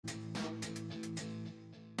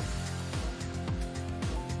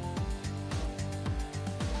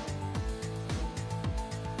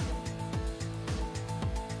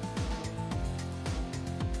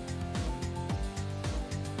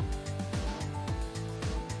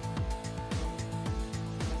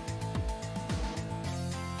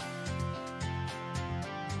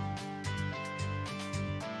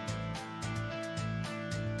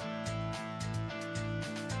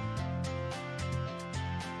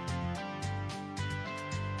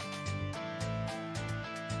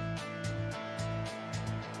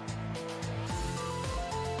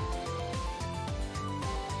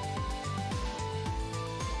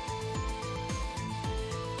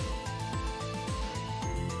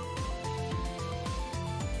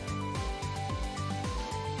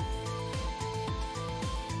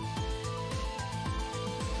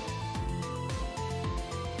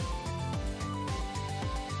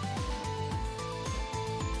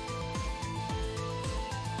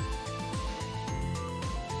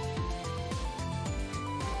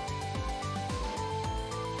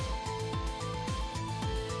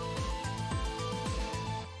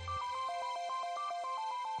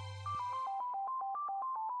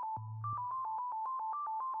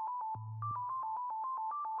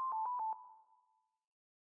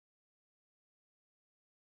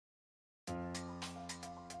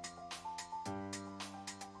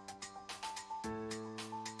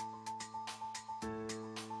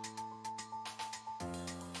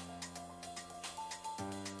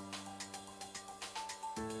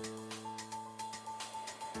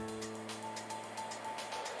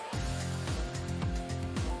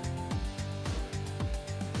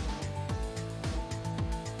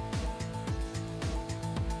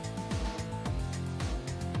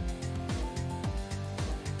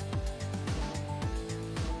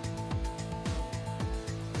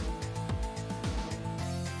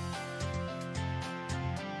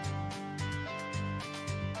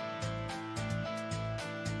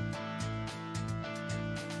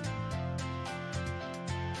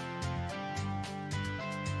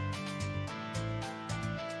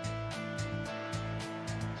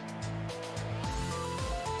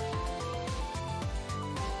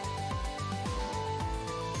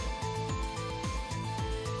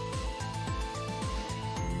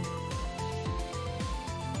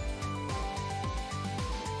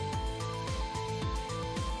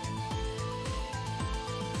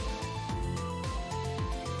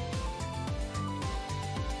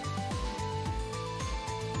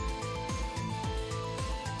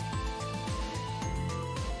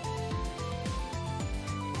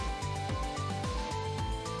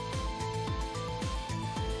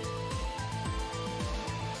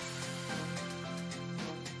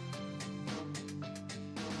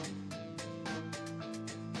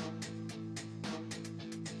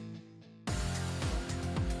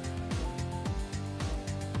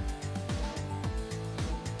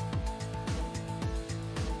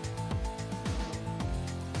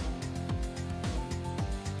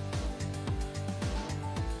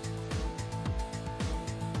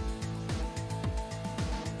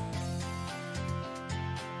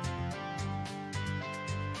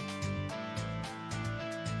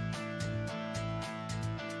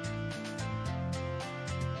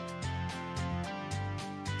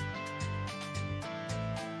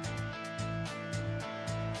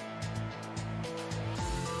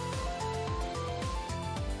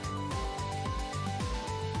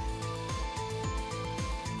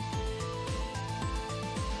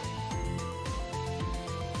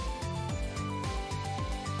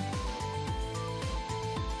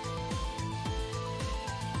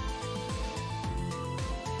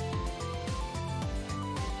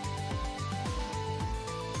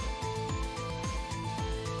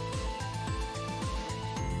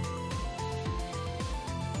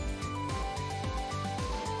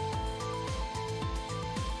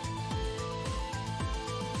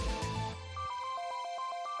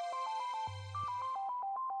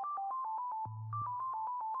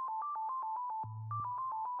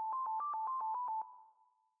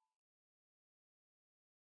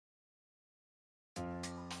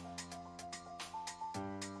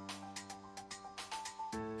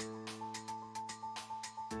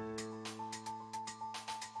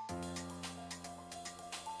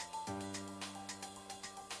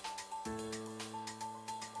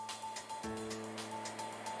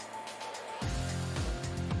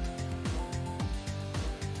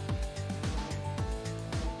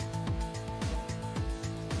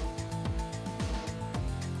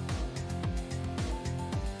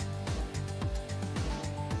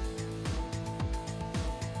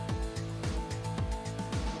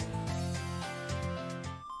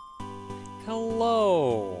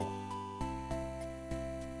Hello!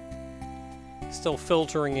 Still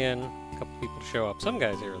filtering in. A couple people to show up. Some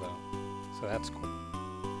guys here, though. So that's cool.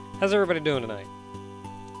 How's everybody doing tonight?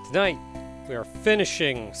 Tonight, we are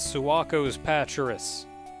finishing Suwako's Patcheris.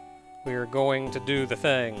 We are going to do the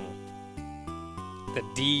thing. The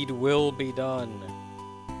deed will be done.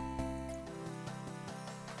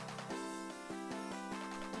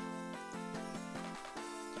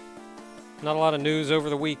 Not a lot of news over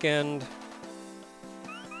the weekend.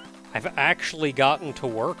 I've actually gotten to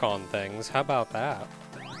work on things. How about that?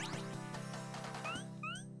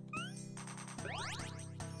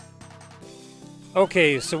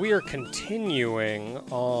 Okay, so we are continuing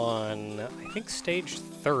on, I think, stage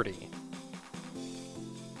 30.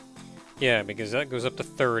 Yeah, because that goes up to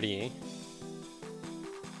 30.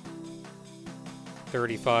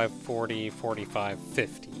 35, 40, 45,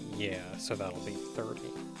 50. Yeah, so that'll be 30.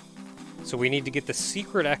 So we need to get the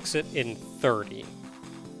secret exit in 30.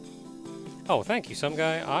 Oh, thank you, some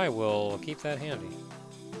guy. I will keep that handy.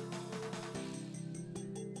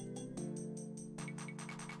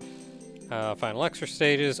 Final extra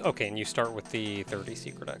stages. Okay, and you start with the 30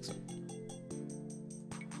 secret exit.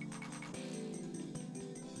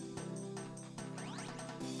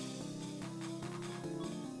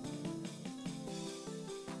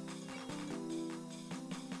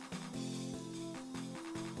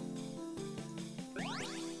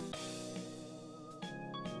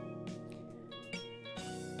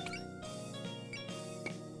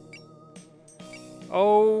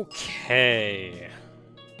 Okay.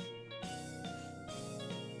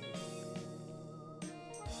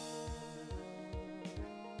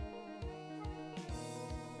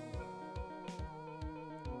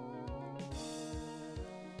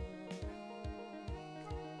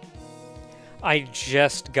 I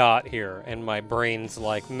just got here, and my brain's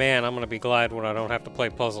like, man, I'm gonna be glad when I don't have to play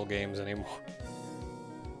puzzle games anymore.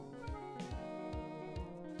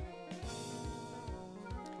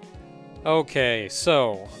 Okay,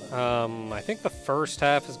 so, I think the first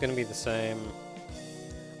half is gonna be the same.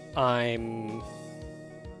 I'm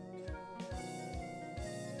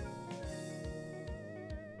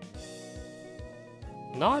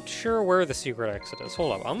not sure where the secret exit is.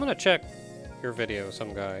 Hold up, I'm gonna check your video,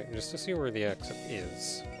 some guy, just to see where the exit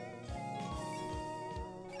is.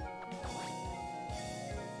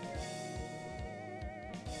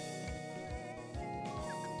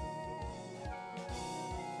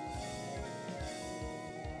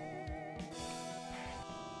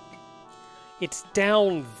 It's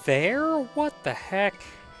down there? What the heck?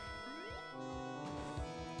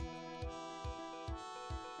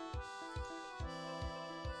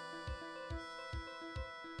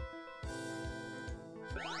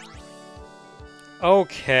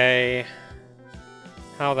 Okay.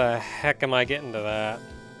 How the heck am I getting to that?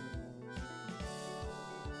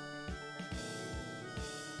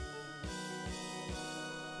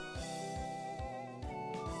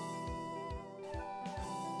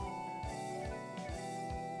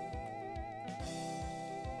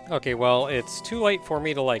 Okay, well, it's too late for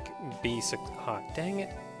me to, like, be ah, dang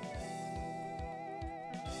it.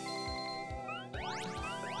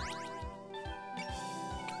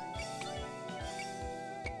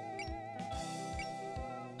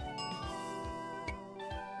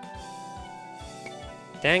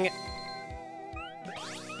 Dang it.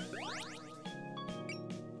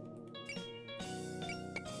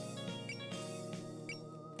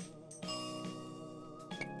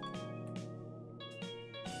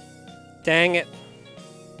 Dang it.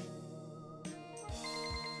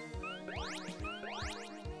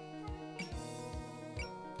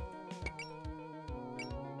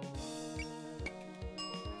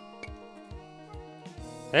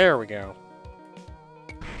 There we go.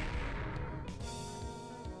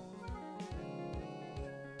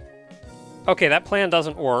 Okay, that plan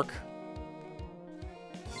doesn't work.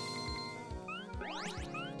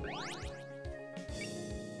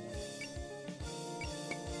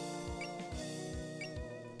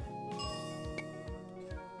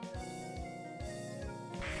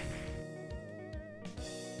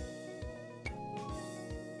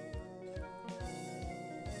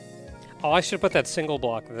 Oh, I should put that single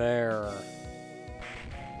block there.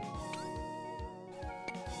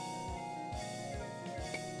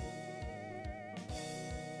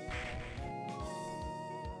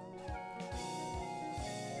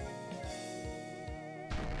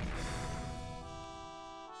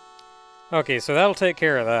 Okay, so that'll take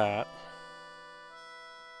care of that.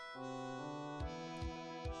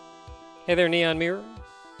 Hey there, Neon Mirror.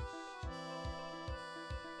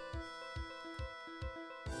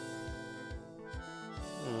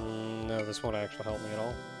 No, this won't actually help me at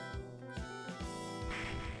all.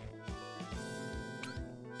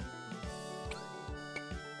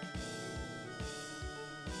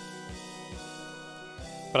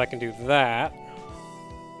 But I can do that.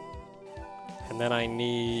 And then I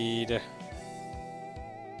need... This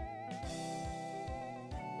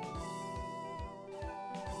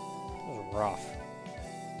is rough.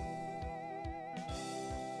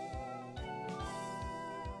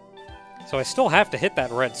 So I still have to hit that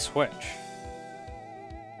red switch.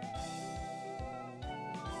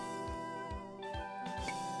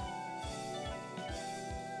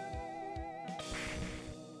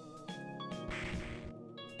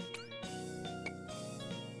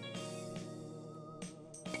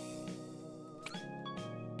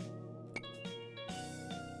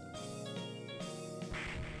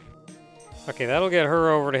 Okay, that'll get her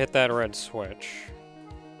over to hit that red switch.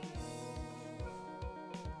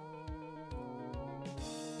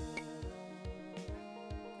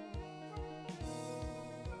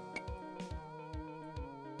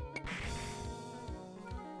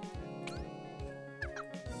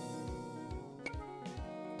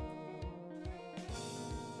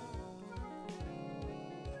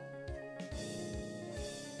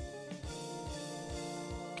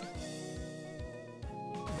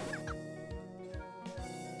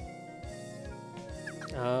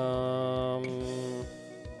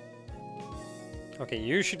 Okay,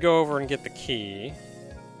 you should go over and get the key.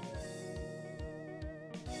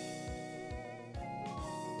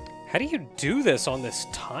 How do you do this on this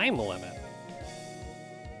time limit?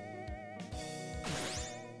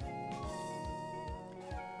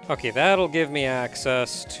 Okay, that'll give me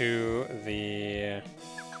access to the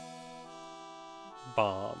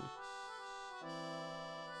bomb.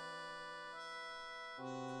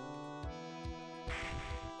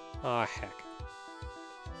 Ah, heck.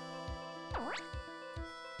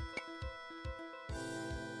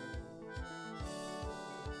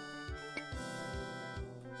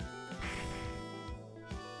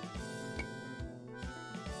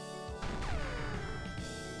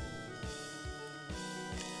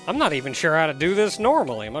 I'm not even sure how to do this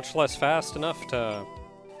normally, much less fast enough to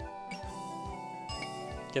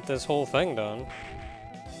get this whole thing done.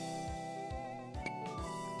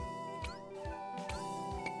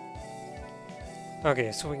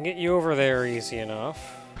 Okay, so we can get you over there easy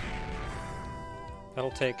enough.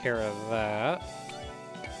 That'll take care of that.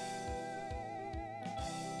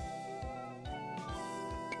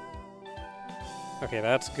 Okay,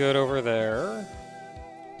 that's good over there.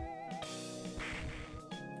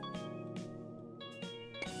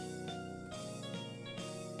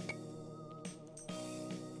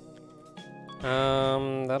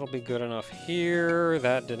 That'll be good enough here.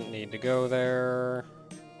 That didn't need to go there.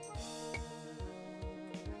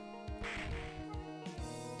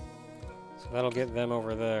 So that'll get them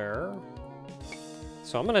over there.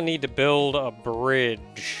 So I'm gonna need to build a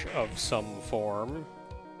bridge of some form.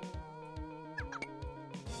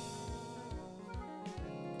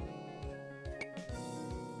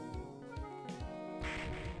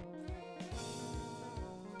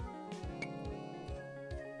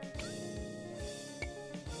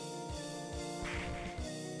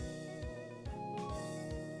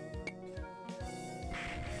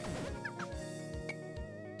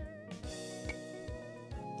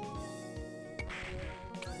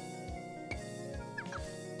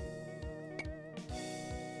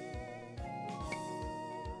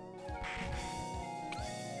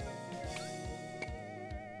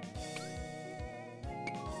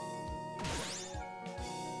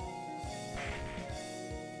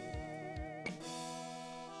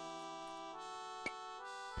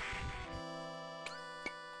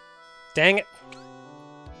 Dang it.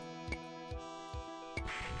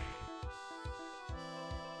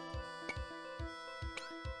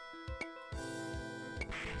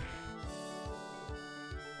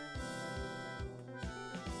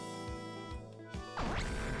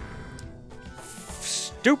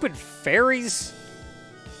 Stupid fairies.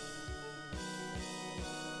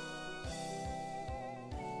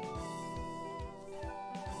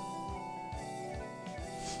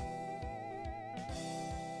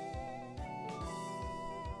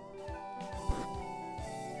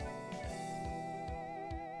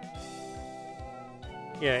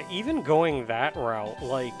 Yeah, even going that route,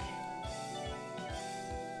 like...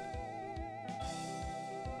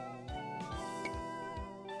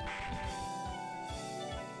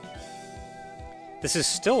 This is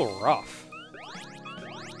still rough.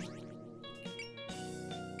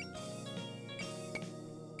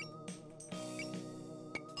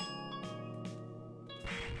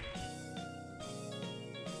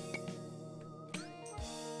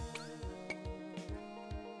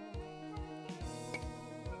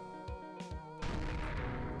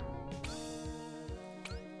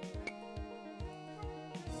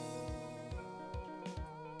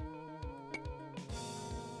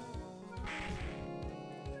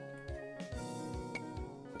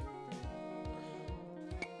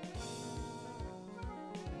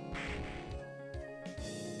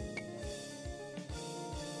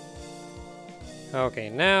 Okay,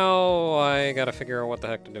 now I gotta figure out what the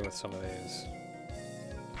heck to do with some of these.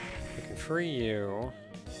 We can free you.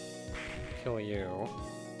 Kill you.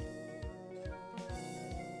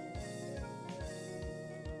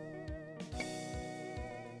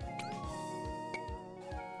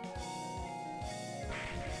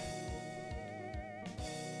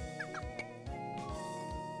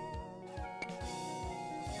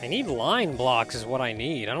 I need line blocks is what I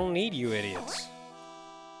need. I don't need you idiots.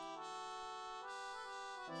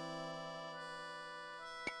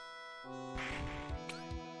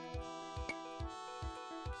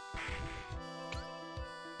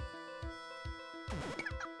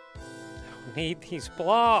 I don't need these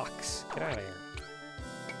blocks. Get out of here.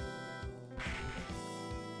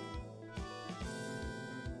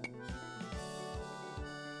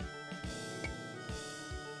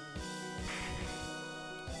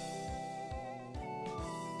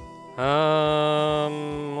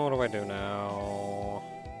 What do I do now?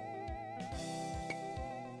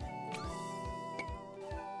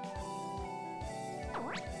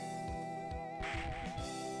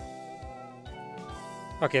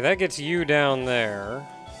 Okay, that gets you down there.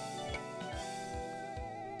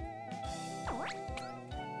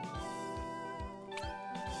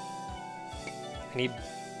 I need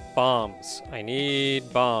bombs. I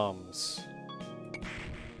need bombs.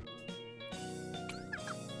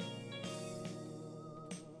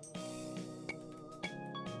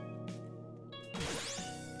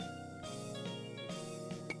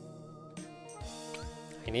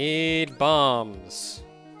 I need bombs.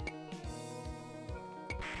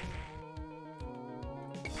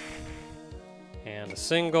 And a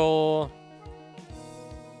single.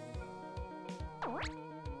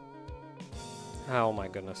 Oh my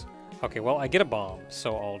goodness. Okay, well, I get a bomb,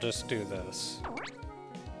 so I'll just do this.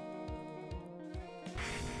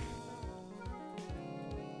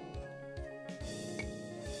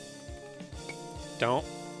 Don't.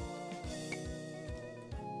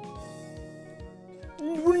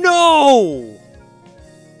 No!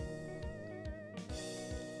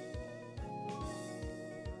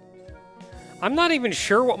 I'm not even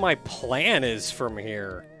sure what my plan is from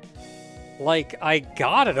here. Like, I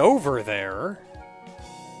got it over there.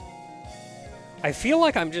 I feel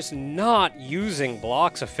like I'm just not using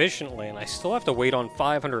blocks efficiently, and I still have to wait on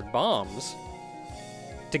 500 bombs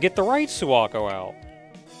to get the right Suwako out.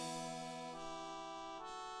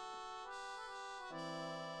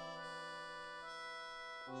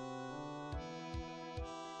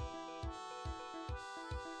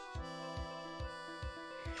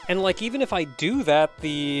 And, like, even if I do that,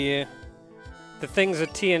 the things at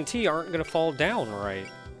TNT aren't gonna fall down right.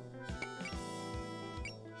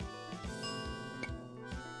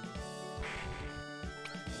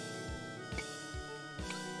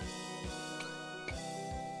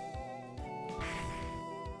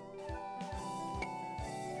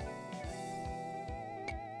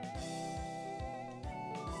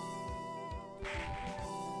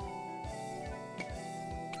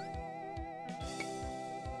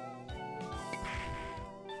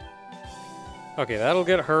 Okay, that'll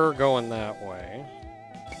get her going that way.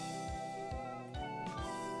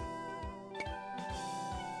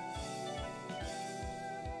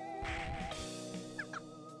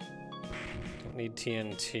 Don't need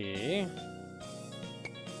TNT.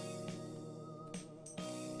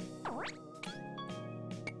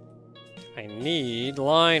 I need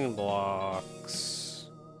line blocks.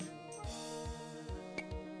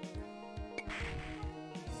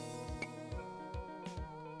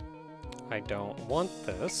 I don't want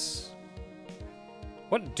this.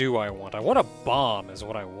 What do I want? I want a bomb is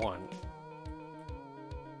what I want.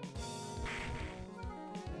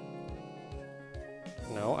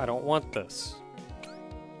 No, I don't want this.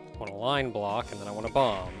 I want a line block, and then I want a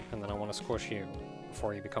bomb, and then I want to squish you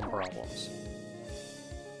before you become problems.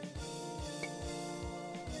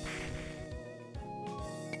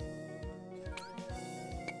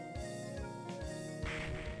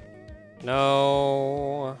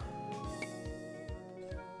 No.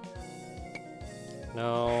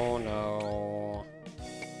 No, no.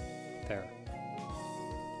 There.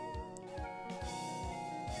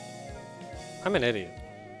 I'm an idiot.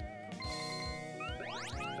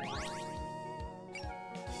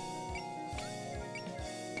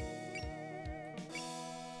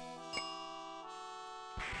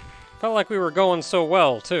 Felt like we were going so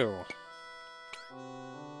well, too.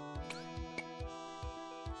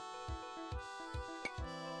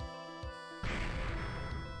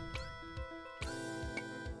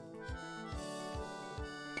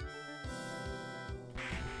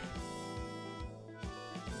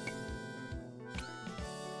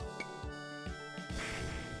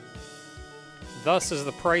 Thus is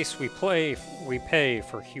the price we pay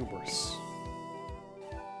for hubris.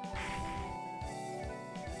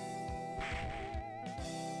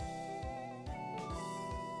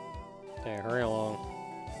 Okay, hurry along.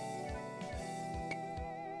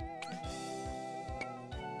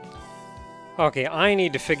 Okay, I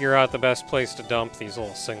need to figure out the best place to dump these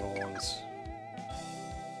little single ones.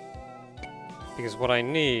 Because what I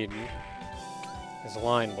need is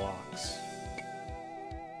line blocks.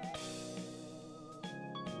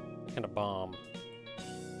 And a bomb.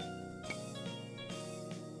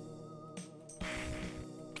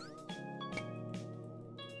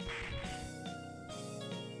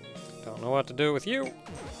 Don't know what to do with you.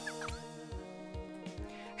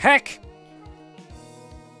 Heck!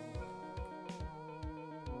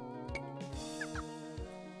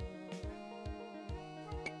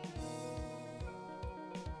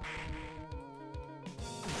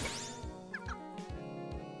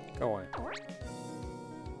 Go away.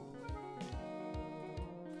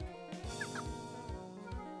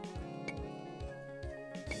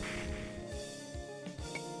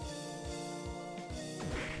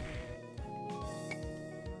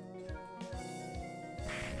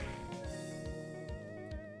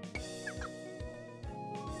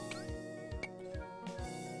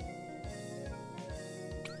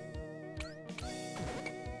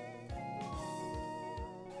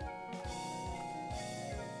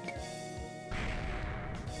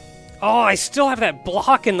 Oh, I still have that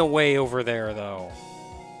block in the way over there, though.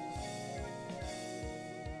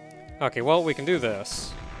 Okay, well, we can do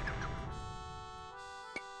this.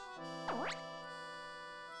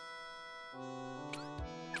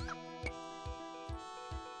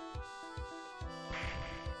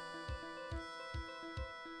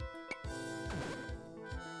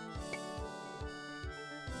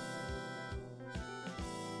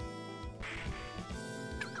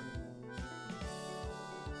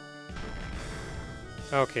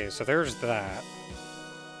 Okay, so there's that.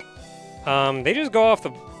 They just go off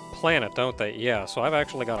the planet, don't they? Yeah, so I've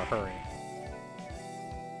actually got to hurry.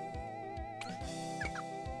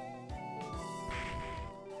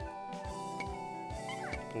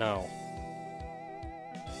 No.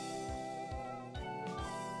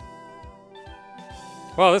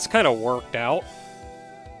 Well, this kind of worked out.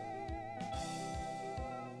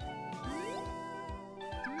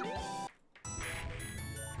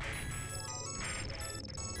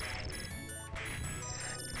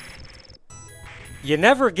 You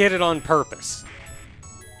never get it on purpose.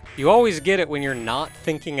 You always get it when you're not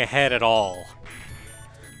thinking ahead at all.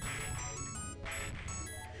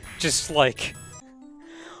 Just like,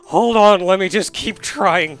 hold on, let me just keep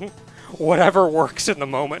trying whatever works in the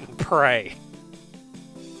moment and pray.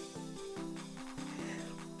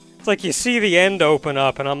 It's like you see the end open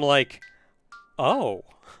up and I'm like, oh.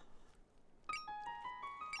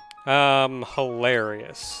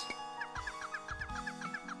 Hilarious.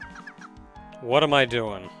 What am I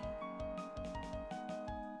doing?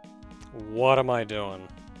 What am I doing?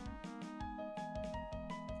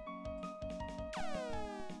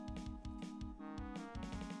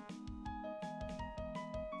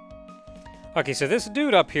 Okay, so this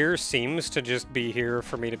dude up here seems to just be here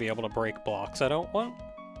for me to be able to break blocks I don't want.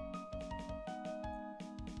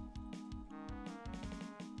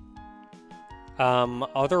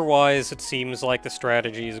 Otherwise, it seems like the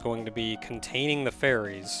strategy is going to be containing the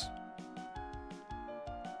fairies.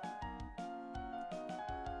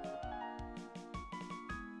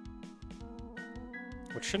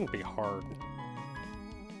 Which shouldn't be hard.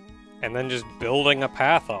 And then just building a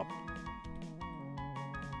path up.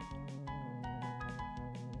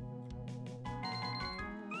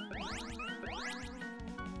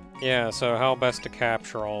 Yeah, so how best to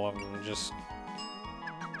capture all of them? Just...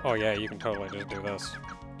 Oh yeah, you can totally just do this.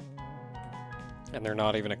 And they're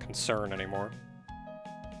not even a concern anymore.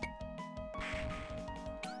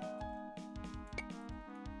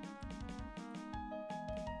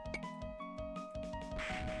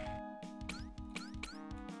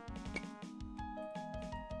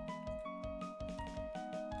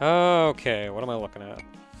 Okay, what am I looking at?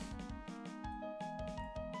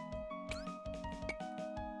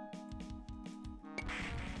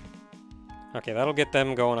 Okay, that'll get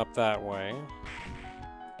them going up that way.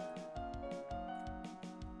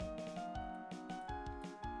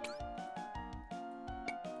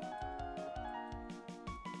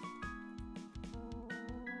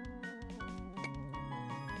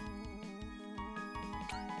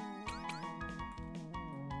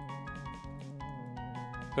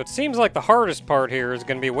 So it seems like the hardest part here is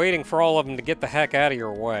going to be waiting for all of them to get the heck out of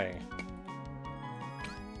your way.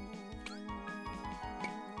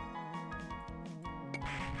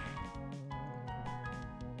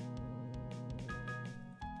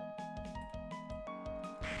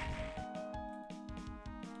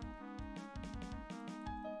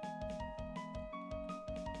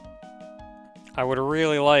 I would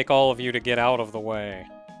really like all of you to get out of the way.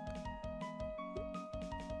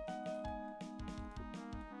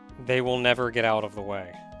 They will never get out of the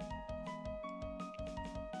way.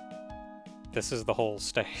 This is the whole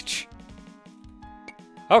stage.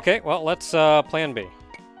 Okay, well, let's plan B.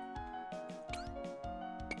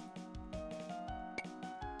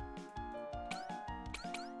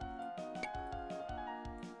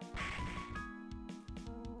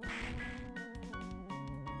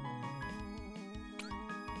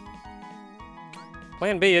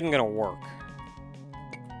 Plan B isn't gonna work.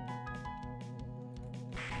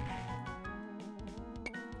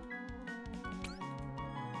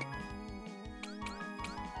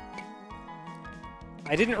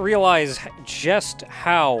 I didn't realize just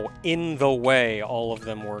how in the way all of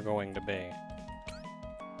them were going to be.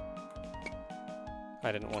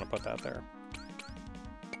 I didn't want to put that there.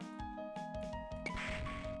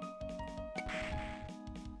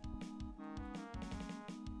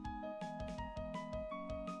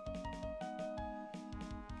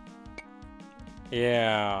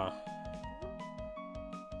 Yeah.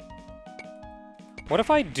 What if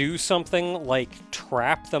I do something like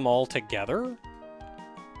trap them all together?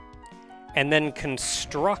 And then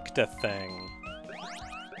construct a thing?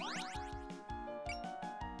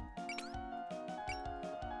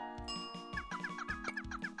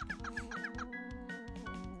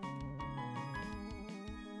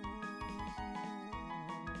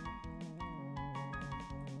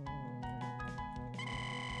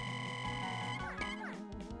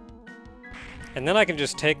 And then I can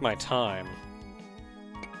just take my time.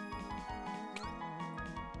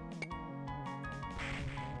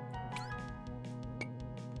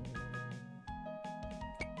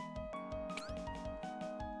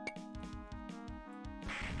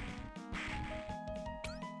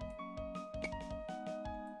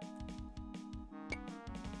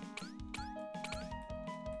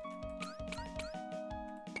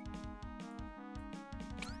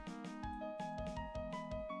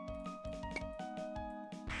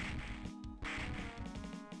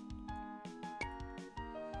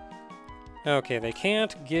 Okay, they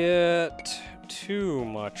can't get too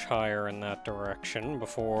much higher in that direction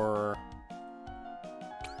before...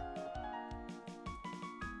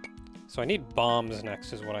 So I need bombs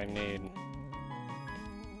next is what I need.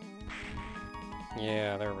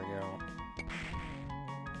 Yeah, there we go.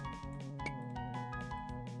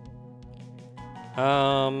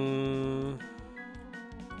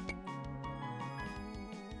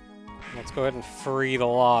 Let's go ahead and free the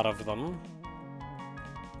lot of them.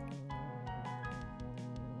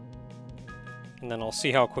 And then I'll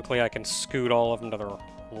see how quickly I can scoot all of them to the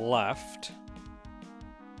left.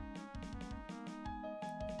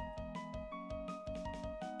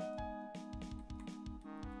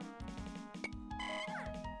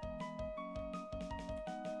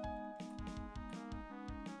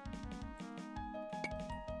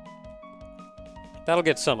 That'll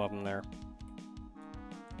get some of them there.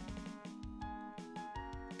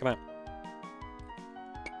 Come on.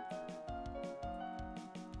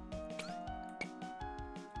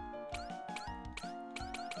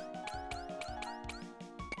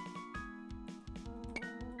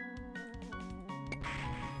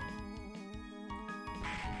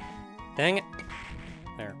 Dang it.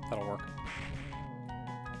 There, that'll work.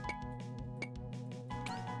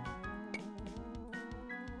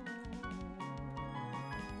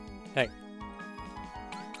 Hey.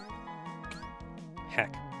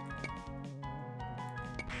 Heck.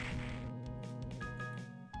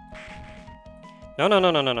 No, no,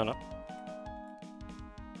 no, no, no, no, no.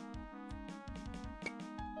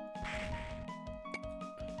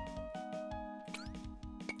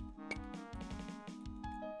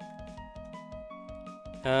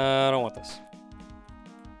 I don't want this.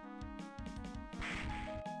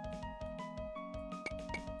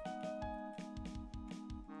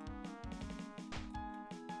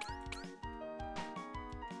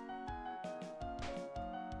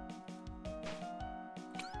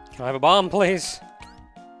 Can I have a bomb, please?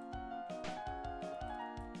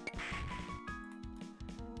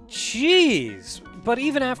 Jeez! But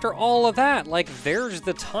even after all of that, like, there's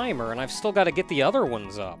the timer, and I've still got to get the other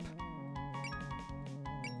ones up.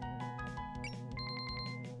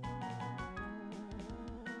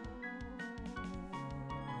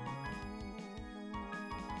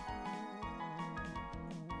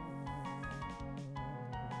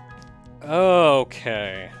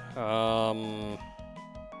 Okay.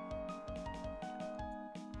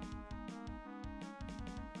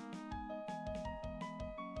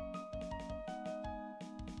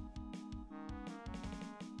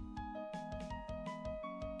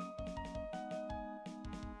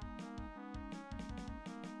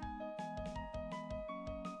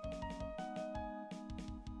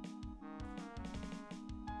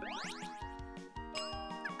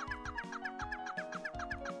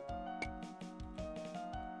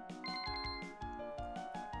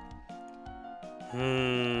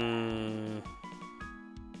 Hmm.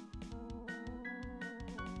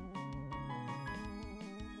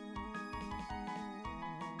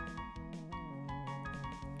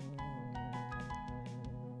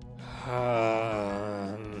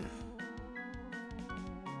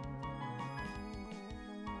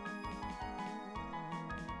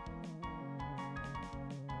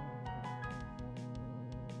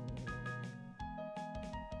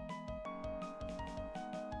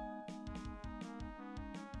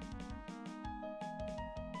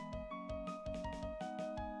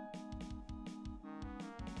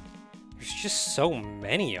 There's just so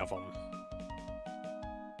many of them.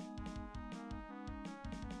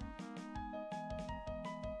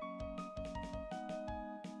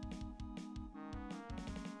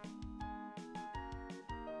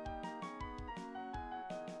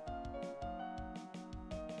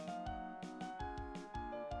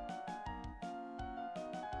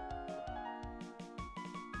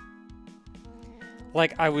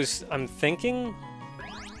 Like, I'm thinking,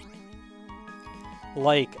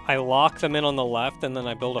 like, I lock them in on the left and then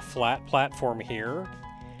I build a flat platform here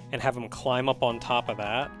and have them climb up on top of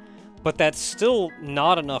that. But that's still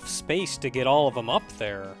not enough space to get all of them up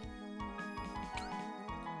there.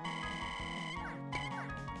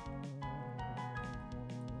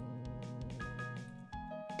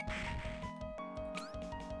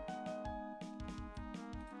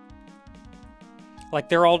 Like,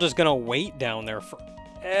 they're all just gonna wait down there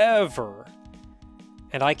forever.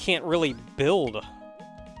 And I can't really build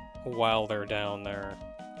while they're down there.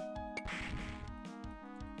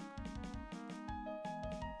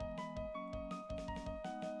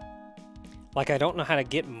 Like, I don't know how to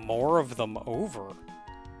get more of them over.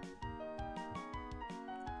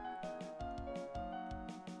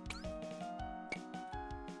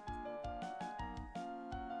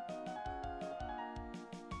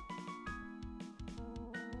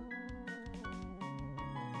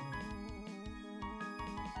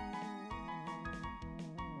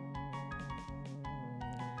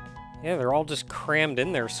 Yeah, they're all just crammed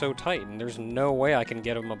in there so tight, and there's no way I can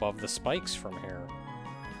get them above the spikes from here.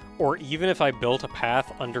 Or even if I built a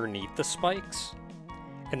path underneath the spikes,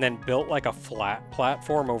 and then built like a flat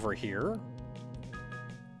platform over here.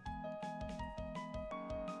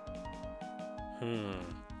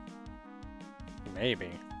 Maybe.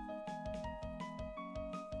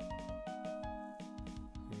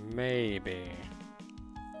 Maybe.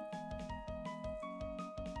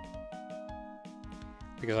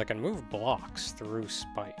 Because I can move blocks through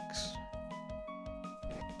spikes.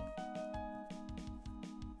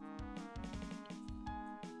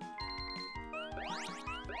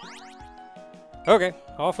 Okay,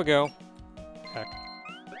 off we go. Heck.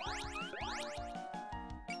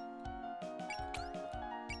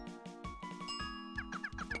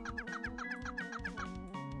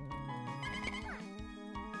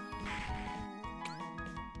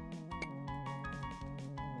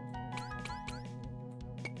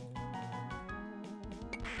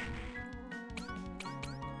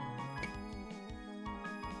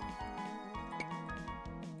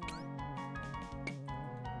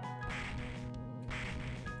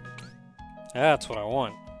 That's what I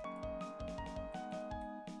want.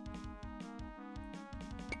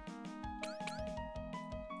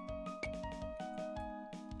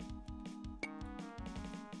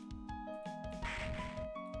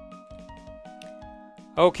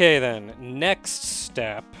 Okay then, next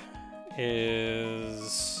step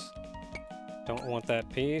is... Don't want that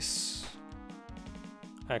piece.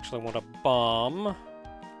 I actually want a bomb.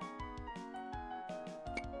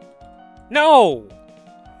 No!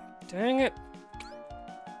 Dang it.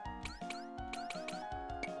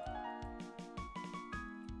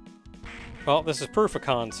 Well, this is proof of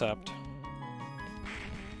concept.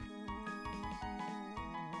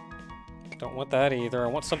 Don't want that either. I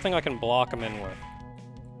want something I can block them in with.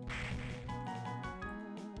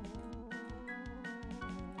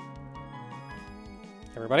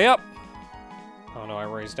 Everybody up! Oh no, I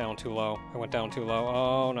raised down too low. I went down too low.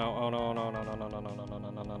 Oh no, oh no, no, no, no, no, no, no, no, no, no,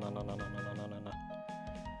 no, no, no, no, no, no, no, no, no.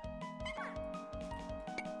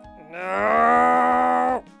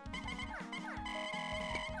 No!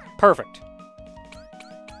 Perfect.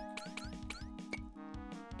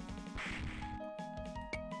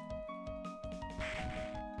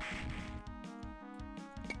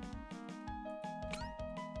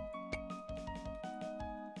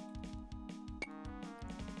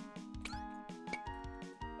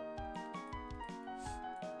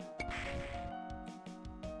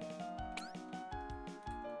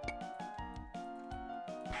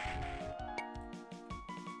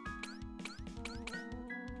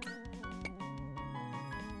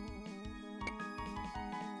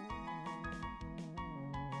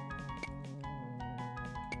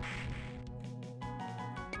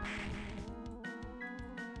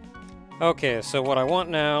 Okay, so what I want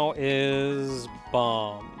now is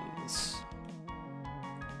bombs.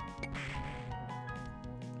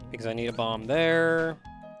 Because I need a bomb there.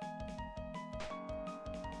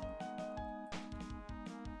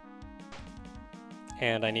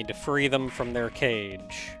 And I need to free them from their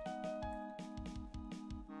cage.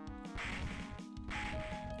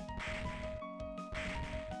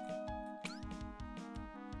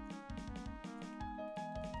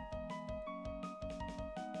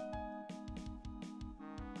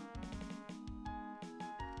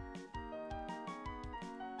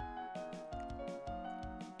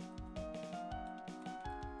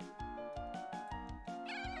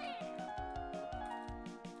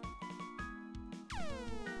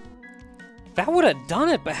 That would have done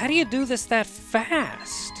it, but how do you do this that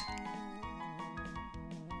fast?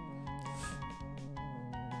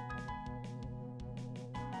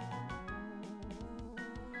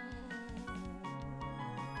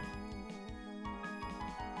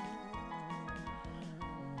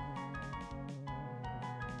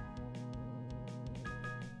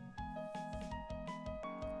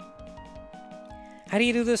 How do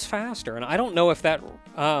you do this faster? And I don't know if that,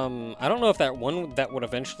 one that would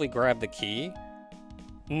eventually grab the key.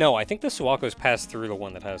 No, I think the Suwako's pass through the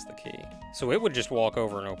one that has the key. So it would just walk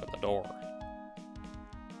over and open the door.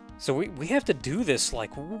 So we have to do this,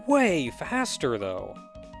 like, way faster, though.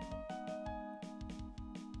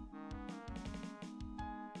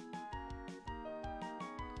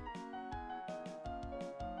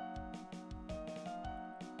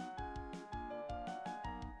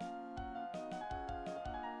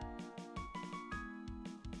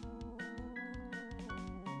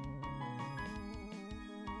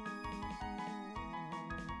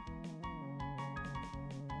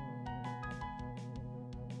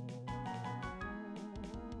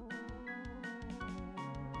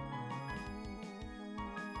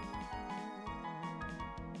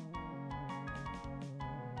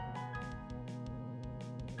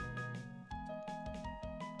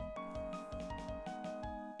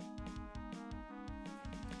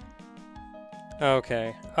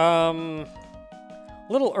 Okay, a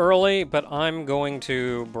little early, but I'm going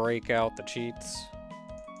to break out the cheats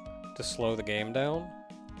to slow the game down.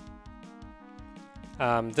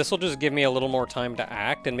 This will just give me a little more time to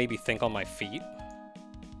act and maybe think on my feet.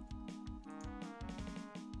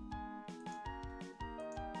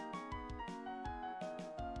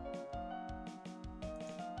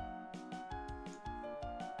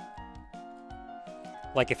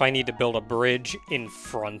 Like, if I need to build a bridge in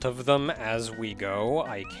front of them as we go,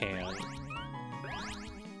 I can.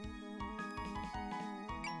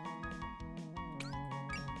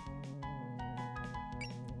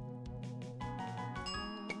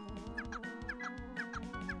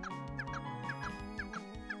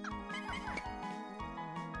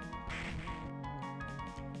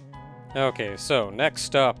 Okay, so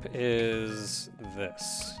next up is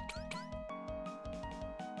this.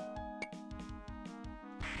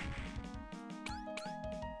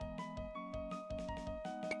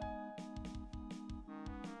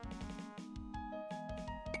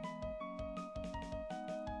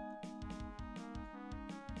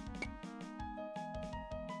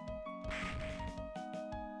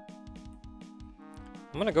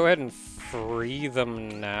 I'm gonna go ahead and free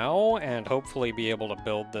them now, and hopefully be able to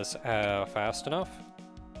build this fast enough.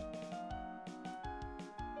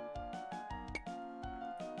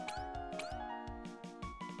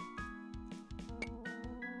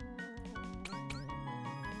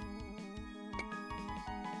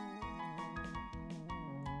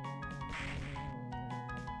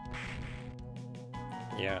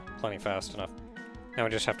 Yeah, plenty fast enough. Now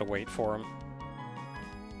we just have to wait for him.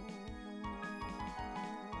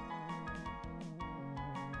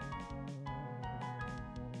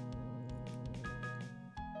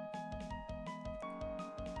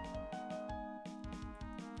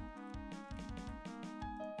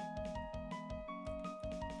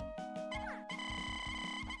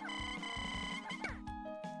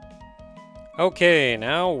 Okay,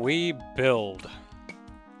 now we build.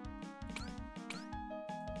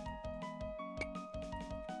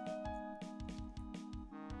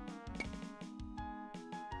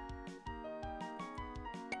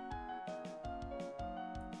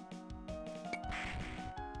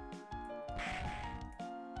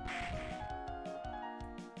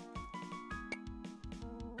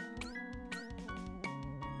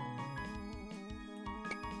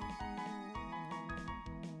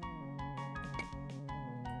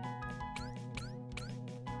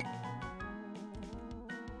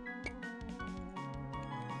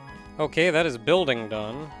 Okay, that is building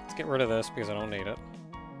done. Let's get rid of this because I don't need it.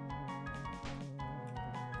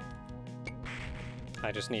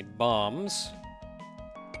 I just need bombs.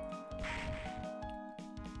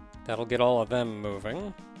 That'll get all of them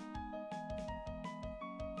moving.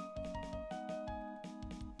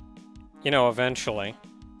 You know, eventually.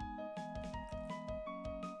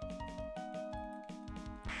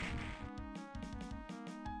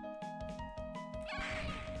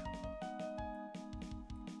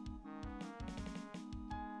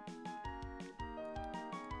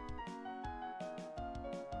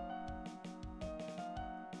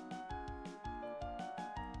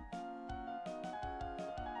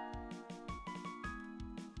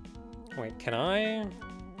 Wait, can I?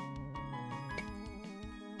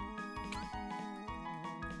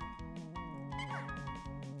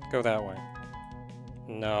 Go that way.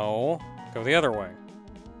 No. Go the other way.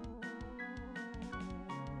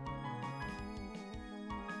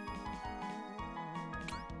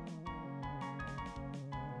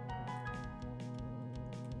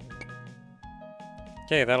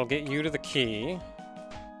 Okay, that'll get you to the key.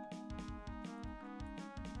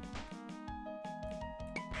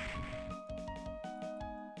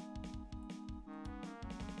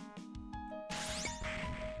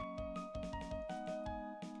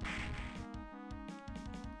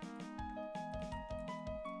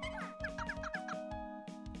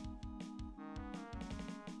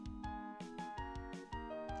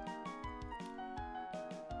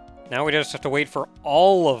 Now we just have to wait for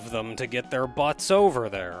all of them to get their butts over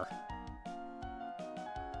there.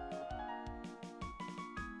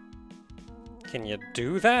 Can you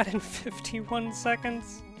do that in 51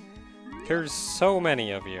 seconds? There's so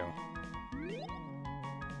many of you.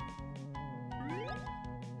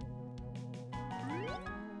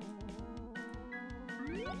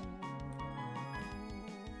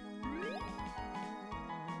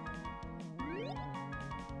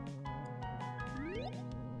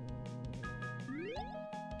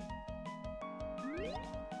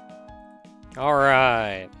 All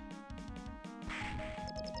right.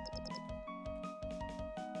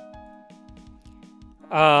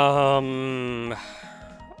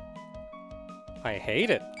 I hate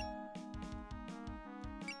it.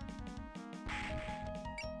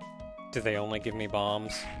 Do they only give me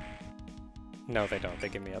bombs? No, they don't. They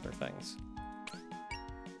give me other things.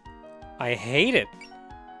 I hate it.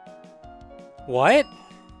 What?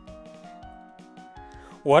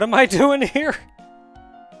 What am I doing here?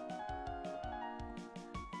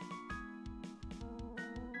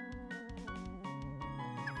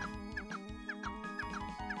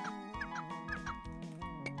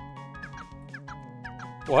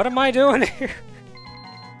 What am I doing here?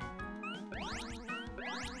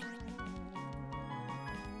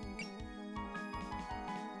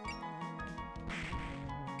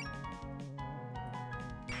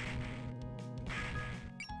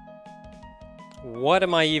 What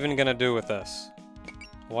am I even gonna do with this?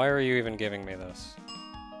 Why are you even giving me this?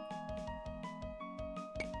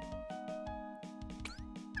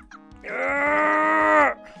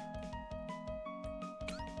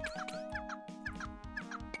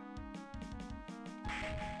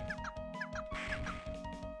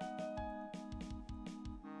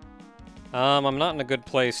 I'm not in a good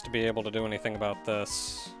place to be able to do anything about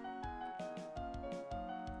this.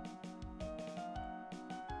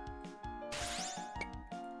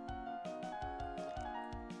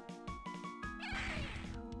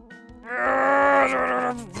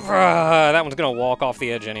 That one's gonna walk off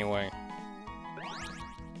the edge anyway.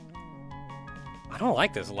 I don't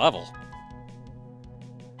like this level.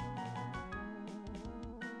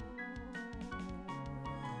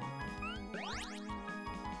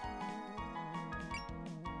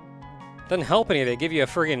 Doesn't help any, they give you a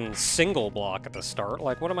friggin' single block at the start.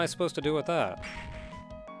 Like, what am I supposed to do with that?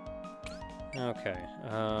 Okay,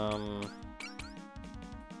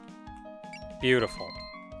 beautiful.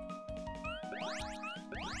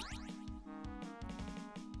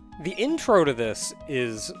 The intro to this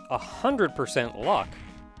is 100% luck.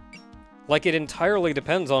 Like, it entirely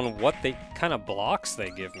depends on what kind of blocks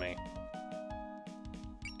they give me.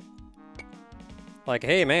 Like,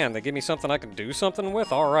 hey man, they give me something I can do something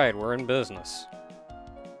with? Alright, we're in business.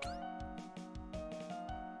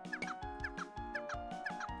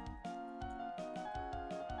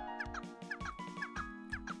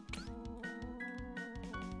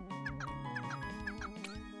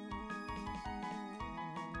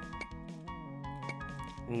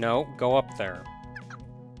 No, go up there.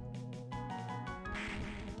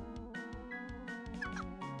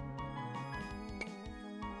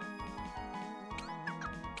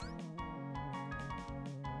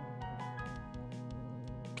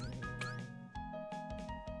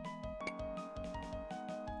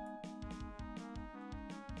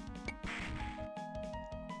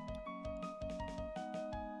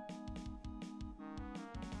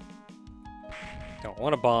 Don't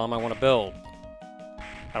want a bomb, I want to build.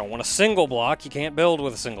 I don't want a single block, you can't build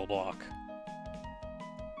with a single block.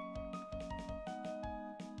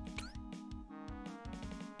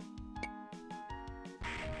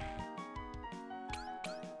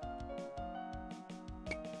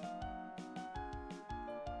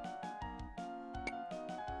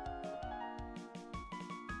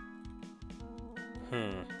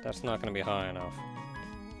 That's not going to be high enough.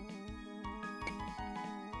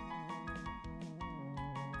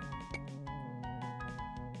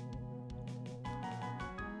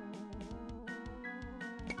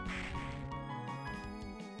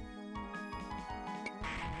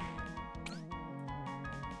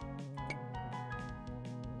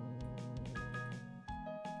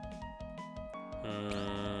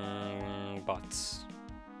 Butts.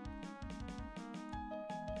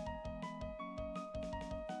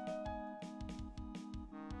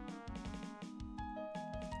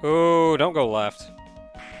 Ooh, don't go left.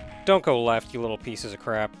 Don't go left, you little pieces of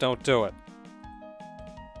crap. Don't do it.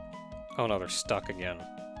 Oh no, they're stuck again.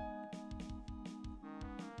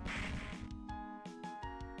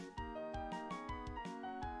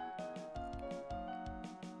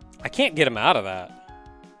 I can't get him out of that.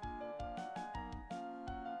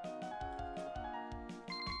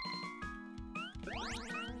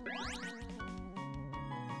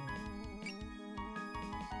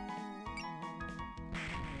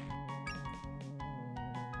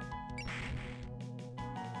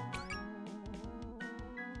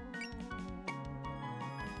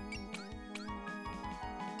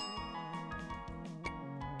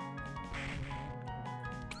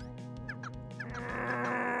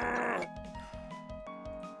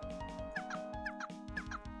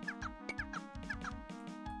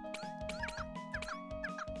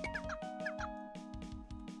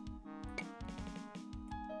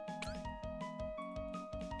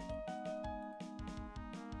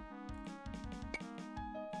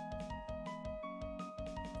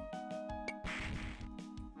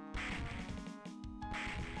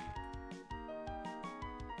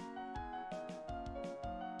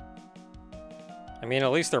 I mean,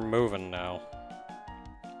 at least they're moving now.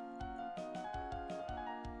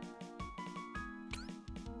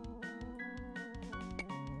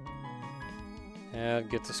 Yeah, it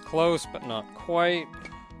gets us close, but not quite.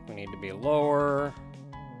 We need to be lower.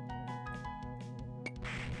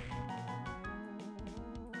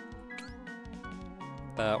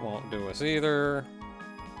 That won't do us either.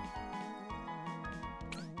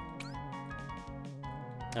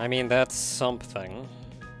 I mean, that's something.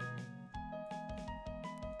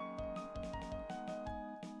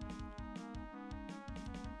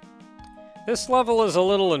 This level is a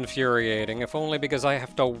little infuriating, if only because I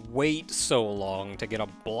have to wait so long to get a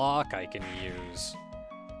block I can use.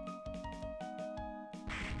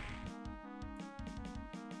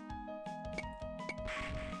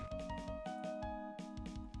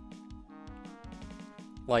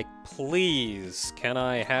 Like, please, can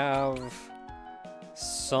I have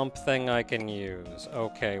something I can use?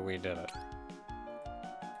 Okay, we did it.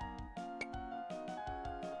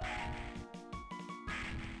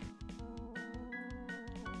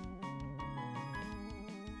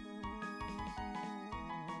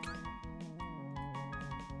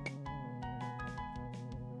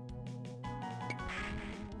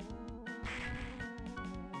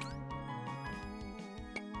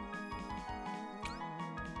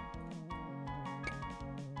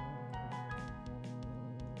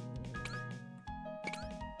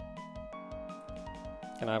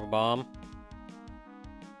 Can I have a bomb?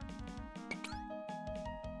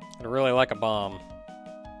 I'd really like a bomb.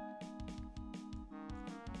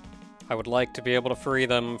 I would like to be able to free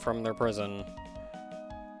them from their prison.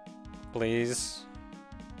 Please.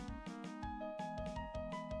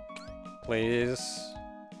 Please.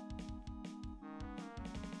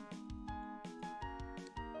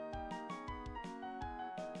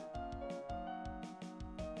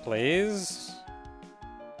 Please?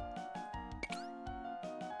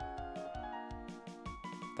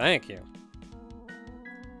 Thank you.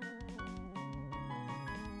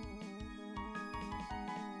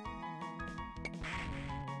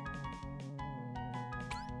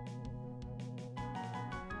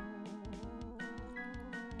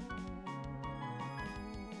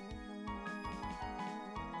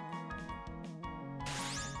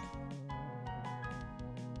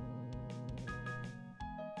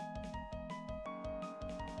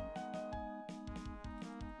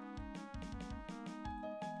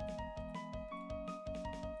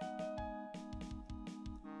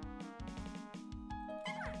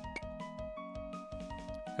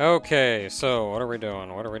 Okay, so what are we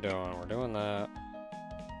doing? What are we doing? We're doing that.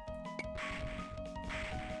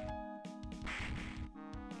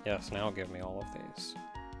 Yes, now give me all of these.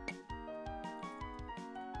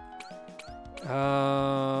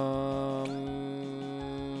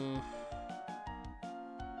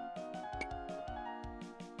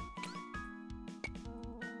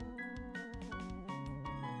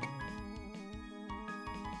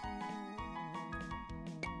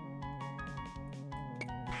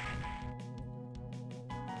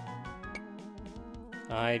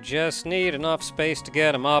 I just need enough space to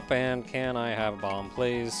get him up, and can I have a bomb,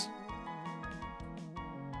 please?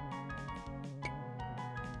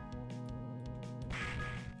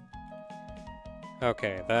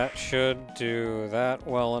 Okay, that should do that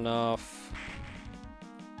well enough.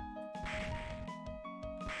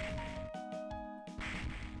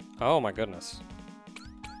 Oh my goodness.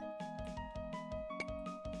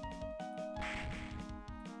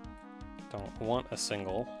 Don't want a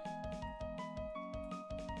single.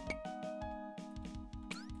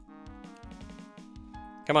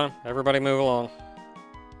 Come on, everybody move along.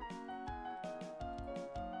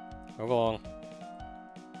 Move along.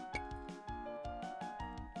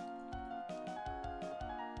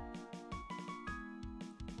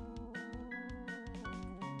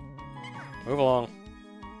 Move along.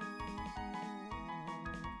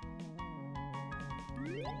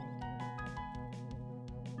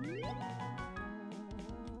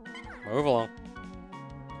 Move along.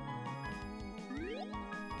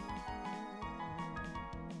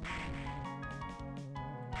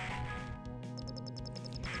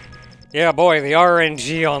 Yeah, boy, the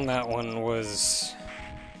RNG on that one was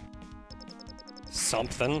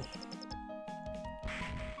something.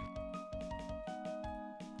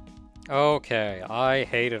 Okay, I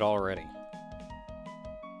hate it already.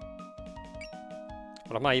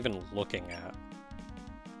 What am I even looking at?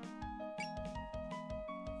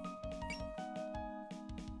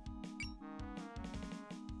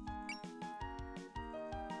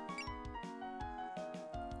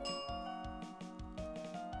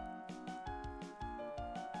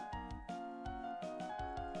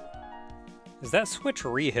 Is that switch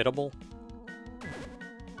rehittable?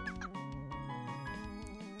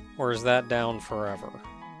 Or is that down forever?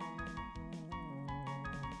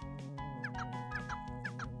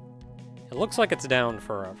 It looks like it's down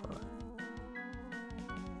forever.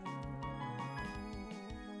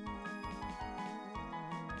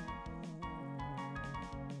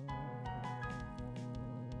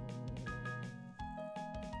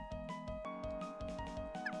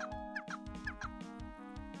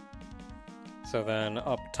 So then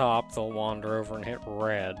up top they'll wander over and hit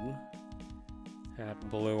red. That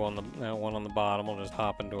blue on that one on the bottom will just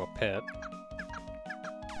hop into a pit.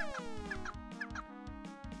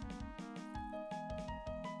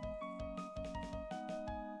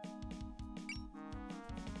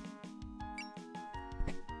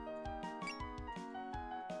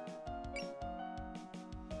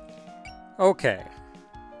 Okay.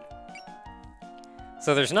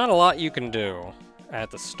 So there's not a lot you can do at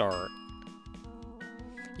the start.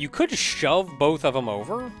 You could shove both of them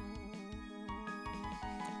over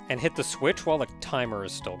and hit the switch while the timer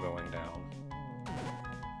is still going down.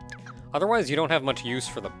 Otherwise, you don't have much use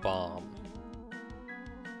for the bomb.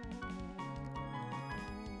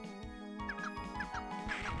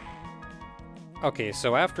 Okay,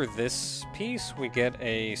 so after this piece, we get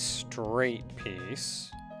a straight piece,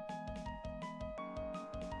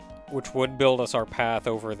 which would build us our path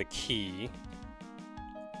over the key,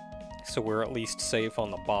 so we're at least safe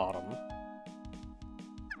on the bottom.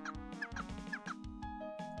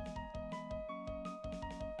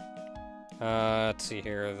 Let's see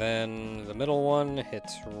here, then the middle one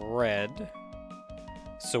hits red,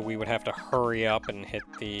 so we would have to hurry up and hit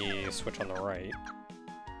the switch on the right.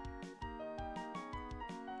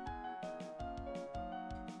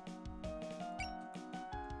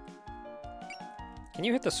 Can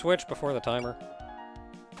you hit the switch before the timer?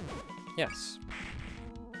 Yes.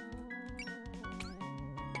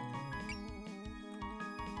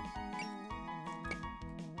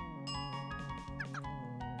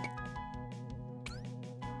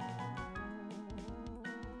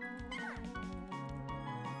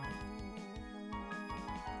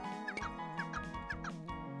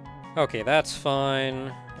 Okay, that's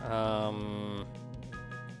fine. I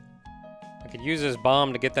could use this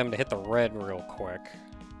bomb to get them to hit the red real quick.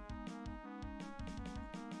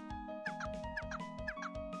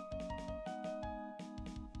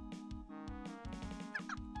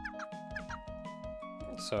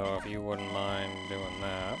 So if you wouldn't mind doing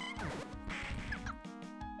that.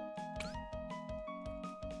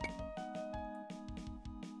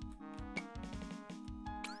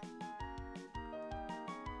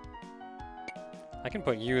 I can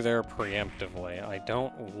put you there preemptively. I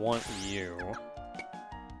don't want you.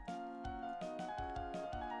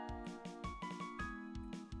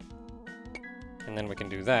 And then we can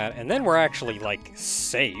do that. And then we're actually, like,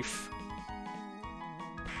 safe.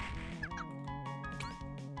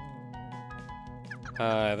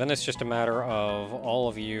 Then it's just a matter of all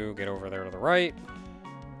of you get over there to the right.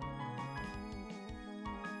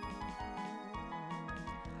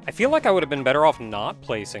 I feel like I would have been better off not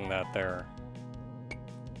placing that there.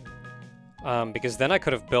 Because then I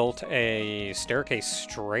could have built a staircase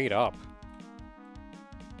straight up.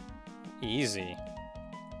 Easy.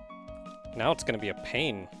 Now it's going to be a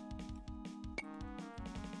pain.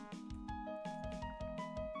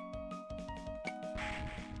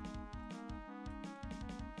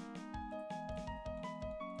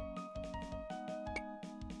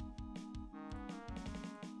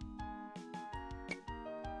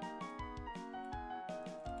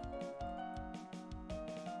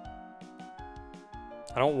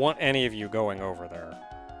 I don't want any of you going over there.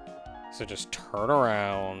 So just turn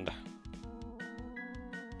around.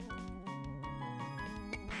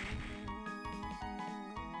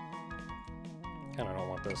 And I don't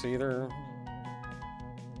want this either.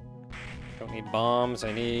 Don't need bombs,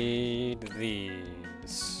 I need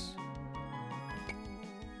these.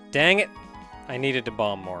 Dang it! I needed to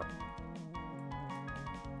bomb more.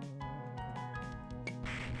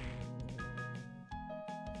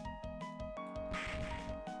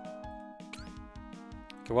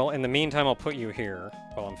 Okay, well, in the meantime, I'll put you here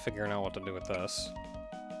while I'm figuring out what to do with this.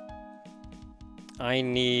 I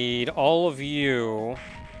need all of you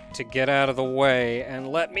to get out of the way and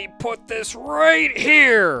let me put this right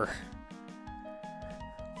here!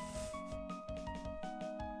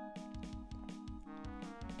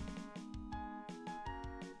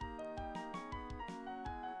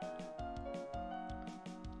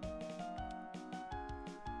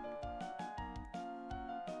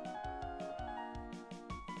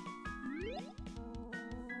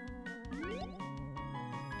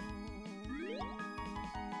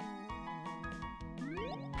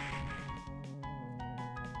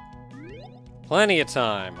 Plenty of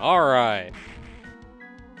time. Alright.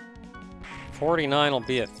 49 will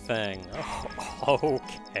be a thing. Oh,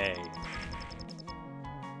 okay.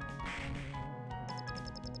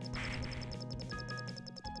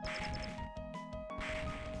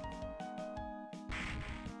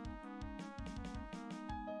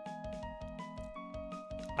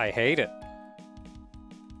 I hate it.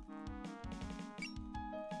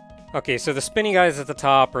 Okay, so the spinny guys at the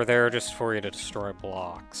top are there just for you to destroy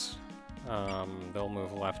blocks. They'll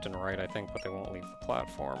move left and right, I think, but they won't leave the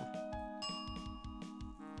platform.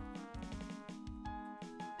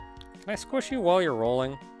 Can I squish you while you're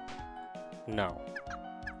rolling? No.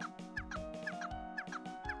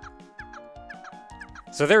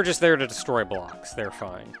 So they're just there to destroy blocks. They're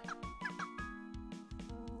fine.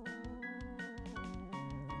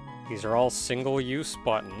 These are all single-use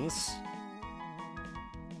buttons.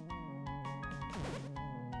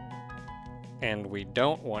 And we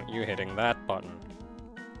don't want you hitting that button.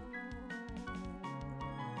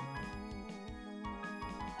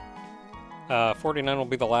 Uh, 49 will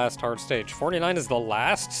be the last hard stage. 49 is the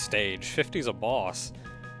last stage. 50's a boss.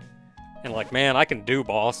 And like, man, I can do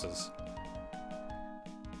bosses.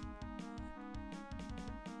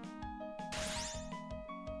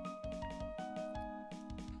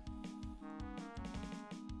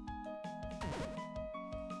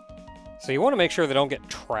 So you want to make sure they don't get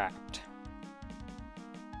trapped.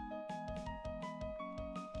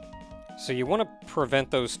 So you want to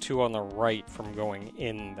prevent those two on the right from going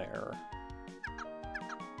in there.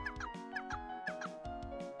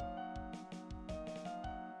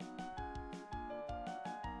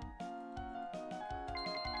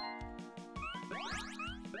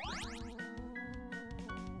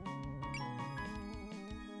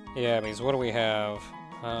 Yeah, because what do we have?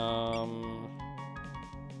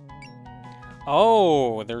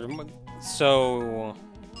 Oh, there's...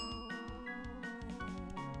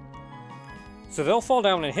 So they'll fall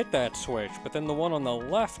down and hit that switch, but then the one on the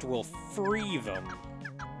left will free them.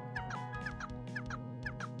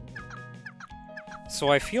 So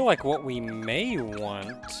I feel like what we may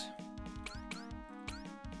want...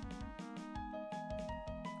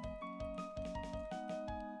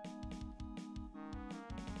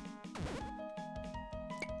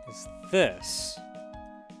 is this.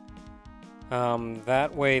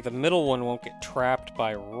 That way the middle one won't get trapped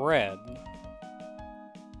by red.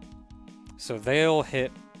 So they'll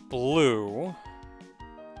hit blue,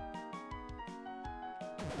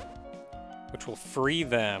 which will free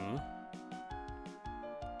them,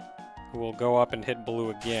 who will go up and hit blue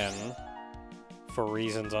again, For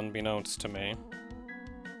reasons unbeknownst to me.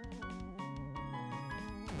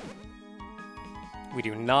 We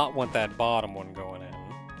do not want that bottom one going in.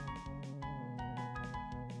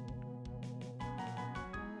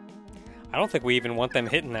 I don't think we even want them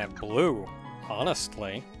hitting that blue,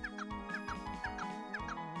 honestly.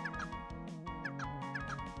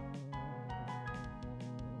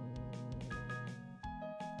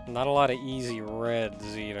 Not a lot of easy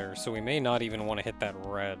reds either, so we may not even want to hit that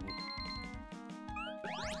red.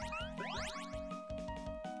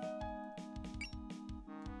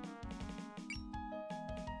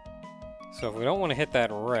 So if we don't want to hit that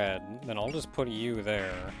red, then I'll just put you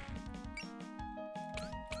there.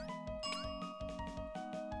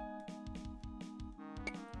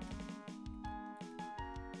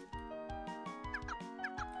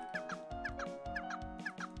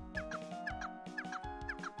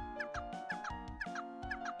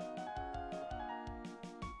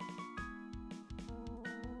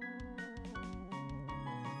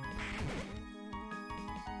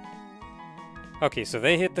 Okay, so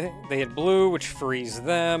they hit blue, which frees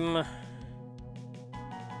them.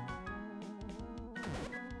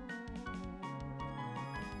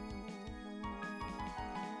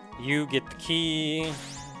 You get the key.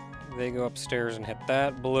 They go upstairs and hit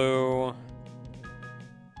that blue.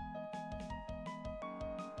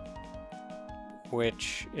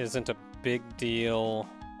 Which isn't a big deal.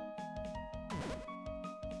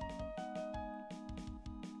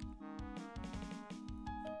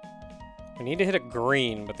 We need to hit a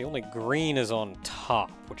green, but the only green is on top,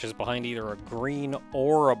 which is behind either a green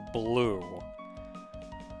or a blue.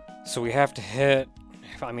 So we have to hit...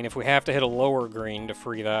 I mean, if we have to hit a lower green to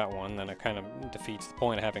free that one, then it kind of defeats the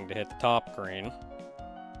point of having to hit the top green.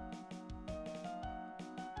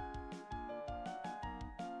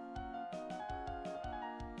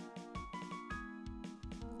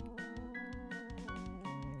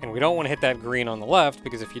 And we don't want to hit that green on the left,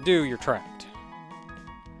 because if you do, you're trapped.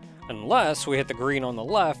 Unless we hit the green on the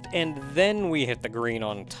left, and then we hit the green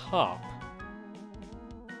on top.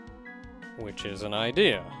 Which is an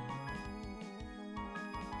idea.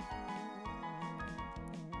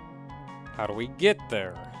 How do we get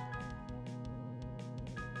there?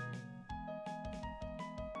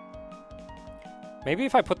 Maybe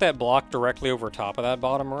if I put that block directly over top of that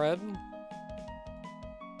bottom red?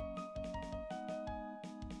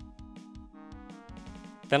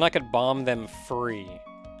 Then I could bomb them free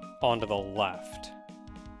onto the left.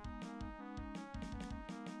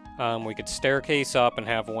 We could staircase up and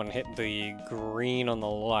have one hit the green on the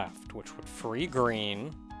left, which would free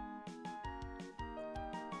green.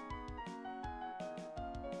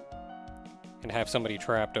 And have somebody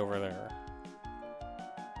trapped over there.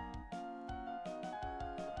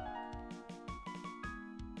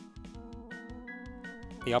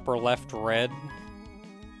 The upper left red.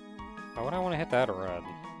 Why would I want to hit that red?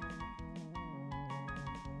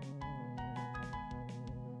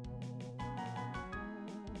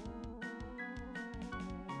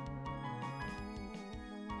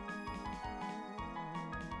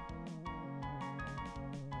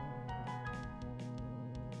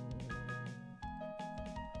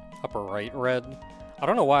 Upper right red. I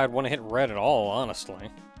don't know why I'd want to hit red at all, honestly.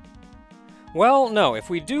 Well, no, if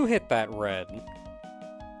we do hit that red,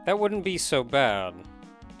 that wouldn't be so bad.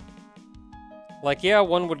 Like, yeah,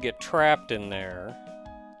 one would get trapped in there.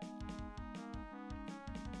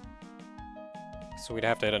 So we'd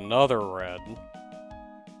have to hit another red.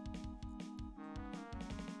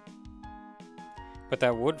 But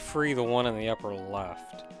that would free the one in the upper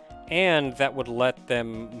left. And that would let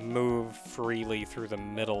them move freely through the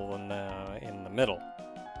middle in the middle.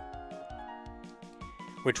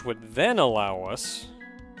 Which would then allow us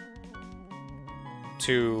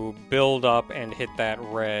to build up and hit that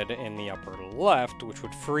red in the upper left, which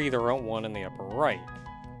would free the one in the upper right.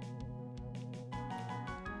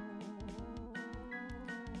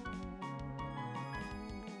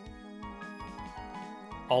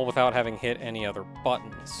 All without having hit any other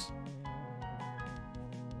buttons.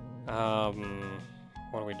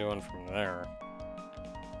 What are we doing from there?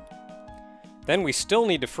 Then we still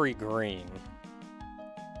need to free green.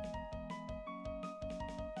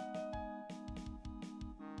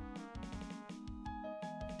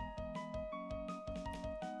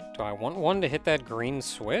 Do I want one to hit that green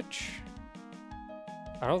switch?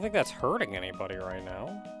 I don't think that's hurting anybody right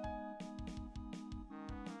now.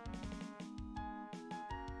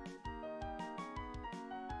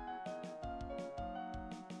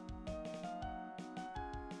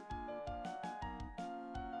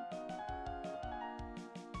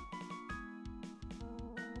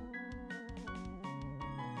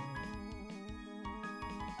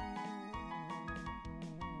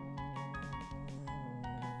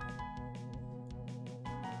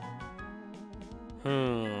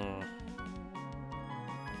 Hmm.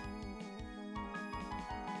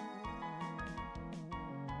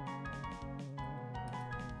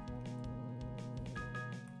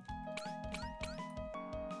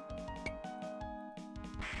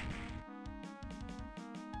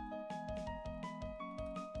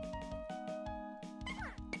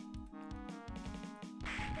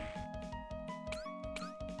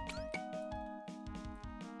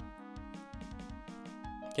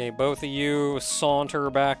 Okay, both of you saunter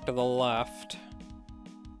back to the left.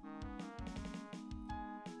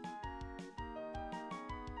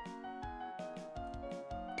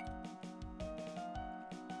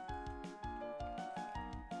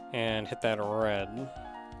 And hit that red.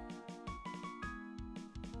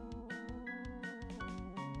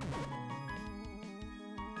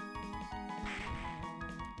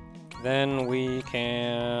 Then we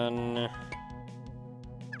can...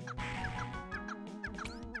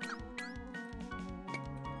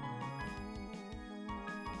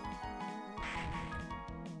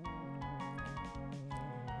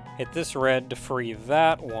 hit this red to free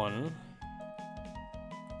that one.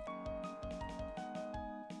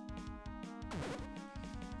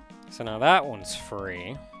 So now that one's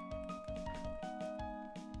free.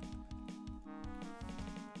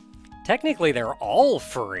 Technically, they're all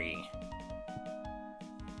free.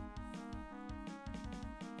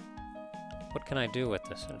 What can I do with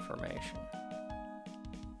this information?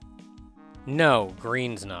 No,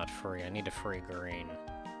 green's not free. I need to free green.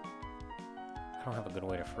 I don't have a good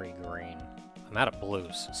way to free green. I'm out of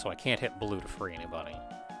blues, so I can't hit blue to free anybody.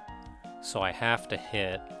 So I have to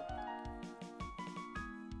hit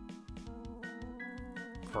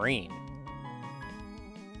green,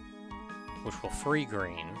 which will free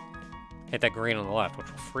green. Hit that green on the left, which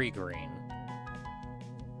will free green.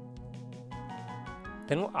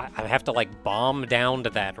 Then I have to, like, bomb down to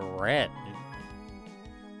that red.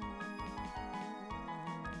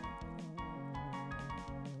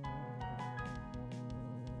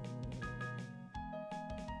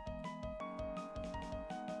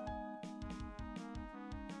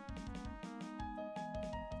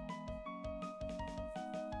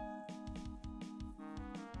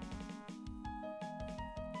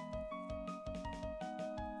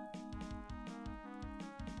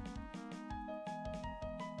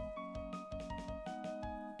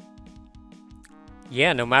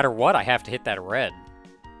 Yeah, no matter what, I have to hit that red.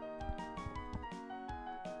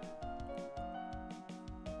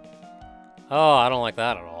 Oh, I don't like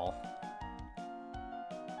that at all.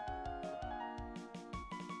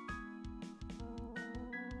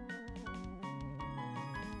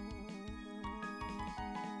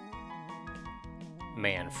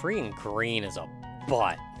 Man, freeing green is a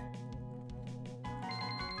butt.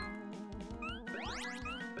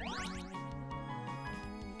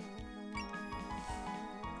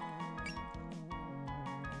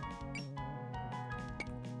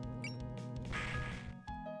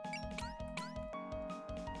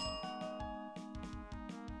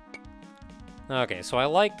 Okay, so I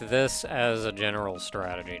liked this as a general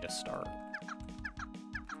strategy to start.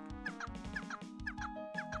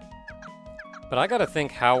 But I gotta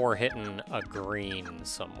think how we're hitting a green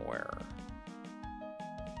somewhere.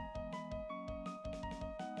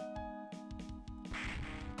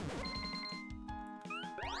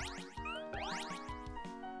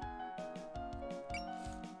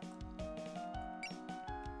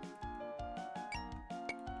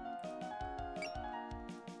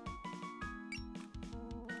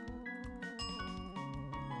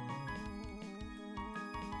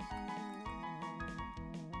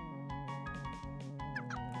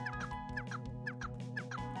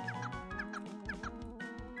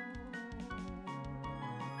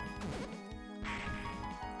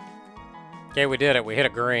 Okay, we did it. We hit a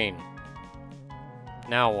green.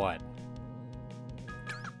 Now what?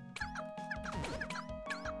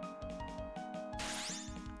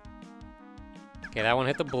 Okay, that one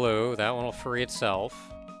hit the blue. That one will free itself.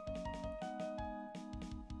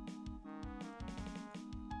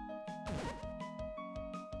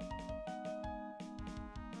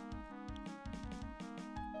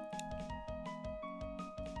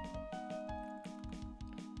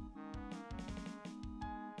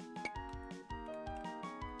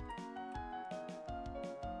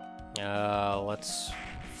 Let's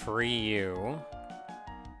free you.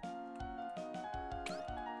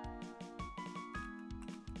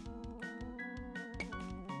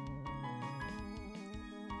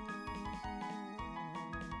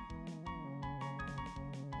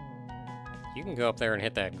 You can go up there and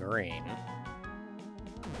hit that green.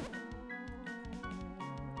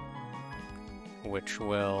 Which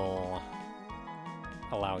will...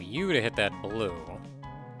 allow you to hit that blue.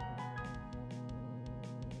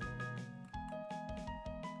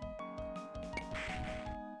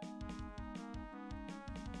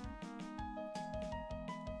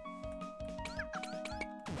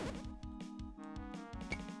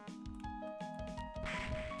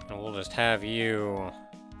 And we'll just have you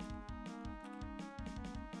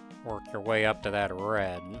work your way up to that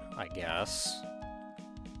red, I guess.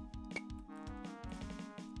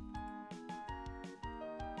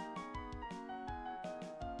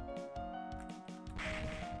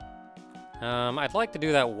 I'd like to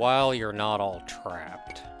do that while you're not all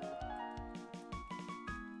trapped.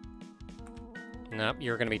 Nope,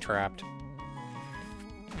 you're gonna be trapped.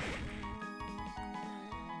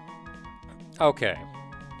 Okay.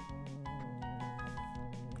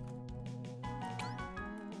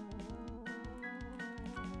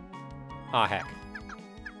 Ah, heck.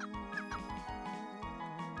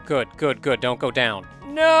 Good, good, good. Don't go down.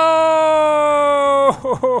 No!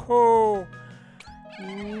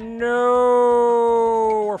 No!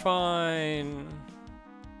 We're fine.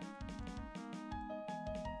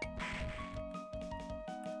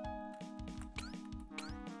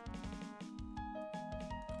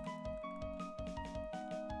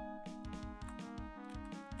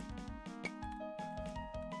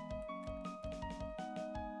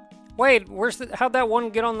 Wait, where's the... How'd that one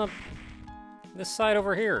get on the... this side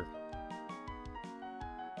over here?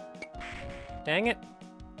 Dang it.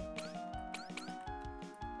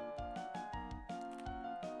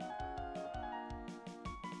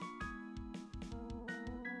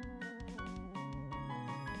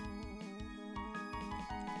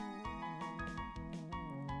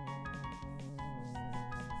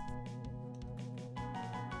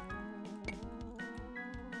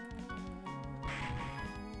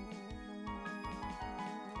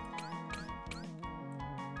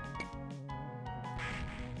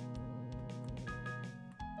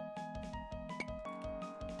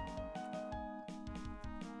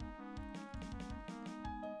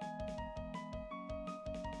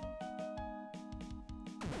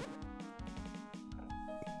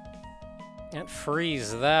 Can't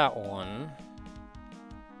freeze that one.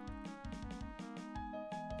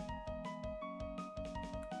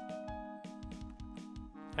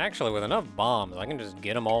 Actually, with enough bombs, I can just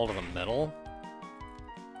get them all to the middle.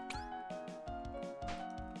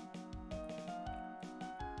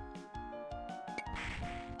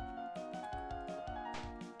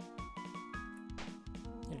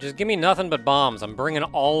 Just give me nothing but bombs. I'm bringing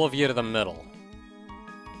all of you to the middle.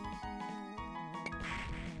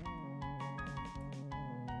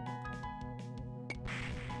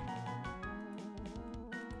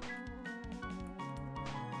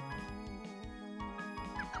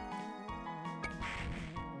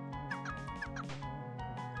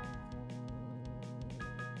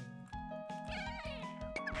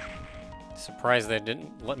 Surprised they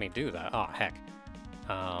didn't let me do that. Oh, heck.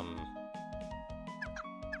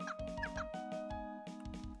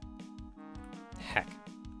 Heck.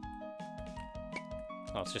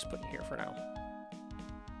 Let's just put it here for now.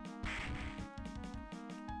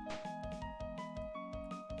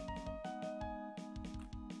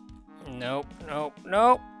 Nope, nope,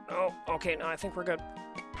 nope, nope. Okay, no, I think we're good.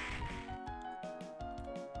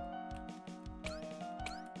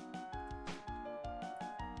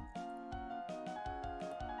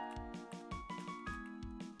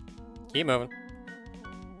 Keep moving.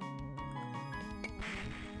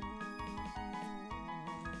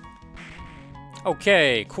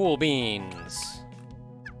 Okay, cool beans.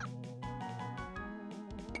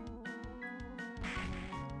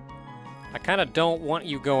 I kind of don't want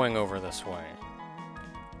you going over this way.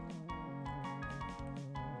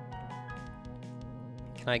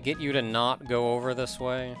 Can I get you to not go over this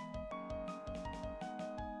way?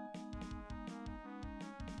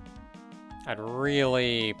 I'd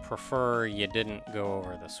really prefer you didn't go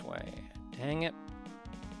over this way. Dang it.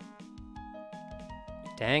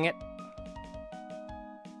 Dang it.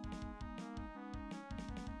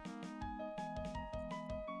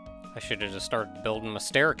 I should have just started building my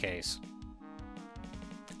staircase.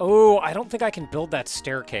 Oh, I don't think I can build that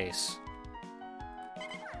staircase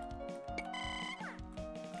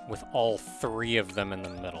with all three of them in the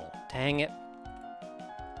middle. Dang it.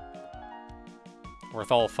 With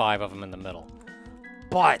all five of them in the middle.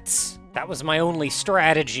 But that was my only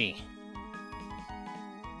strategy.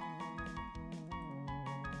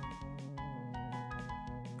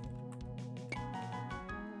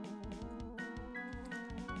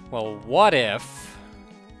 Well, what if...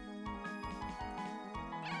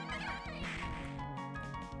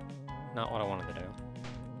 Not what I wanted to do.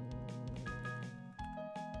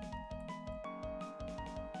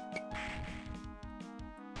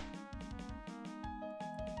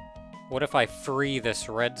 What if I free this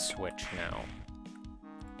red switch now?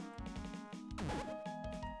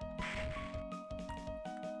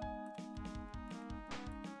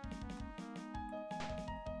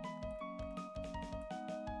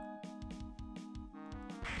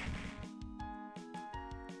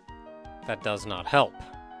 That does not help,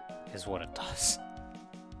 is what it does.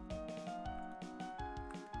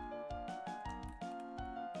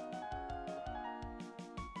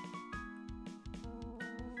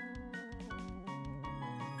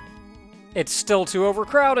 It's still too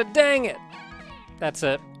overcrowded, dang it! That's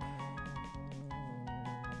it.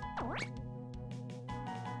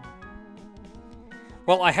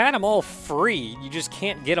 Well, I had them all free, you just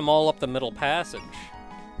can't get them all up the middle passage.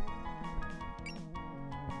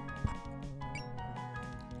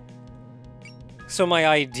 So my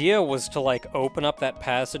idea was to, like, open up that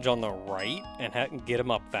passage on the right and get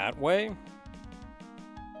them up that way.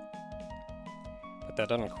 But that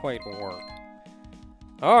doesn't quite work.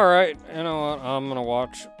 Alright, you know what? I'm gonna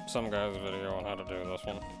watch some guy's video on how to do this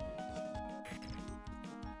one.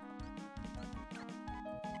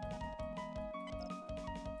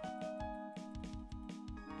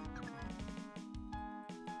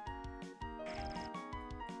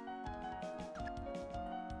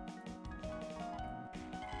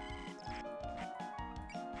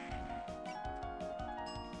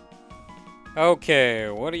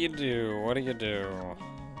 Okay, what do you do? What do you do?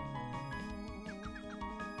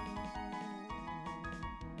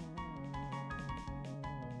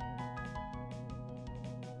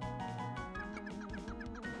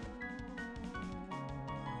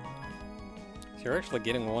 So you're actually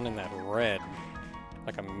getting one in that red,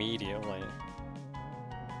 like immediately.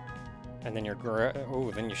 And then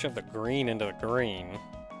then you shove the green into the green.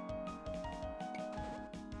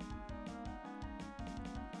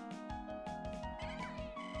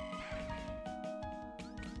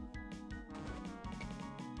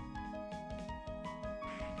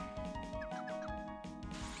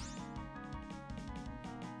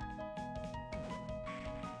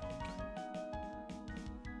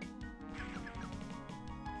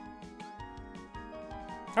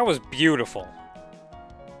 That was beautiful.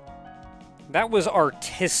 That was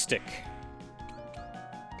artistic,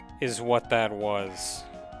 is what that was.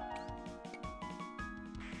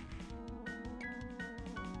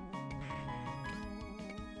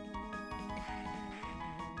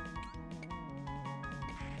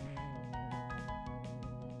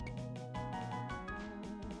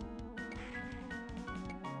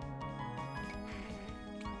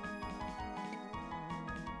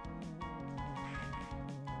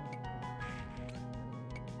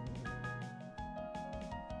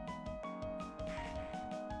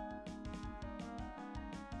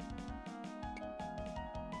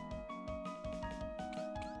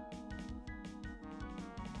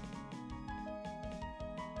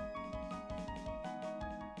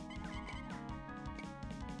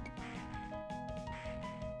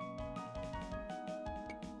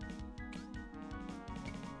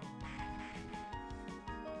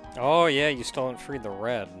 Oh yeah, you still haven't freed the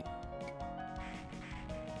red.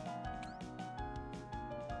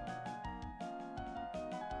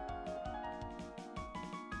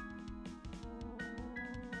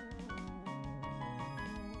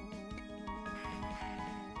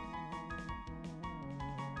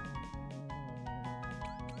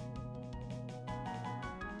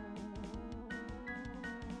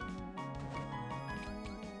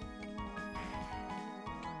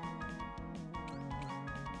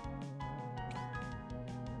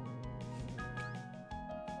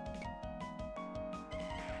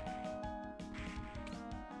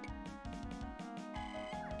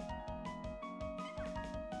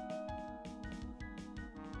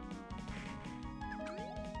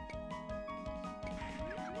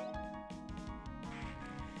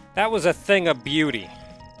 That was a thing of beauty.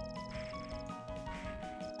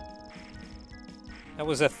 That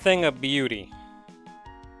was a thing of beauty.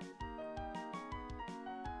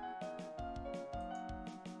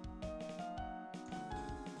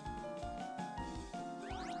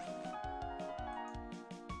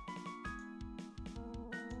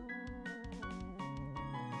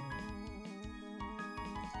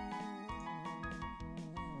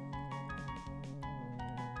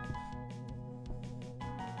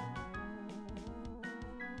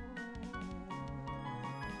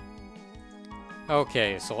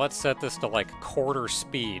 Okay, so let's set this to like quarter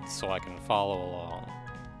speed so I can follow along.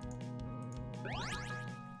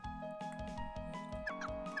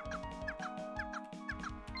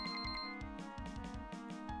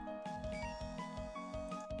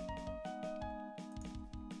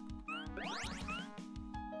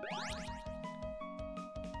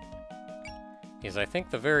 is I think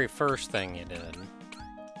the very first thing you did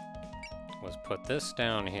was put this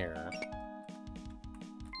down here.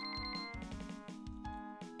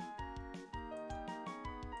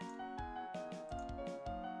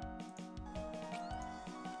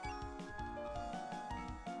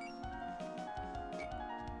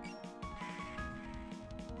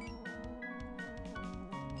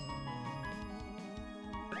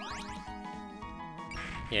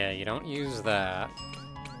 Yeah, you don't use that.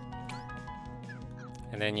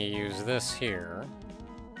 And then you use this here.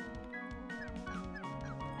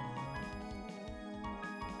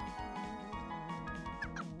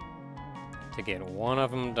 To get one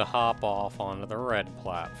of them to hop off onto the red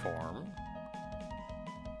platform.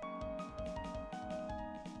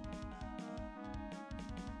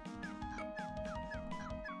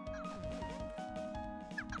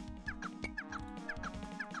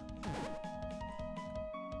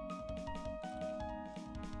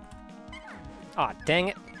 Aw, dang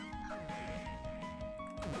it.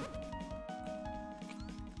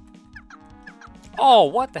 Oh,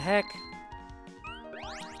 what the heck?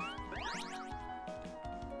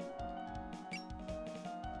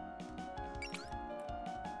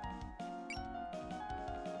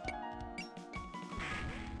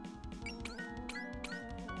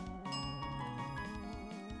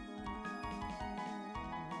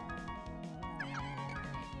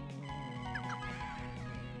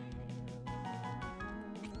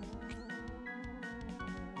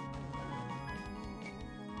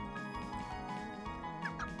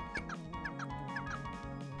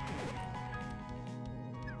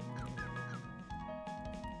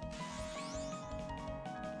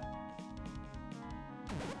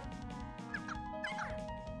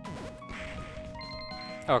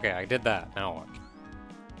 Okay, I did that. Now what?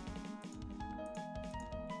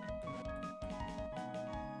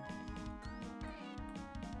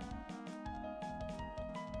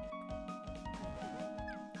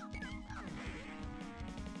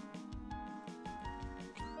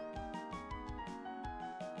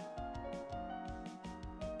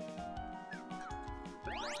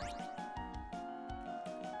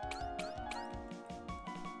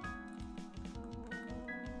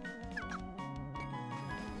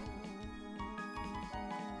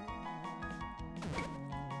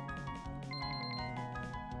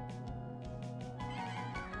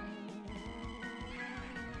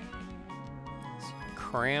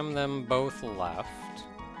 Cram them both left.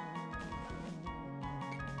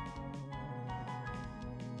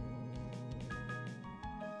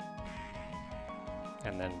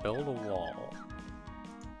 And then build a wall.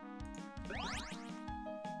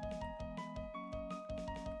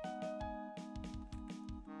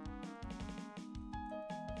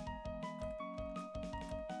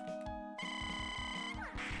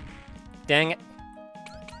 Dang it.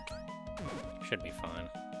 Should be fine.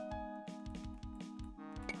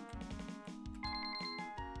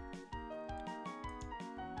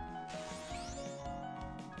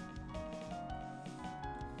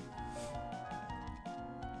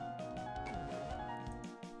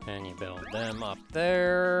 And you build them up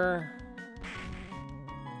there.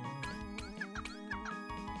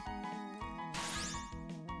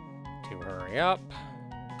 To hurry up.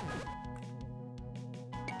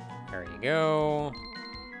 There you go.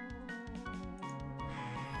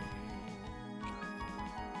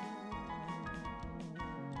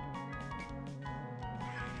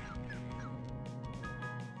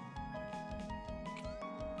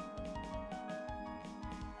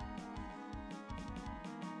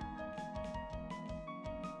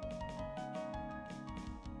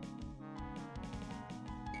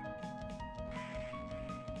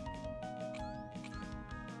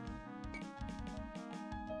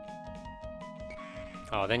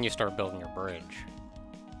 Oh, then you start building your bridge.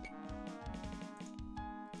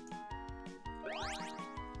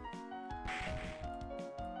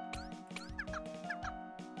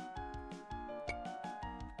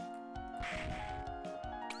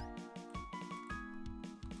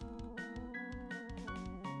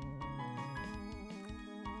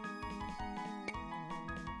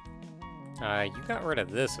 You got rid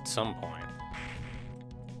of this at some point.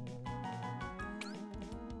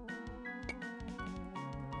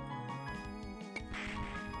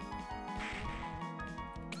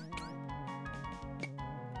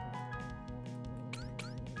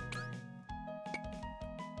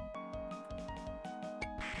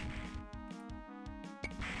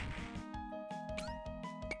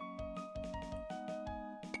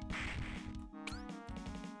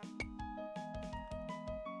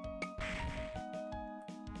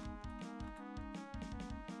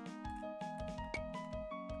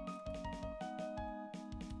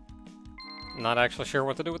 Not actually sure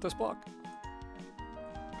what to do with this block.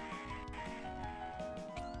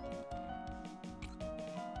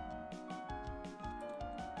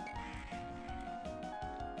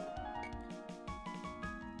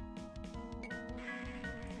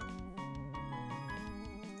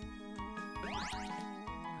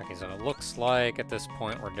 Okay, so it looks like at this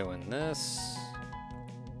point we're doing this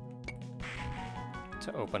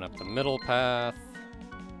to open up the middle path.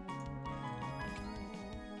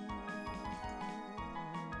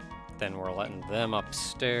 Then we're letting them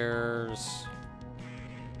upstairs.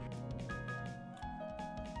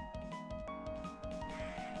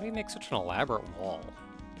 Why do you make such an elaborate wall?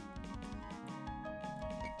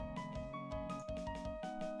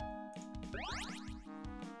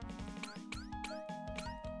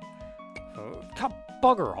 Oh, God,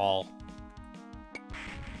 bugger all.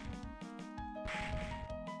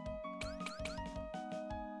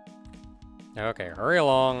 Okay, hurry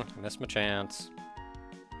along. I missed my chance.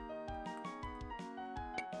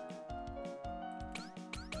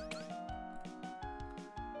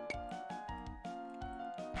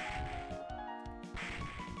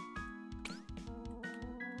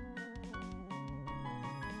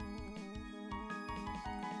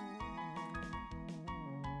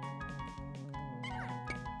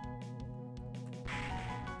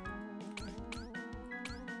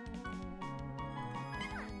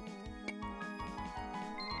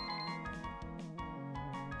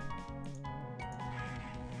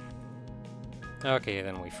 Okay,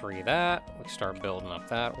 then we free that. We start building up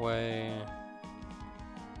that way.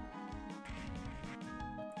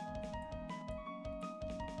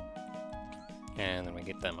 And then we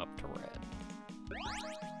get them up to red.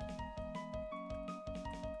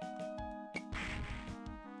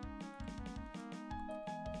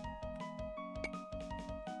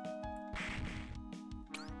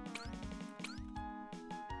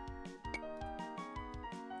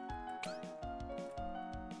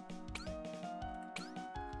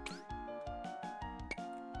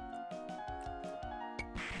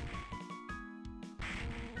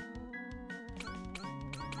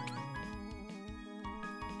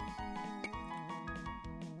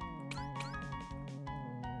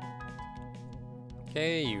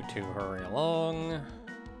 Okay, you two hurry along.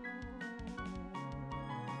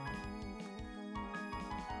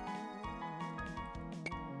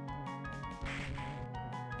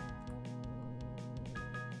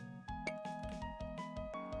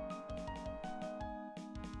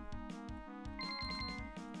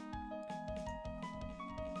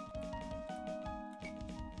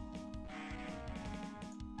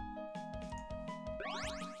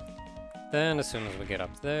 Then, as soon as we get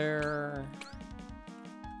up there...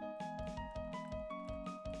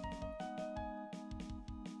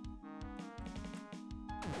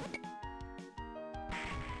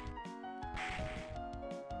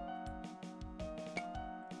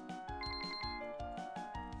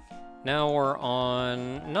 Now we're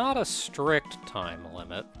on not a strict time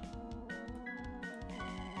limit.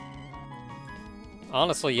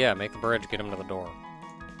 Honestly, yeah, make the bridge, get him to the door.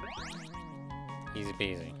 Easy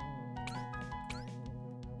peasy.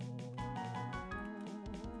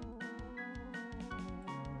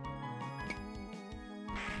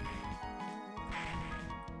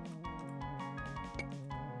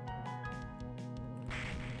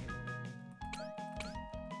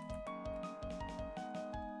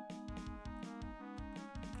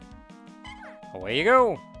 Away you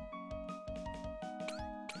go!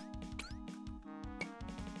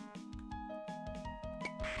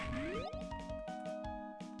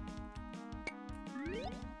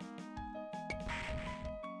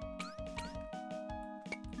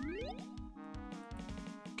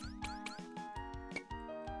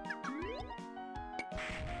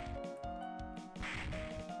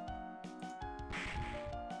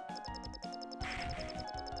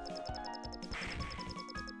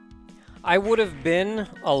 I would have been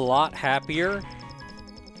a lot happier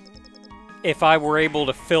if I were able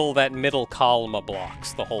to fill that middle column of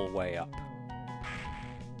blocks the whole way up.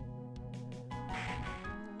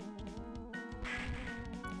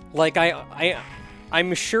 Like,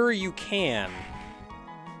 I'm sure you can,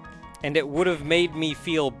 and it would have made me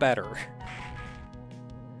feel better.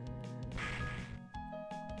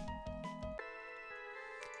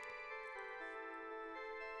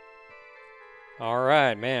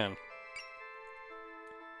 Alright, man.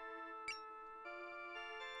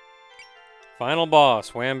 Final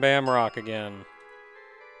boss, Wham Bam Rock again.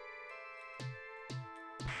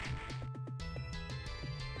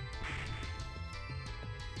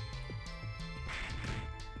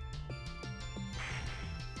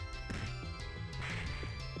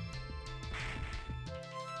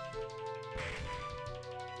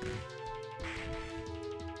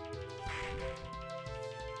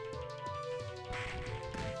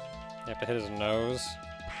 to hit his nose.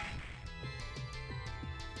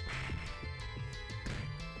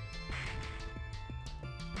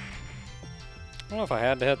 I don't know if I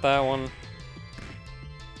had to hit that one.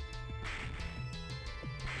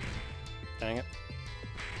 Dang it.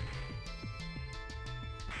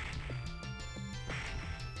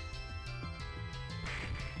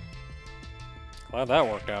 Glad that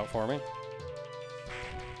worked out for me.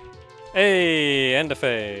 Hey, end of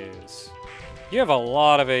phase. You have a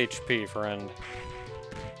lot of HP, friend.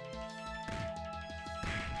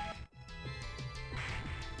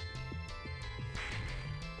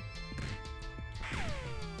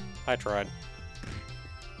 I tried.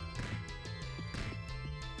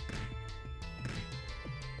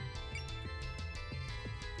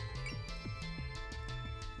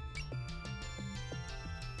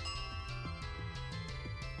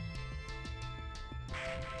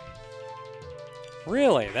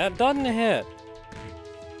 Really? That doesn't hit.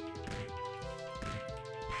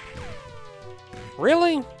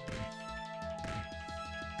 Really?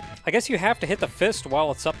 I guess you have to hit the fist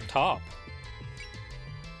while it's up top.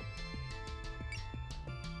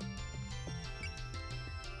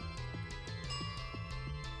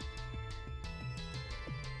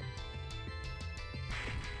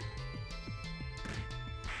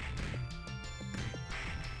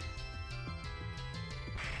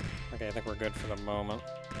 Okay, I think we're good for the moment.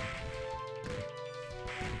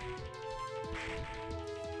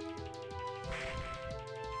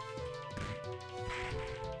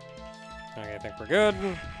 Okay, I think we're good.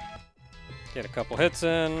 Get a couple hits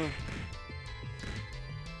in.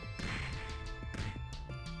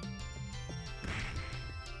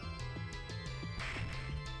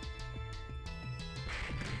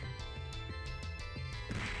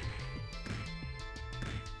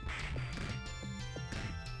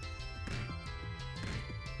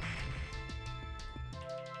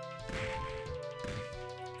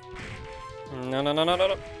 No, no, no, no, no,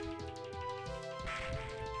 no.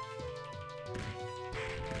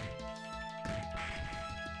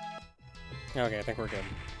 Okay, I think we're good.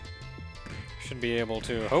 Should be able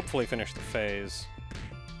to hopefully finish the phase.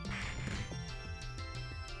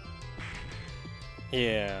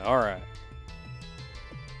 Yeah, alright.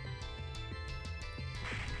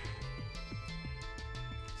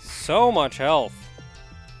 So much health.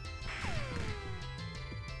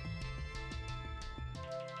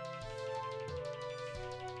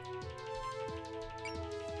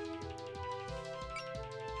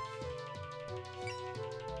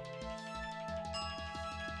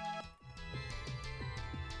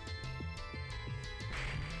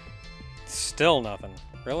 Still nothing.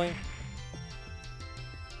 Really?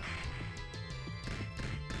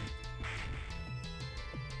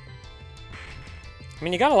 I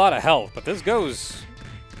mean, you got a lot of health, but this goes...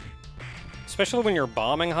 Especially when you're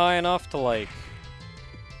bombing high enough to, like,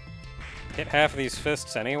 hit half of these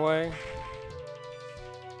fists anyway.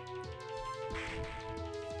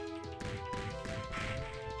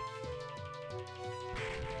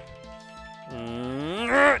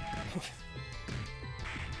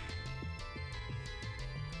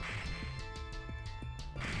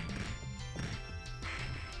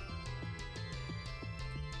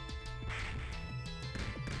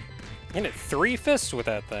 You hit 3 fists with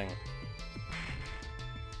that thing.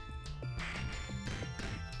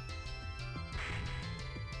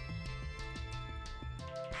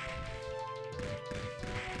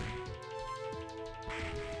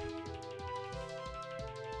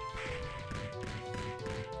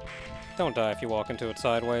 Don't die if you walk into it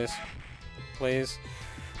sideways, please.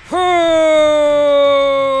 I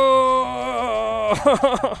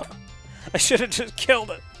should have just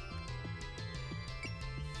killed it.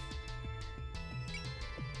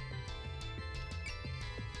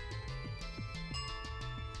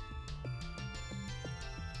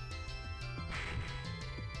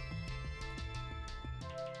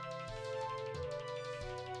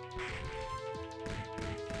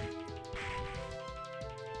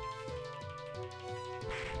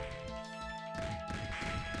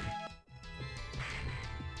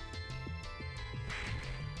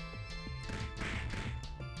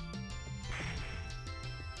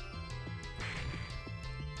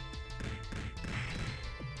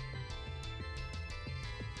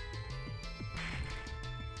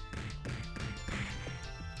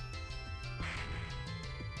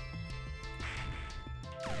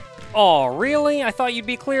 Oh, really? I thought you'd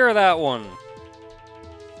be clear of that one.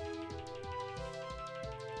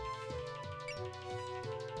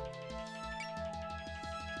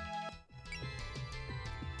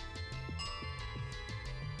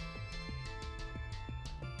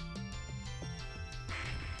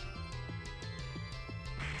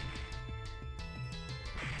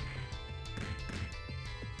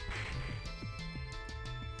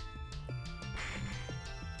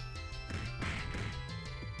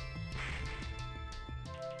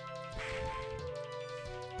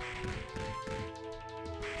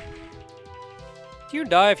 Do you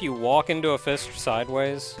die if you walk into a fist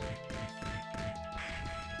sideways?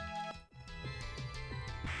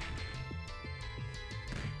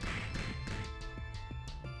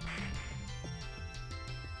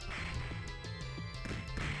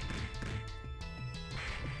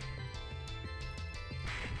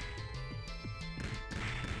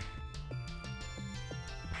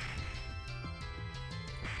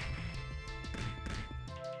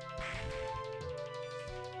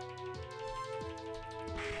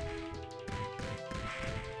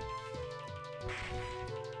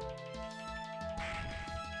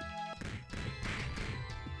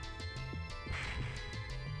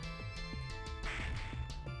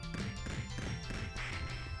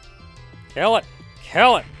 Kill it!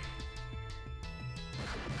 Kill it!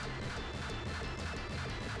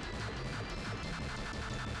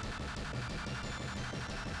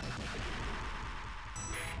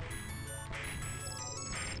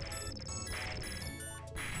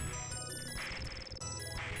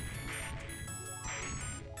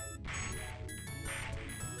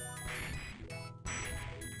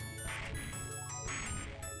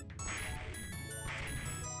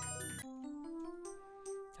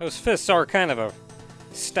 Those fists are kind of a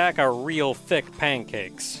stack of real thick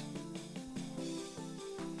pancakes.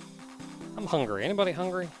 I'm hungry. Anybody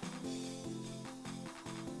hungry?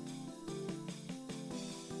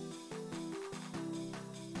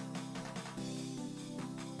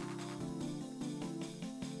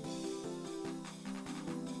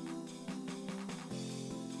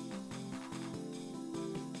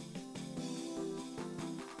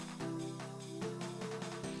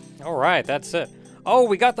 All right, that's it. Oh,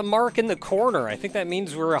 we got the mark in the corner. I think that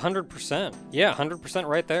means we're 100%. Yeah, 100%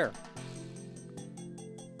 right there.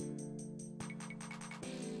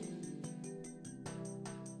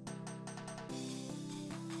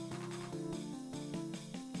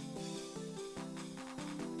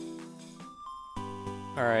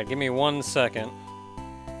 All right, give me 1 second.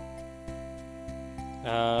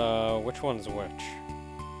 Which one's which?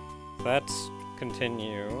 That's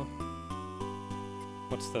continue.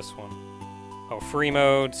 What's this one? Oh, free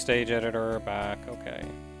mode, stage editor, back, okay.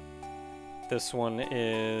 This one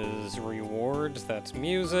is rewards, that's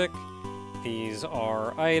music. These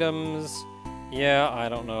are items. Yeah, I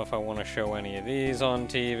don't know if I want to show any of these on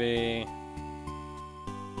TV.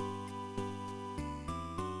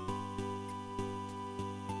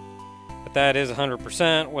 But that is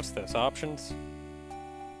 100%. What's this? Options?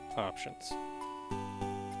 Options.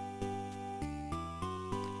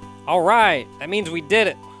 Alright, that means we did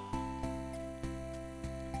it.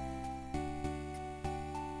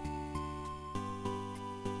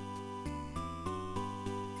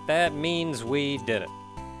 That means we did it.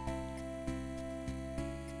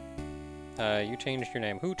 You changed your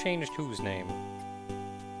name. Who changed whose name?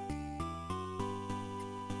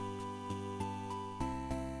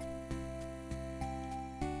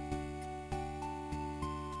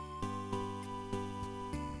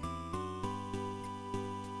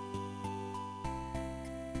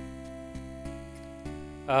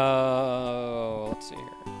 Let's see here.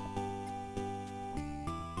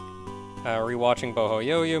 Rewatching Boho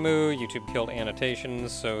Yo-Yo-Moo, YouTube killed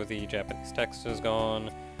annotations, so the Japanese text is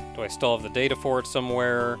gone. Do I still have the data for it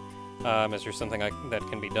somewhere? Is there something that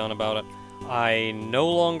can be done about it? I no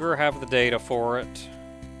longer have the data for it.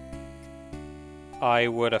 I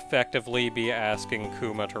would effectively be asking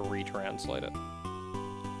Kuma to retranslate it.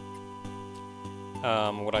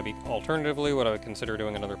 Alternatively, would I consider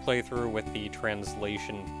doing another playthrough with the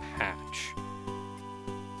translation patch?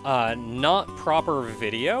 Not proper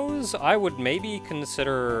videos, I would maybe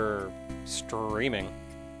consider streaming.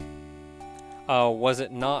 Was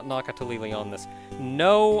it not Nakatalili on this?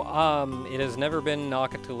 No, it has never been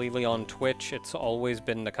Nakatalili on Twitch, it's always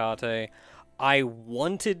been Nakate. I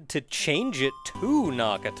wanted to change it to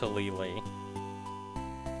Nakatalili,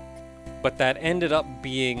 but that ended up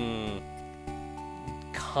being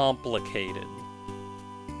complicated.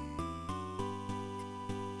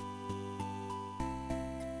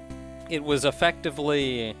 It was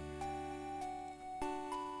effectively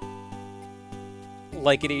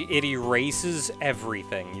like it erases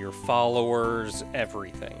everything, your followers,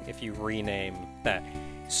 everything, if you rename that.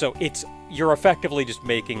 So you're effectively just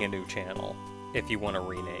making a new channel if you want to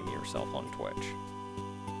rename yourself on Twitch.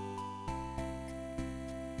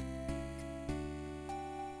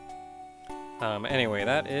 Anyway,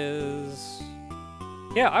 that is...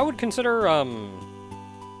 Yeah, I would consider,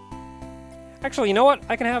 Actually, you know what?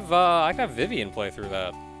 I can have Vivian play through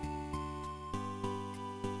that.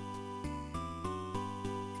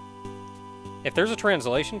 If there's a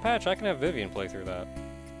translation patch, I can have Vivian play through that.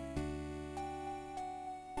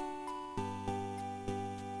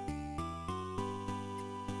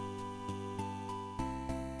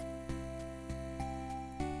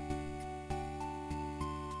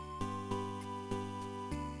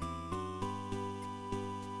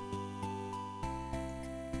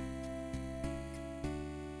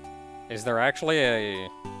 Is there actually a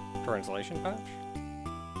translation patch?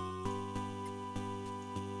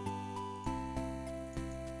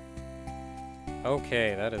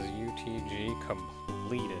 Okay, that is UTG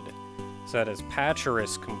completed. So that is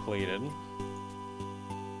Patcheris completed.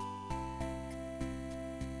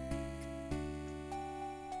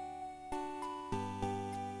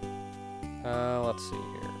 Let's see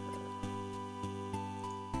here.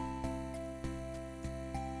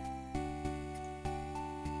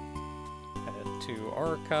 Head to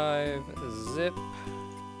archive, zip.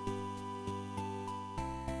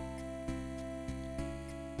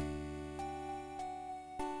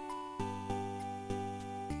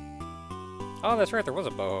 Oh, that's right, there was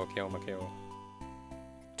a Boho Kyomakyo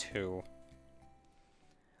 2.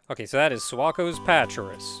 Okay, so that is Suwako's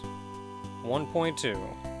Patcheris 1.2.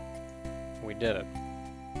 We did it.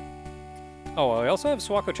 Oh, well, we also have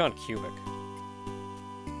Suwako-chan Cubic.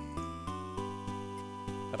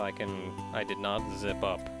 That I did not zip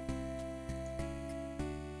up.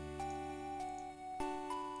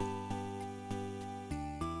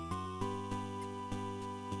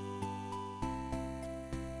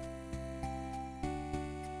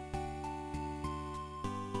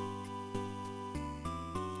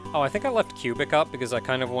 Oh, I think I left Cubic up because I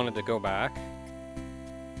kind of wanted to go back.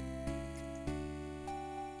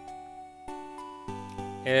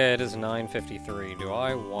 It is 9:53. Do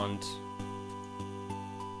I want...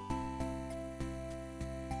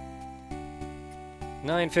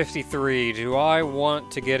 $9:53. Do I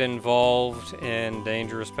want to get involved in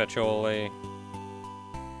Dangerous Patchouli?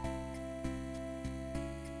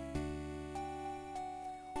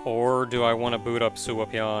 Or do I want to boot up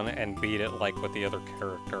Suwapyan and beat it like with the other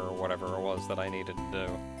character or whatever it was that I needed to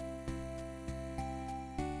do?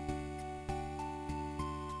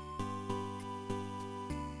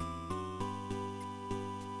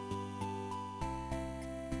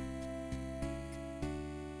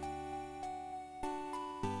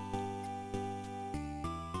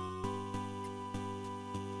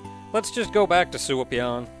 Let's just go back to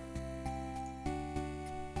Suwapyan.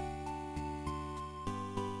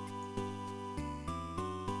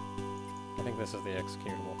 I think this is the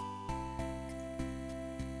executable.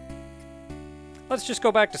 Let's just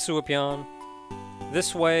go back to Suwapyan.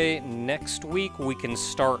 This way, next week we can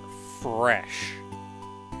start fresh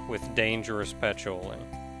with Dangerous Patchouli.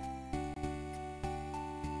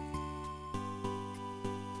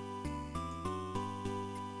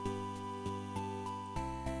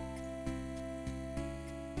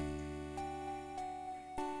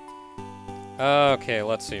 Okay,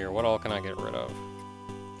 let's see here. What all can I get rid of?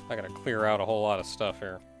 I gotta clear out a whole lot of stuff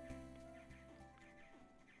here.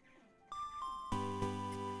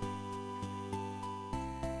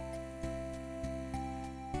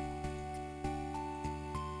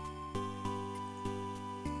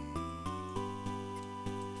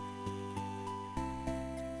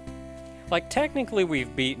 Like, technically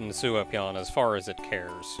we've beaten Suwapyan as far as it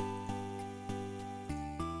cares.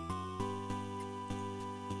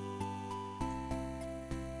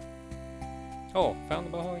 Oh, found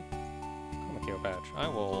the Boho Kyomakyo patch. I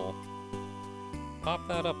will pop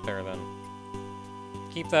that up there then.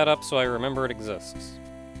 Keep that up so I remember it exists.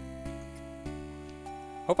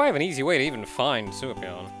 Hope I have an easy way to even find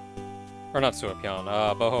Suwapyan. Or not Suwapyan,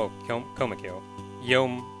 Boho Kyomakyo.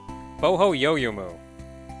 Boho Yoyomu.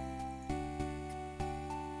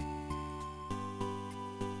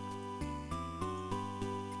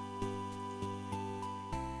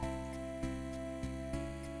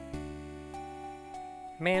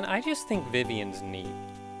 Man, I just think Vivian's neat.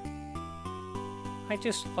 I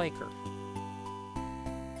just like her.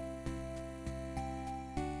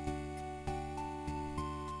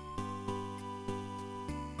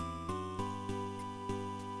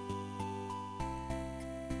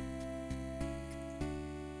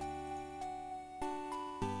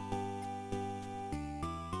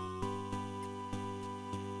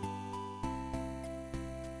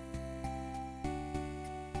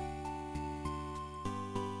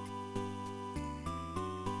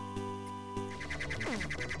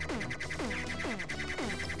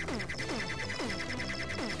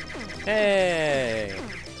 Hey!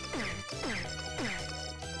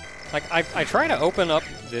 Like, I try to open up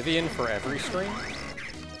Vivian for every stream.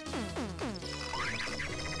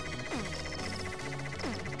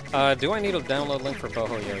 Do I need a download link for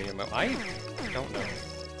Boho Yoyomo? I don't know.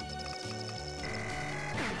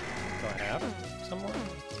 Do I have it somewhere?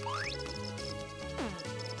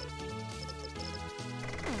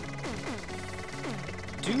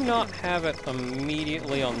 Do not have it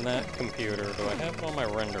immediately on that computer. Do I have it on my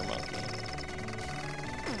render monkey?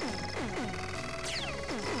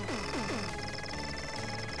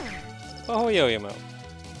 Oh, yo-yo-mo.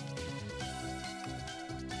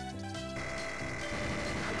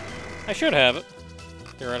 I should have it,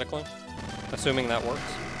 theoretically, assuming that works.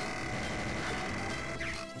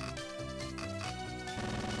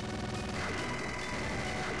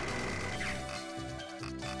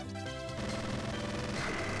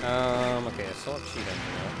 Okay, I still have cheat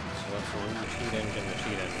engine up, so let's re-cheat engine the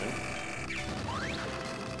cheat engine.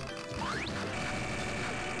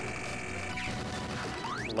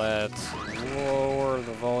 Let's lower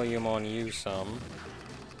the volume on you some.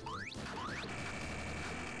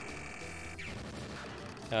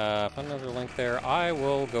 Find another link there. I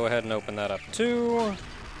will go ahead and open that up too.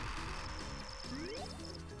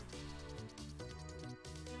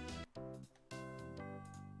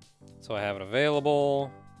 So I have it available.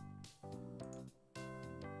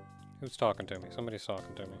 Who's talking to me? Somebody's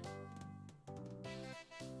talking to me.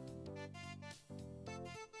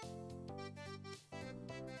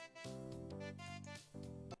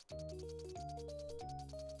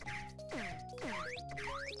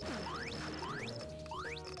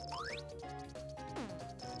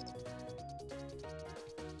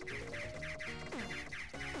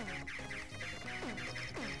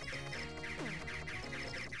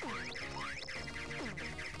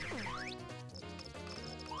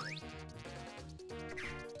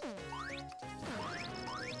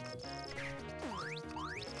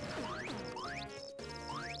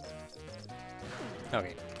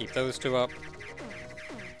 Okay, keep those two up.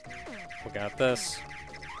 We got this.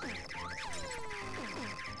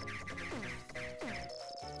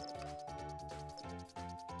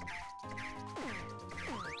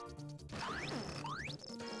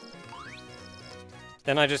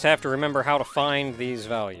 Then I just have to remember how to find these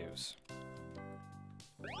values.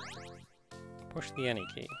 Push the any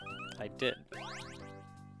key. I did.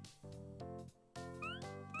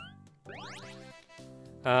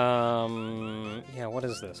 Yeah, what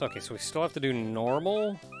is this? Okay, so we still have to do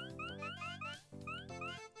normal.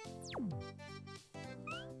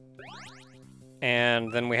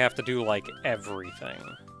 And then we have to do, like, everything.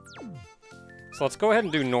 So let's go ahead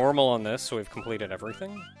and do normal on this, so we've completed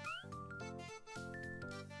everything.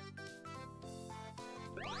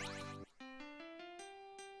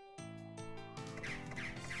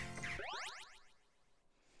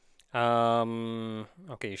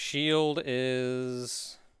 Okay, shield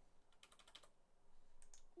is...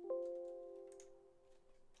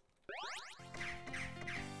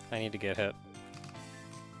 I need to get hit.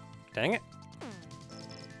 Dang it.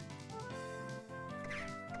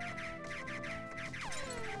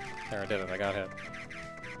 There, I did it. I got hit.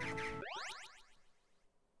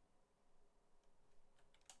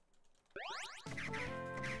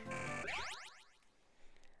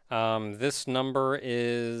 This number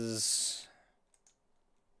is...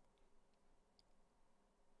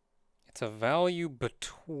 It's a value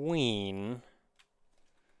between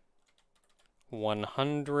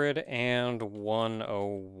 100 and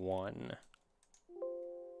 101.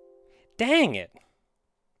 Dang it!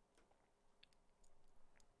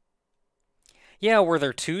 Yeah, were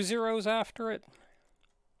there 2 zeros after it?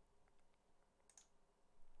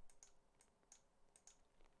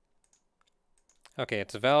 Okay,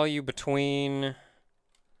 it's a value between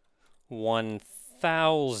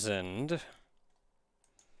 1,000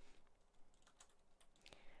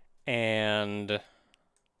 and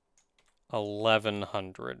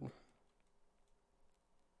 1,100.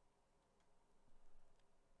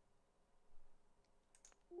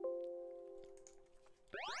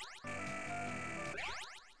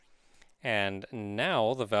 And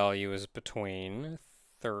now the value is between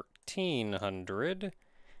 1,300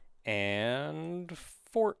 and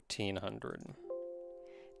 1,400.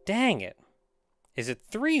 Dang it! Is it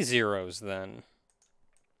 3 zeros then?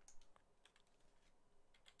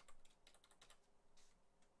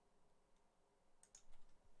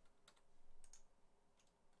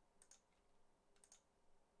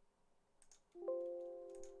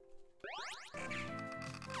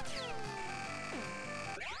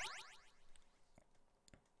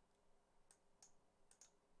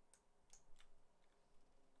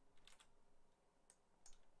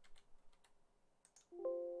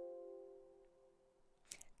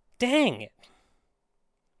 Dang it!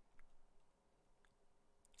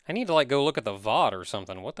 I need to, like, go look at the VOD or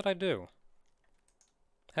something. What did I do?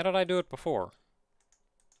 How did I do it before?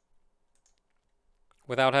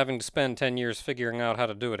 Without having to spend 10 years figuring out how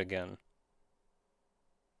to do it again.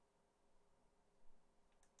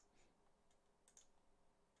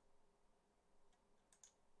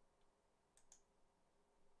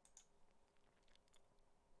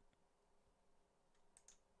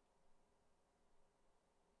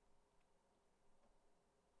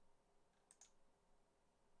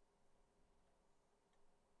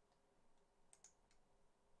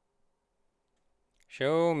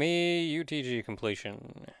 Show me UTG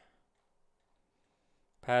completion.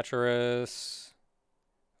 Patcheris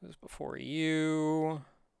was before you.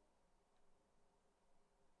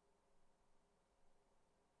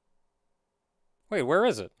 Wait, where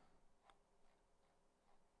is it?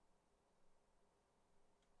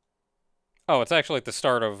 Oh, it's actually at the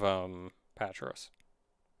start of Patcheris.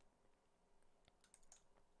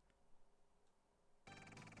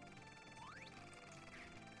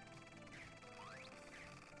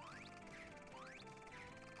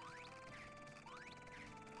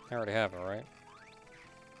 I already have it, right?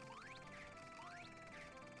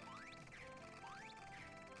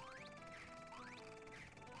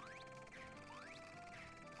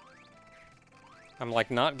 I'm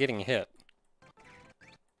like not getting hit.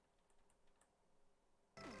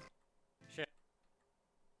 Shit.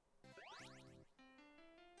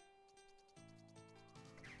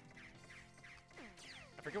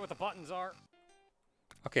 I forget what the buttons are.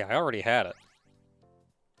 Okay, I already had it.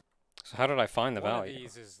 So how did I find the value? One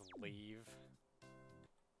of these is leave.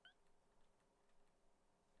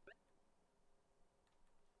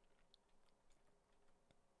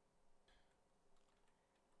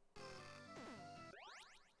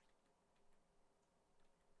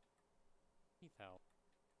 Help.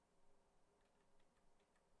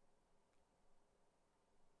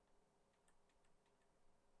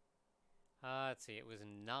 Let's see, it was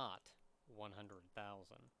not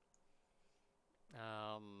 100,000.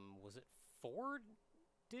 Was it 4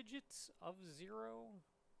 digits of 0?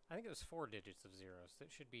 I think it was 4 digits of 0, so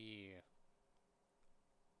it should be...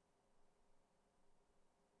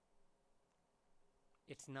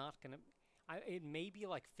 It's not gonna... it may be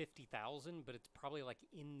like 50,000, but it's probably like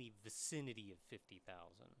in the vicinity of 50,000.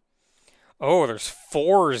 Oh, there's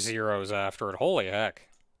 4 zeros after it. Holy heck.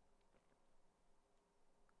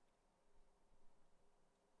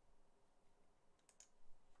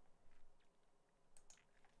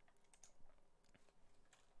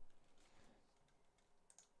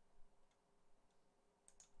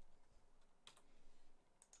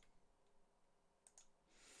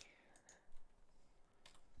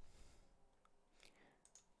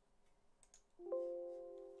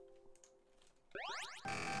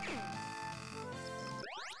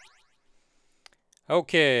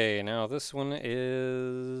 Okay, now this one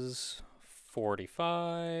is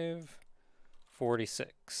 45,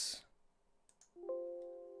 46.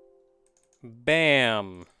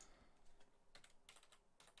 Bam!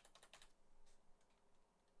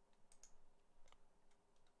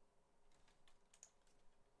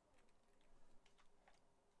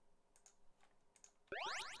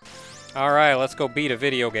 Alright, let's go beat a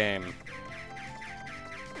video game.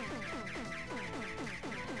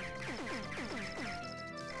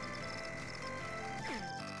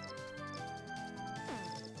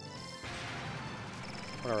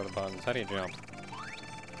 What are the buttons? How do you jump?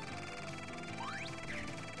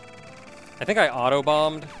 I think I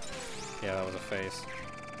auto-bombed. Yeah, that was a face.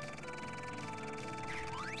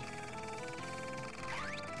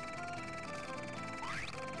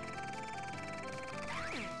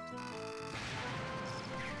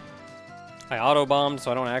 I auto-bombed,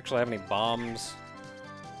 so I don't actually have any bombs.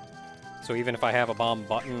 So even if I have a bomb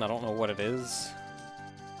button, I don't know what it is.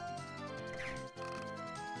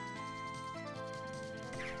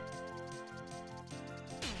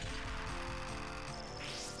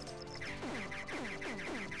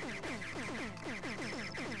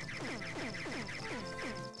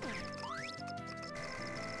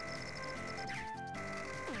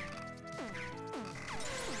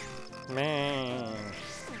 Man.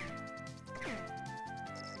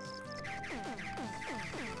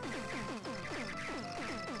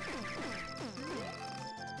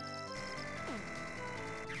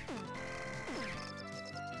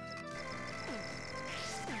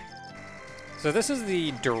 So this is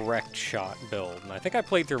the direct shot build, and I think I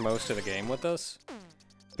played through most of the game with this,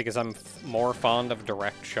 because I'm more fond of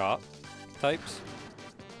direct shot types.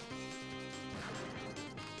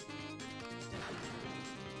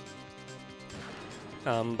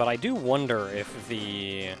 But I do wonder if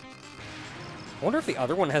the... I wonder if the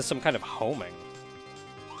other one has some kind of homing.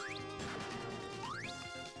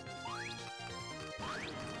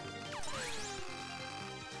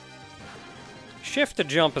 Shift to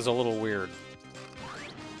jump is a little weird.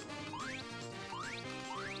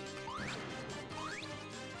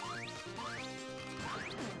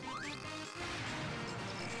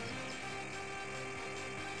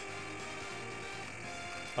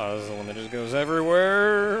 Oh, this is the one that just goes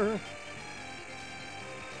everywhere.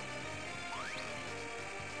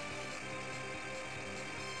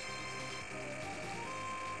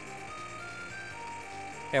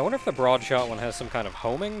 Yeah, I wonder if the broad shot one has some kind of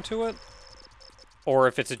homing to it, or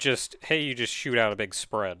if it's just, hey, you just shoot out a big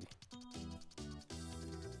spread.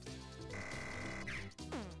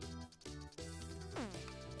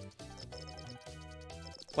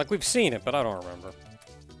 Like, we've seen it, but I don't remember.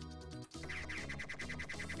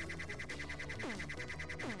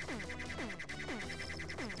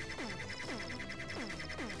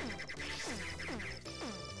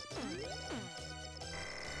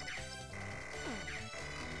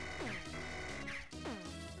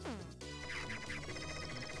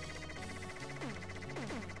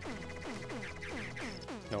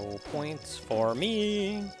 No points for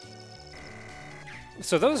me.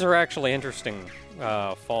 So those are actually interesting,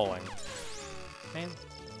 falling. Man.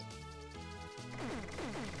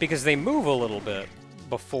 Because they move a little bit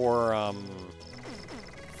before,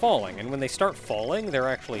 falling. And when they start falling, they're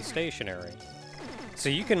actually stationary. So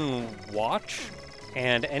you can watch,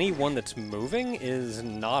 and any one that's moving is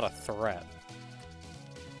not a threat.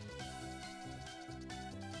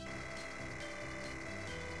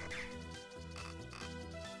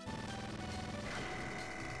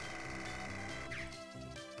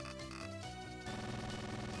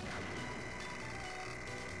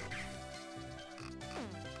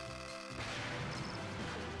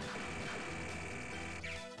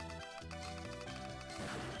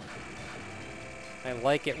 I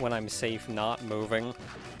like it when I'm safe not moving.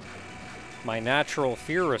 My natural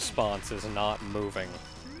fear response is not moving.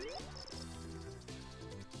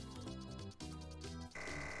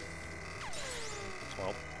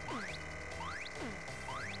 Well.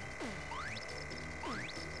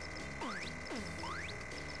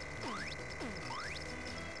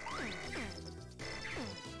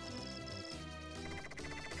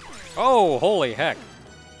 Oh, holy heck.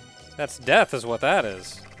 That's death is what that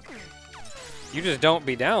is. You just don't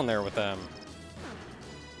be down there with them.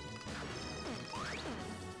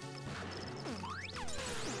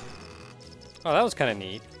 Oh, that was kind of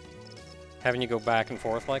neat. Having you go back and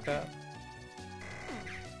forth like that.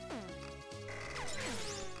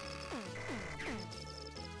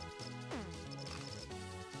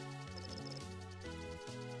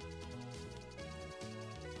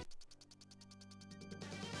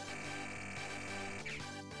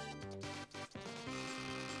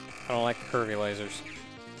 I don't like the curvy lasers.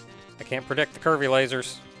 I can't predict the curvy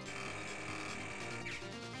lasers.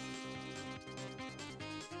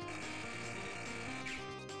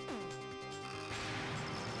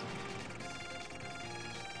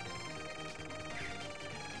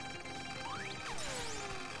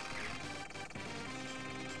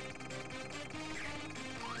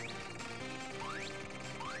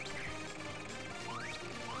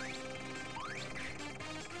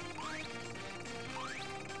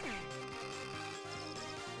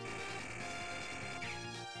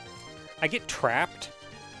 I get trapped.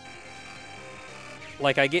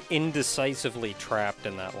 Like, I get indecisively trapped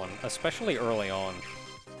in that one, especially early on.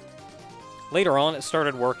 Later on, it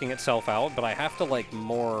started working itself out, but I have to, like,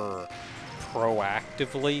 more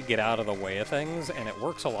proactively get out of the way of things, and it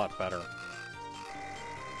works a lot better.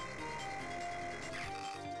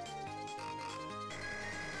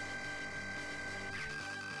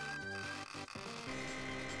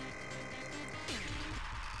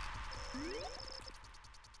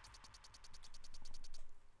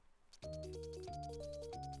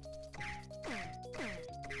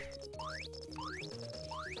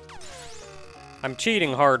 I'm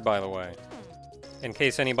cheating hard, by the way, in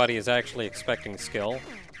case anybody is actually expecting skill.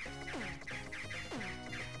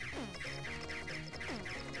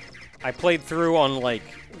 I played through on, like,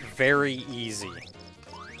 very easy,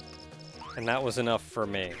 and that was enough for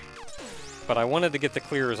me. But I wanted to get the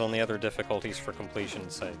clears on the other difficulties for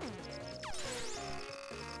completion's sake.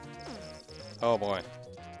 Oh boy.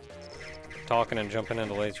 Talking and jumping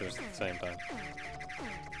into lasers at the same time.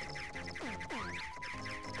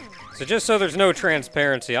 So just so there's no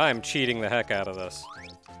transparency, I am cheating the heck out of this.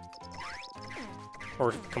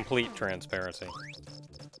 Or complete transparency.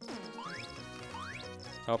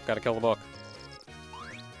 Oh, gotta kill the book.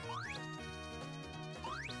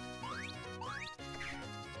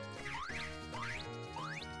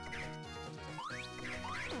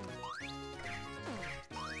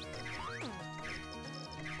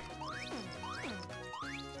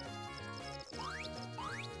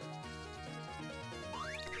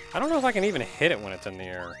 I don't know if I can even hit it when it's in the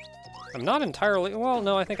air. I'm not entirely... Well,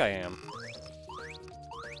 no, I think I am.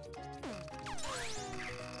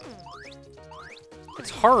 It's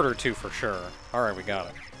harder to, for sure. Alright, we got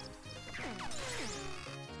it.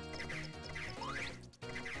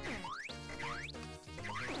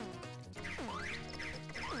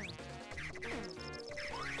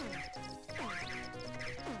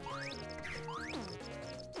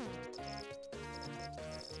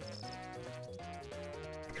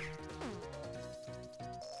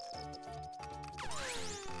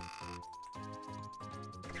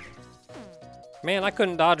 Man, I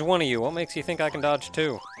couldn't dodge one of you. What makes you think I can dodge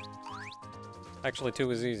two? Actually, two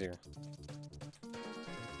is easier.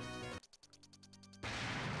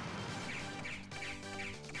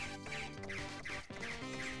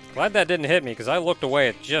 Glad that didn't hit me, because I looked away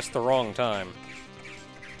at just the wrong time.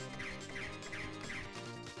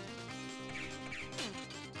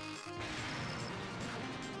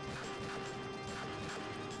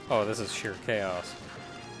 Oh, this is sheer chaos.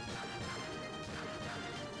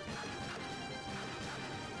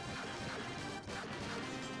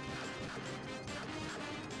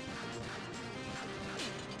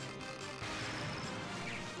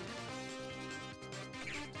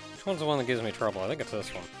 Which one's the one that gives me trouble? I think it's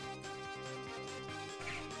this one.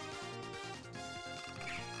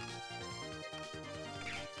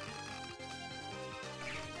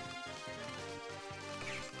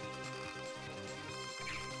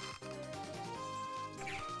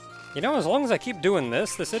 You know, as long as I keep doing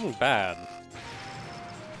this, this isn't bad.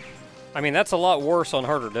 I mean, that's a lot worse on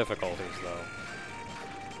harder difficulties, though.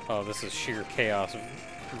 Oh, this is sheer chaos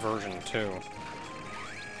version 2.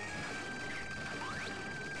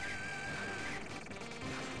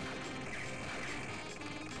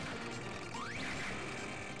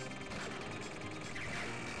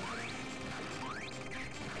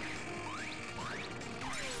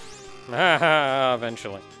 Haha,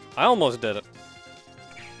 eventually. I almost did it.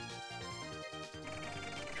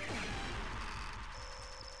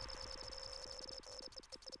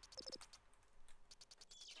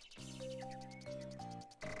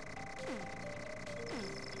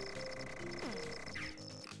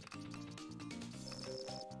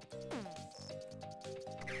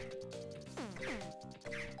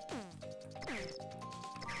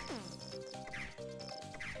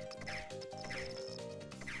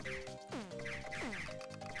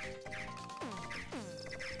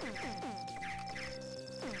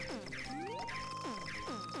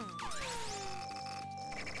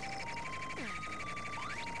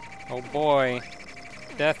 Oh boy.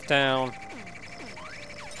 Death down.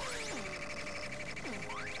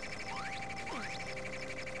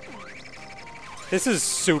 This is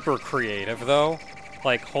super creative, though.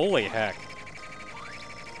 Like, holy heck.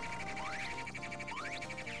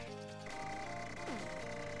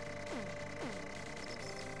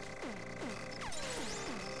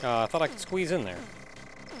 I thought I could squeeze in there.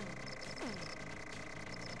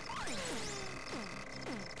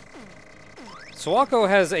 Suwako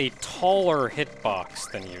has a taller hitbox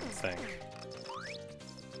than you'd think.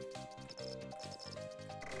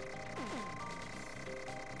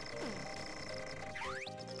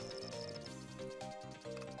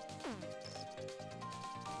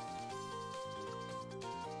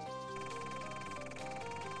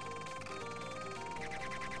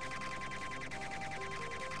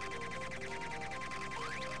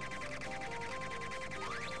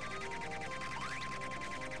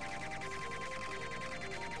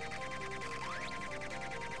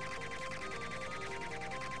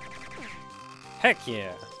 Heck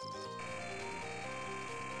yeah.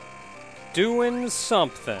 Doing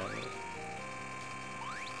something.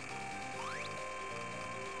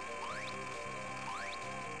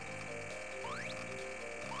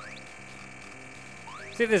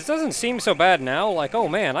 See, this doesn't seem so bad now, like, oh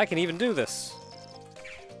man, I can even do this.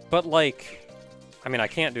 But like, I mean, I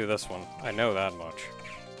can't do this one. I know that much.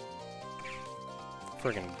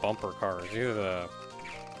 Friggin' bumper cars. You're the...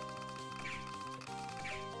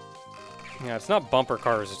 Yeah, it's not bumper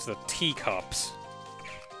cars, it's the teacups.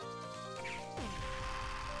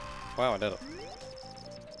 Wow, I did it.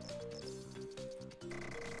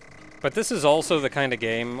 But this is also the kind of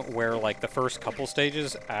game where, like, the first couple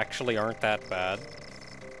stages actually aren't that bad.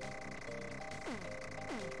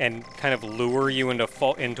 And kind of lure you into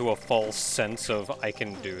a false sense of, I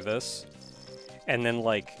can do this. And then,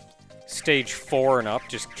 like, stage 4 and up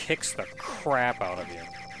just kicks the crap out of you.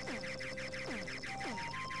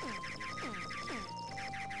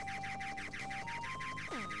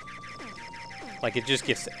 Like, it just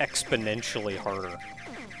gets exponentially harder.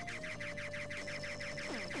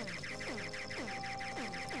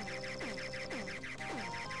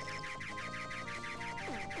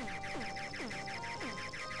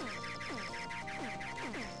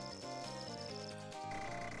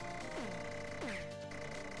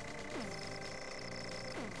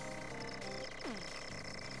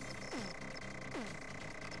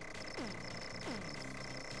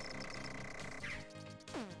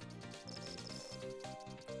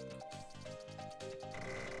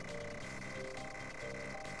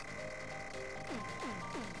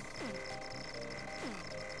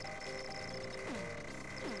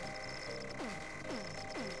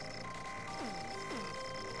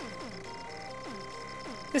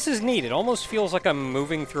 This is neat. It almost feels like I'm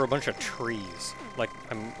moving through a bunch of trees. Like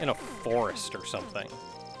I'm in a forest or something.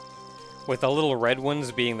 With the little red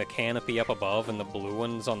ones being the canopy up above and the blue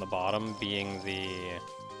ones on the bottom being the...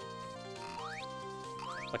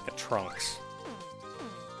 like the trunks.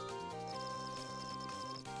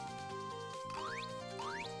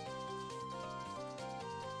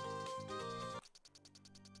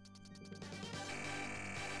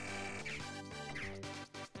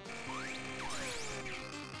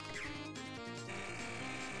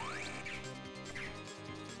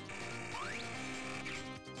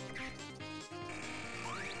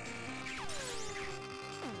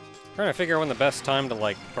 Trying to figure out when the best time to,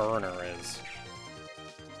 like, burn her is.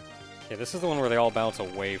 Okay, this is the one where they all bounce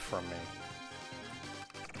away from me.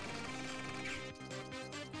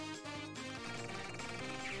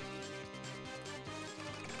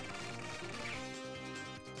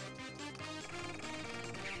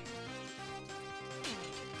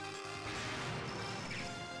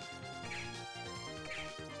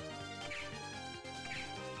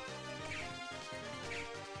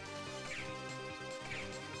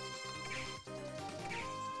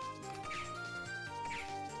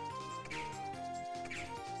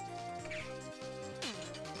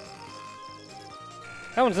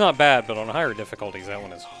 That one's not bad, but on higher difficulties, that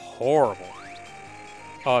one is horrible.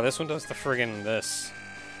 Oh, this one does the friggin' this.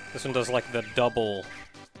 This one does, like, the double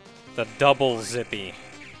zippy.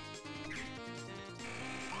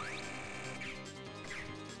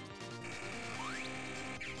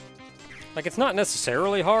 Like, it's not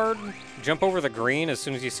necessarily hard. Jump over the green as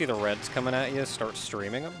soon as you see the reds coming at you, start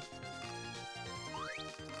streaming them.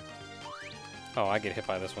 Oh, I get hit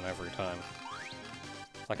by this one every time.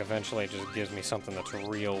 Like, eventually it just gives me something that's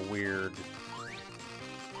real weird.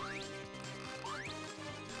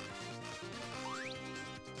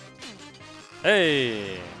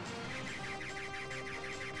 Hey!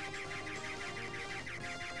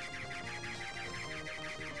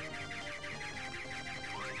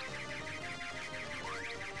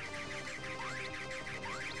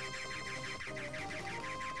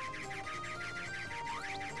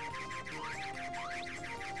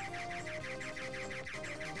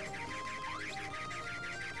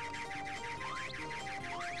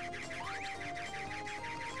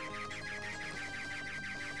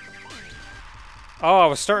 Oh, I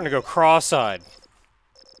was starting to go cross-eyed.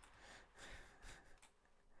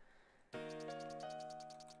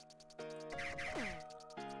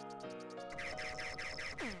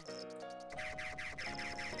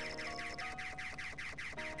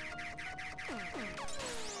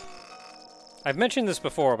 I've mentioned this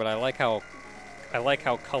before, but I like how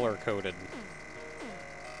color-coded.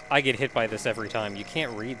 I get hit by this every time. You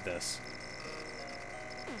can't read this.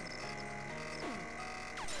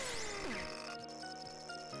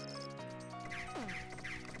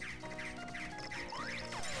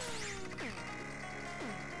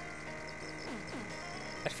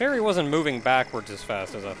 That fairy wasn't moving backwards as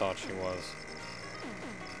fast as I thought she was.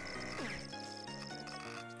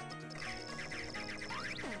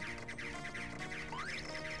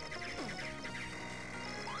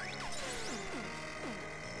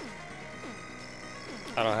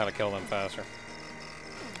 I don't know how to kill them faster.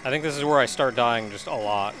 I think this is where I start dying just a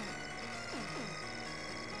lot.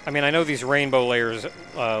 I mean, I know these rainbow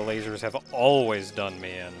lasers have always done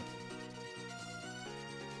me in.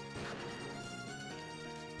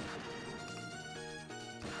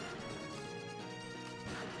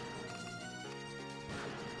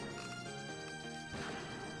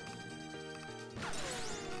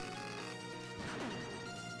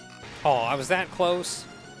 Oh, I was that close.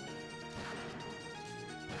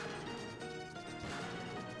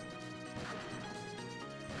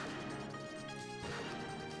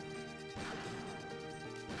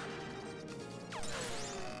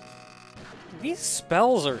 These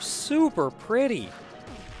spells are super pretty.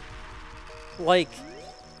 Like,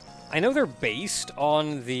 I know they're based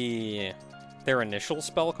on their initial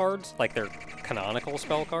spell cards, like their canonical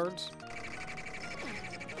spell cards.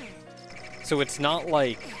 So it's not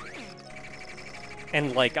like...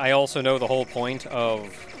 And, like, I also know the whole point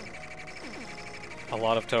of a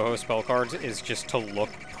lot of Touhou spell cards is just to look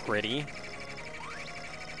pretty.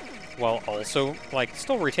 While also, like,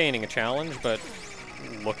 still retaining a challenge, but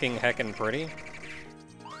looking heckin' pretty.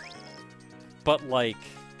 But, like,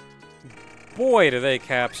 boy, do they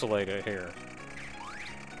encapsulate it here.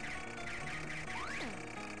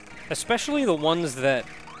 Especially the ones that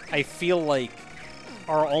I feel like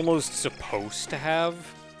are almost supposed to have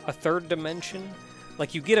a third dimension.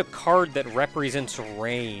 Like, you get a card that represents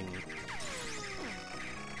rain.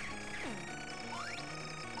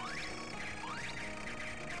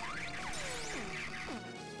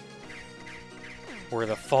 Where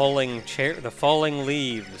the falling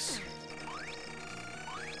leaves.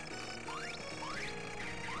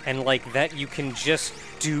 And like that, you can just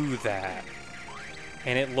do that.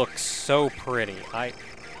 And it looks so pretty.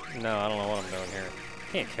 No, I don't know what I'm doing here.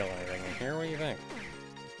 Can't kill anything in here, what do you think?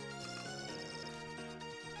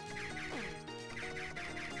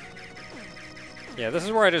 Yeah, this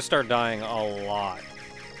is where I just start dying a lot.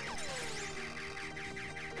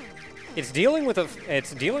 I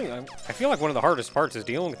feel like one of the hardest parts is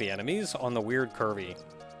dealing with the enemies on the weird curvy.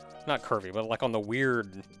 Not curvy, but like on the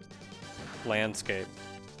weird landscape.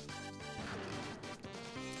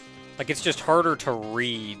 Like, it's just harder to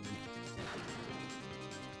read.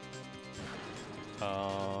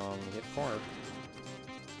 Get cornered.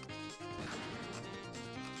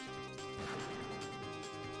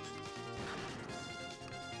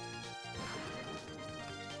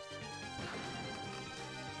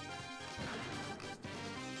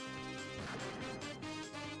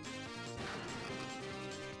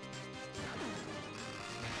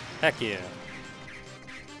 Heck yeah.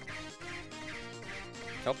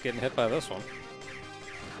 Oh, getting hit by this one.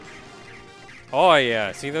 Oh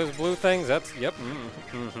yeah, see those blue things? That's, yep,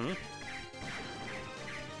 mm-hmm.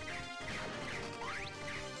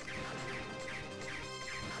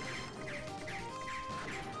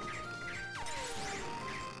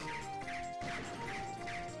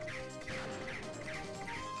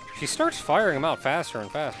 She starts firing them out faster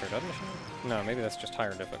and faster, doesn't she? No, maybe that's just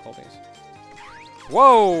higher difficulties.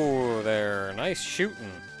 Whoa there, nice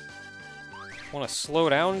shooting. Want to slow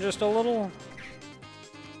down just a little?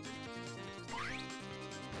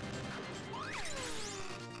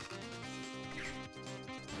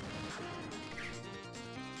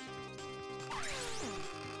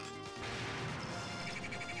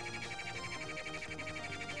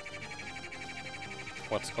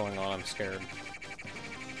 What's going on? I'm scared.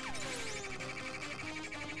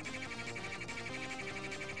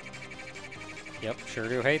 Yep, sure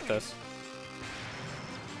do hate this.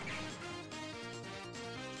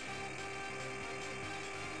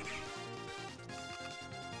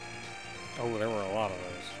 Oh, there were a lot of those.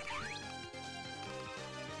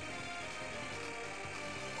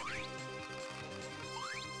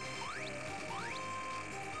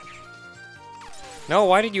 No,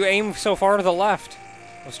 why did you aim so far to the left?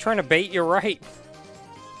 I was trying to bait you right.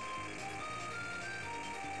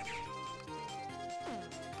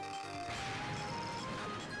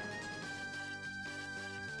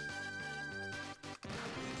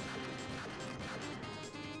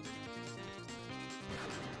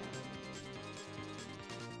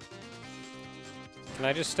 Can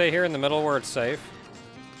I just stay here in the middle where it's safe?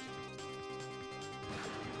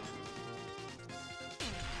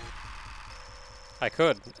 I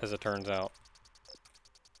could, as it turns out.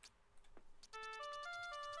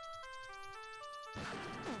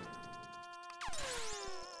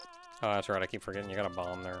 Oh, that's right, I keep forgetting you got a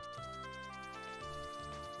bomb there.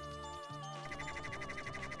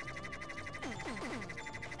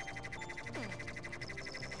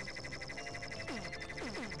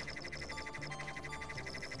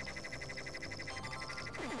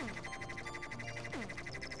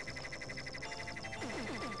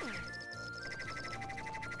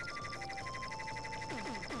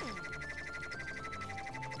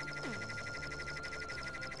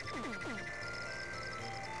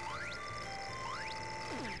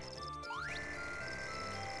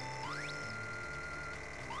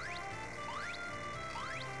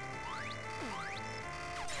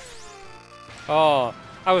 Oh,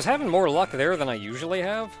 I was having more luck there than I usually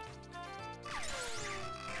have.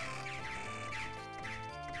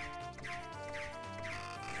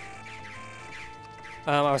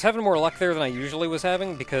 I was having more luck there than I usually was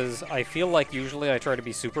having because I feel like usually I try to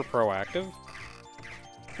be super proactive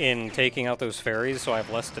in taking out those fairies so I have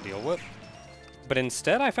less to deal with. But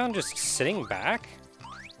instead I found just sitting back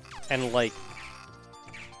and like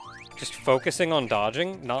just focusing on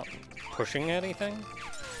dodging, not pushing anything.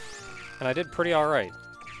 And I did pretty alright.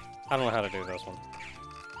 I don't know how to do this one.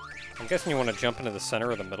 I'm guessing you want to jump into the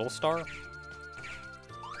center of the middle star?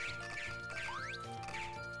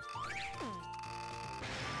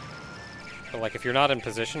 But like, if you're not in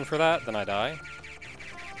position for that, then I die.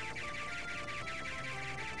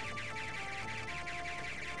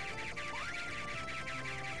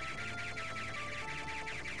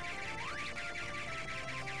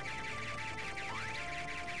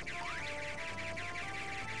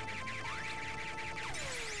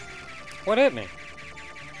 What hit me?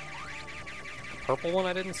 The purple one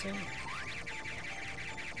I didn't see?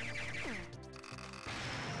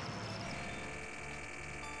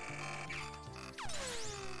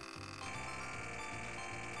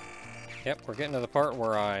 Yep, we're getting to the part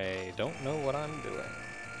where I don't know what I'm doing.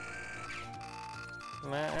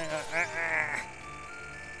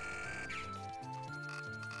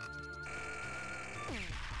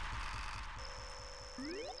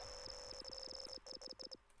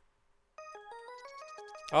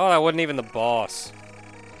 Oh, that wasn't even the boss.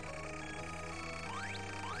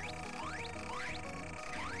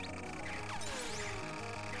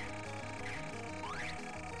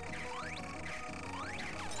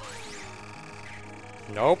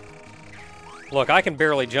 Nope. Look, I can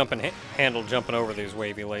barely jump and handle jumping over these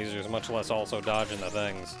wavy lasers, much less also dodging the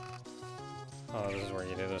things. Oh, this is where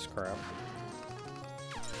you do this crap.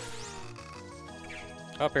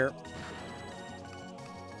 Up here.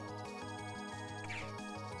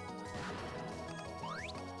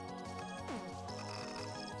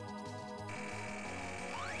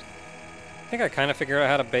 I think I kind of figured out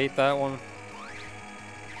how to bait that one.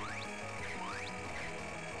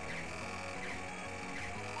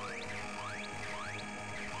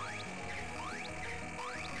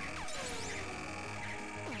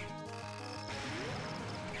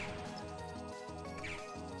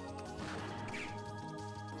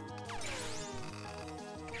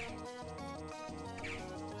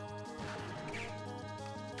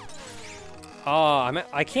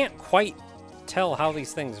 I can't quite tell how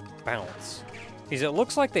these things bounce. Because it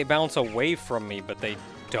looks like they bounce away from me, but they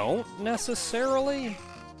don't necessarily.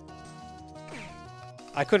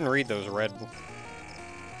 I couldn't read those red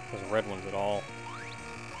ones at all.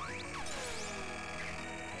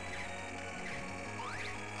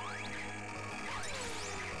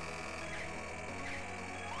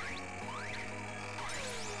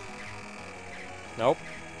 Nope.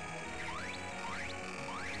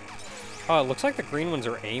 Oh, it looks like the green ones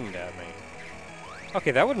are aimed at me.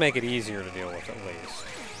 Okay, that would make it easier to deal with, at least.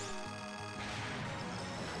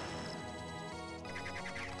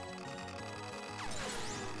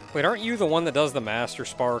 Wait, aren't you the one that does the Master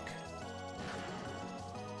Spark?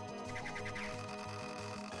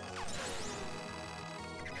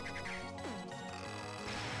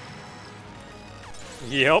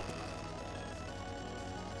 Yep.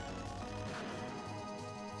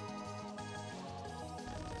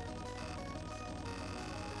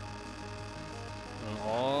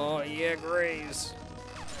 Oh, yeah, Grays.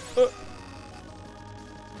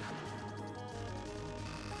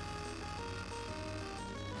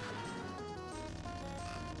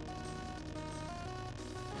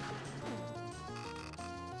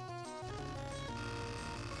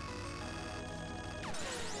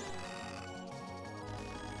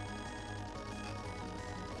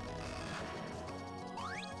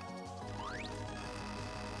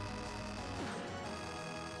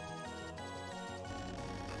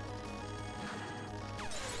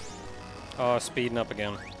 Oh, speeding up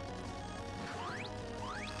again.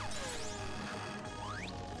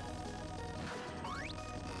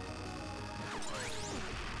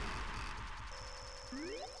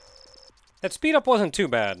 That speed up wasn't too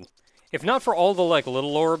bad. If not for all the, like,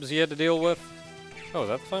 little orbs you had to deal with. Oh, is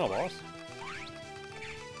that the final boss?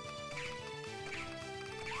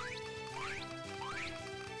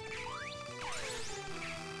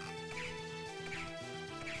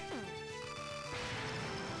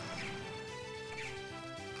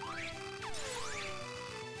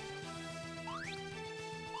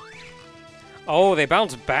 Oh, they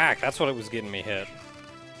bounce back. That's what it was getting me hit.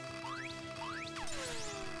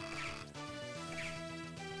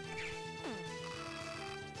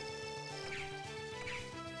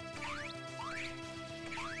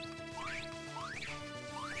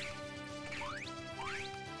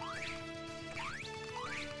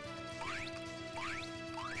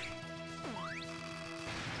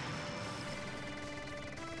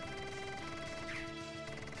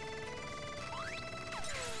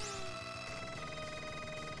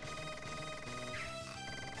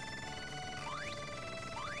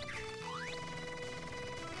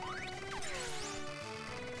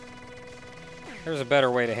 There's a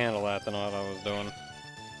better way to handle that than what I was doing.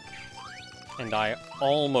 And I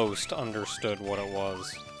almost understood what it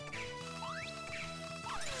was.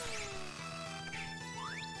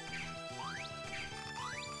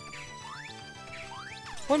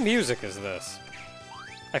 What music is this?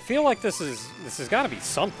 I feel like this has got to be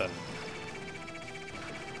something.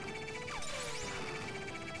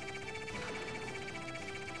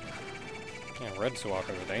 Yeah, red Suwako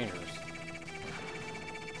are dangerous.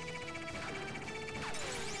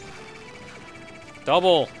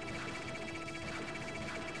 Double!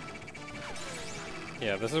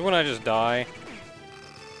 Yeah, this is when I just die.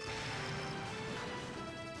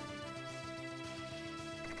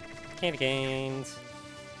 Candy canes.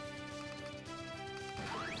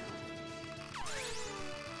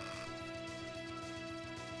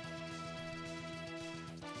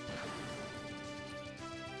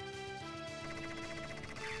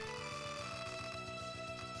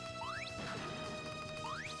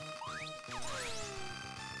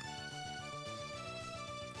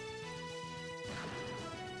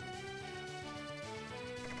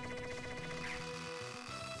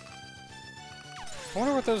 I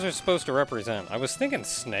wonder what those are supposed to represent. I was thinking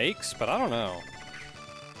snakes, but I don't know.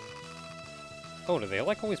 Oh, do they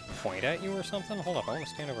like always point at you or something? Hold up, I want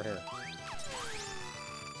to stand over here.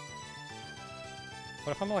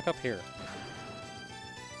 What if I'm like up here?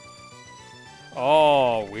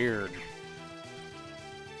 Oh, weird.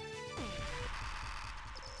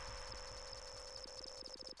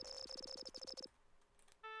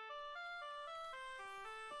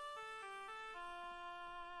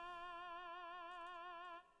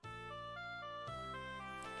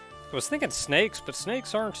 I was thinking snakes, but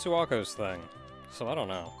snakes aren't Suwako's thing, so I don't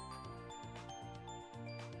know.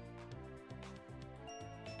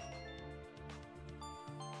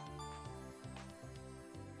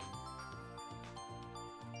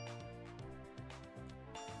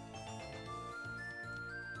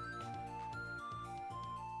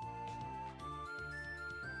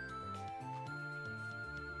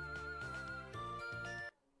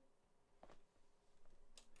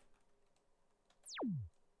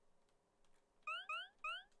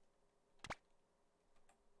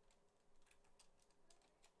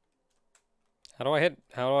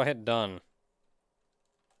 How do I hit done?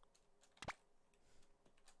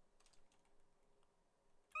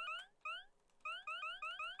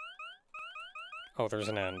 Oh, there's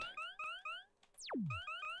an end.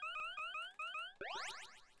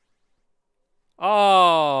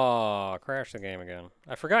 Oh, crash the game again.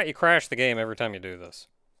 I forgot you crash the game every time you do this.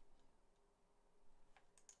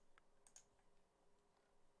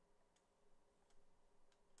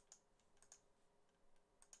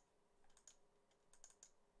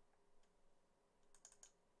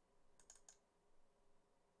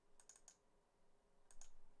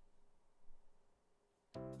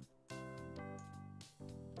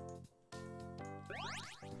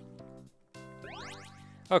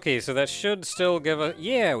 Okay, so that should still give a...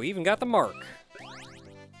 Yeah, we even got the mark.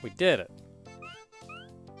 We did it.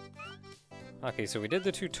 Okay, so we did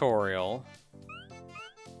the tutorial.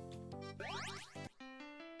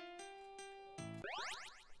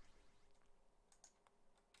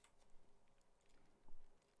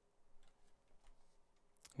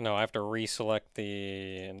 No, I have to reselect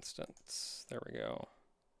the instance. There we go.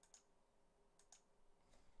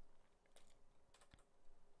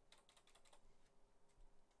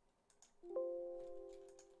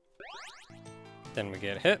 Then we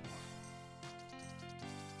get hit.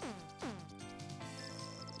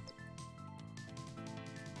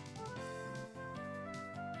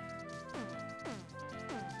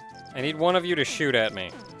 I need one of you to shoot at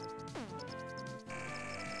me.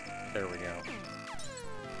 There we go.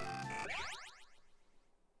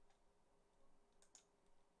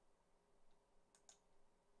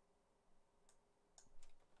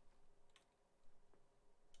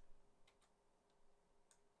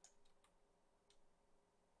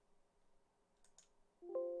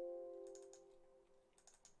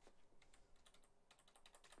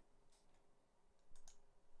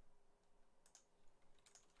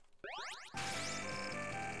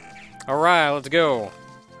 Alright, let's go.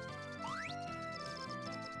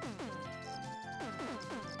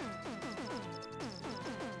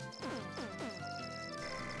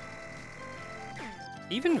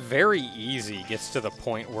 Even very easy gets to the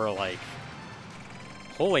point where, like,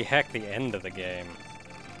 holy heck, the end of the game.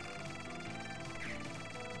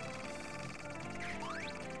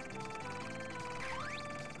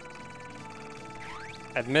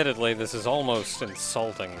 Admittedly, this is almost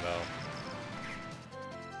insulting, though.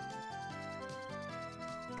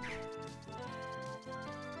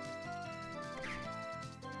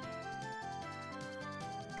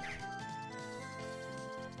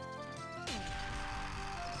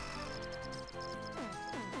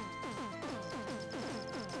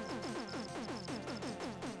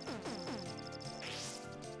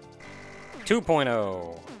 Two point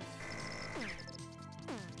oh.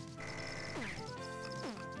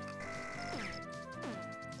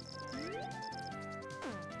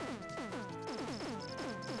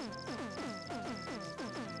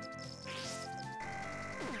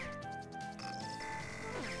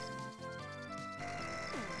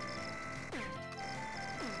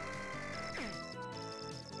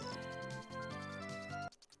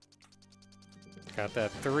 Got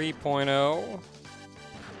that 3.0.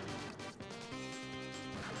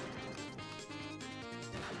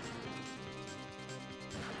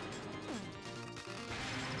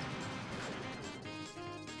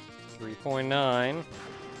 .9. I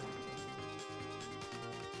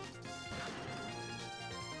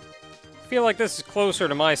feel like this is closer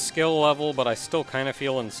to my skill level, but I still kind of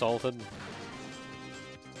feel insulted.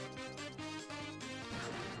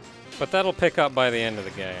 But that'll pick up by the end of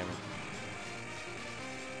the game.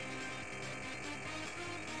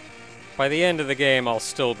 By the end of the game, I'll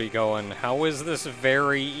still be going, how is this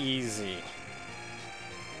very easy?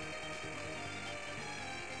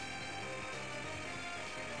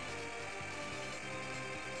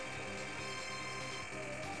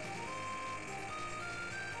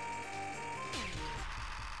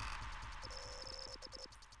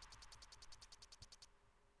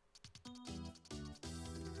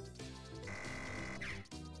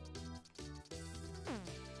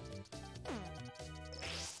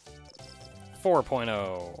 Four point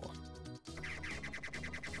oh.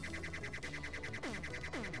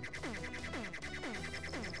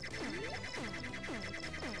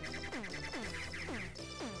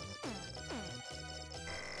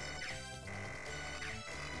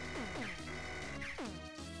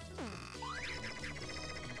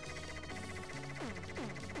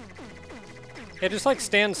 Yeah, just like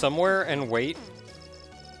stand somewhere and wait.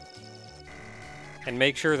 And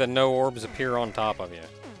make sure that no orbs appear on top of you.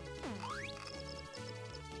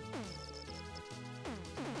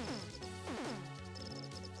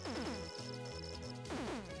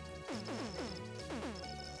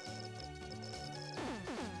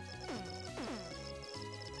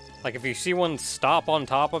 Like, if you see one stop on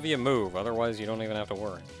top of you, move. Otherwise, you don't even have to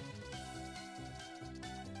worry.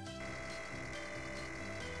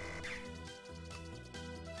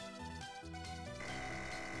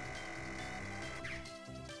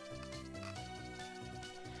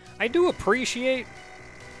 I do appreciate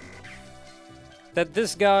that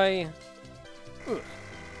this guy,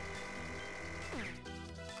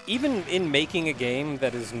 even in making a game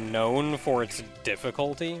that is known for its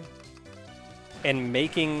difficulty, and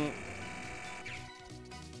making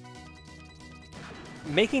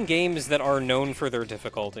games that are known for their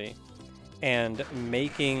difficulty, and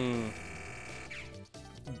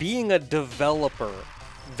being a developer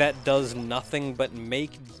that does nothing but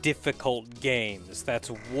make difficult games. That's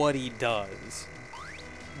what he does.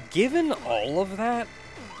 Given all of that,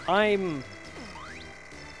 I'm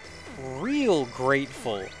real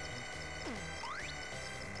grateful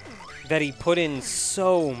that he put in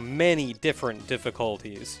so many different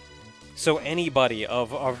difficulties, so anybody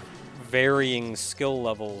of varying skill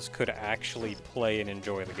levels could actually play and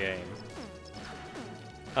enjoy the game.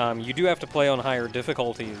 You do have to play on higher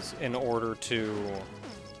difficulties in order to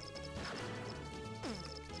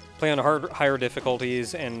play on higher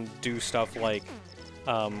difficulties and do stuff like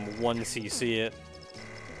 1cc it,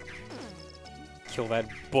 kill that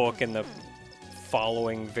book and the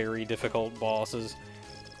following very difficult bosses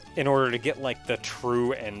in order to get, like, the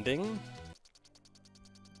true ending.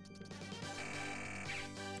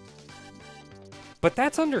 But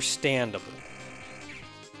that's understandable.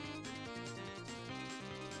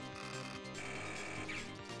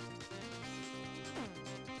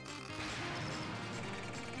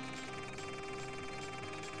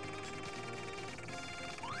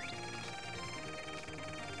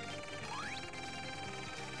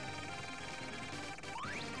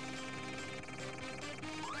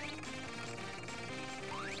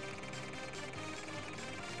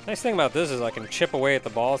 Nice thing about this is I can chip away at the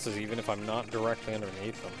bosses even if I'm not directly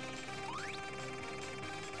underneath them.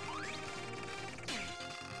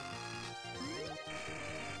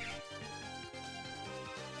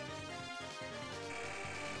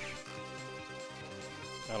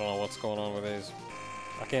 I don't know what's going on with these.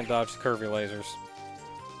 I can't dodge the curvy lasers.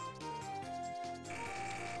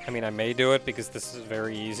 I mean, I may do it because this is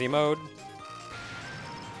very easy mode.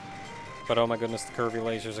 But oh my goodness, the curvy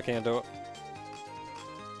lasers, I can't do it.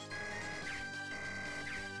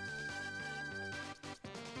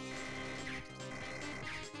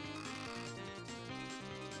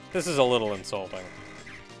 This is a little insulting.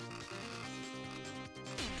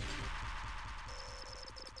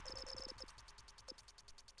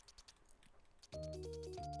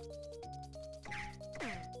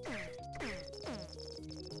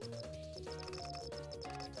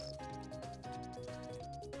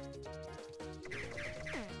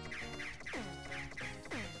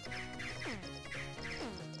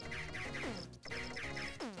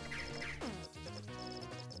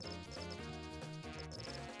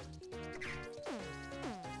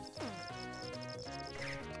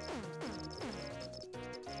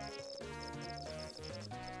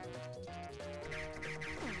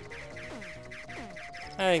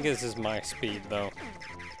 I think this is my speed, though.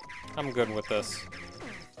 I'm good with this.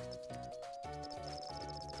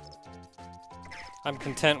 I'm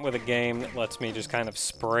content with a game that lets me just kind of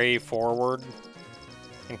spray forward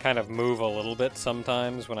and kind of move a little bit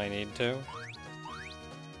sometimes when I need to.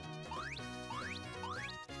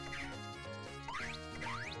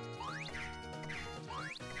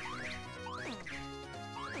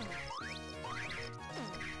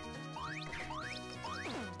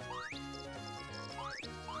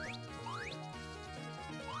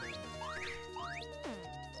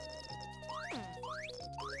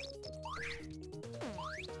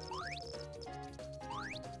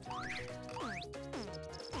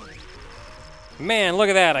 Man, look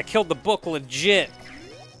at that! I killed the book legit!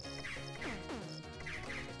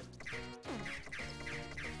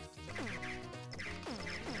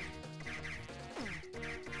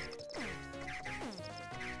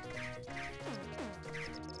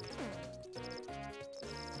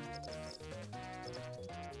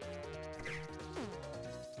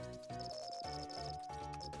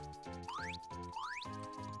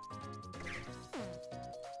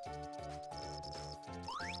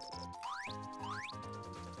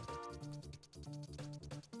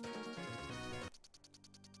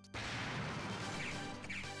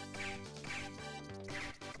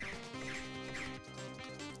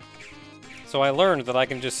 So I learned that I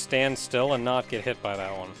can just stand still and not get hit by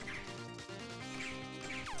that one.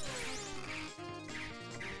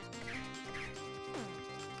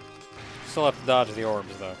 Still have to dodge the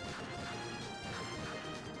orbs, though.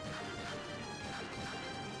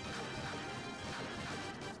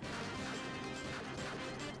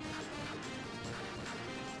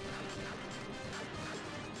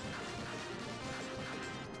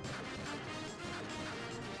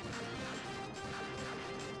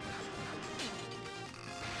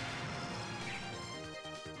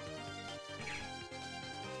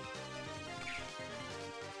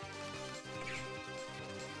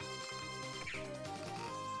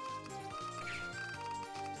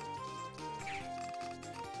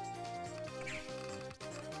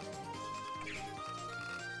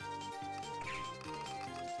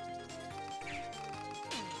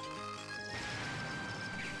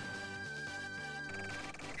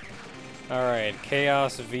 Alright,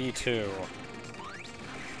 Chaos V2.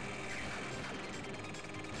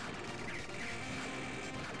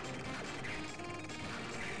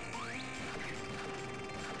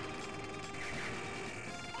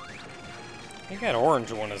 I think that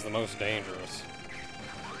orange one is the most dangerous.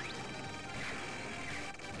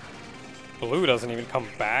 Blue doesn't even come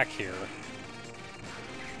back here.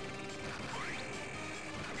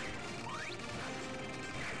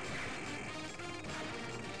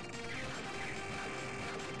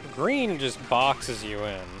 Green just boxes you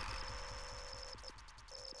in.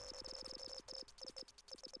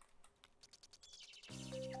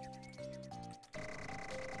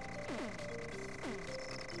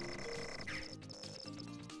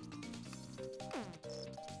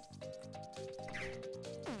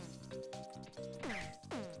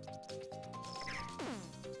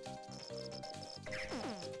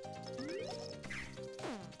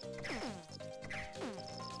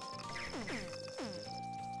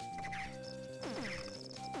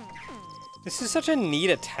 This is such a neat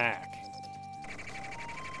attack.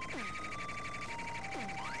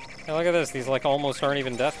 Hey, look at this. These, like, almost aren't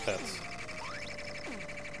even death pits.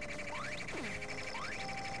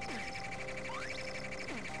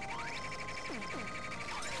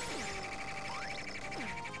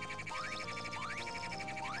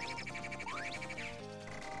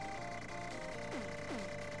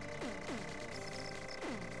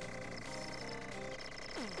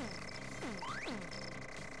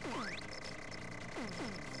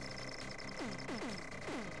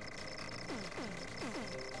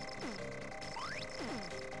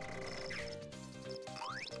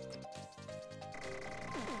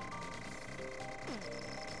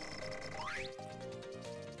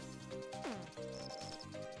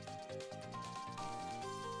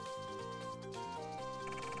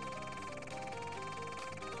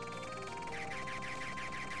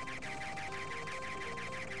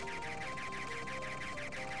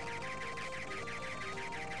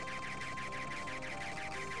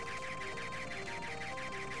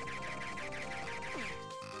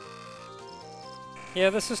 Yeah,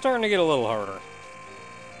 this is starting to get a little harder.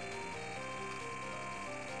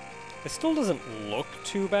 It still doesn't look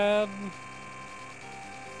too bad.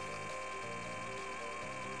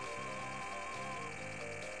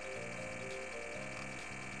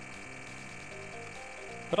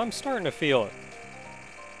 But I'm starting to feel it.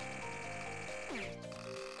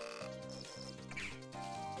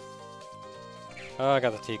 Oh, I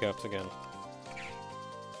got the teacups again.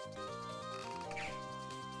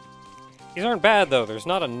 These aren't bad, though. There's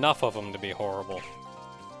not enough of them to be horrible.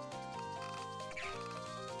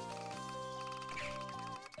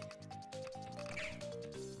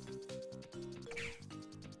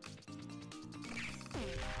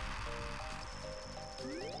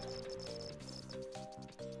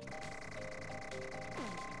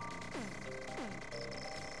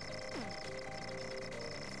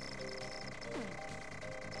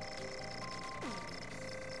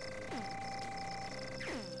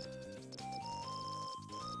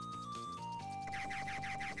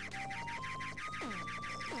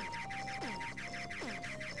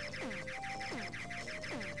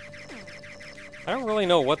 I don't really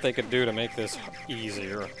know what they could do to make this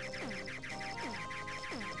easier.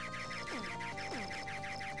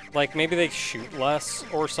 Like, maybe they shoot less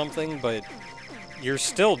or something, but you're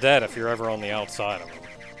still dead if you're ever on the outside of them.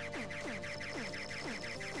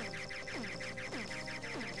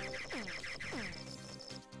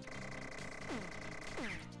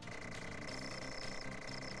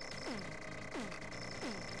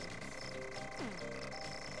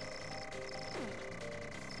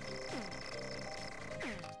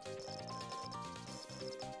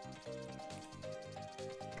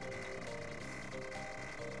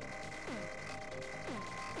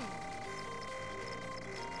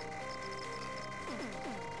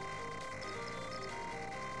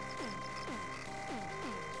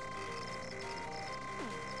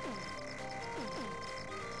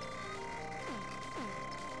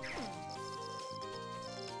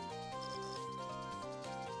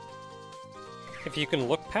 If you can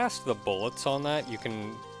look past the bullets on that, you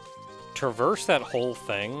can traverse that whole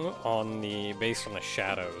thing based on the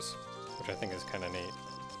shadows, which I think is kind of neat.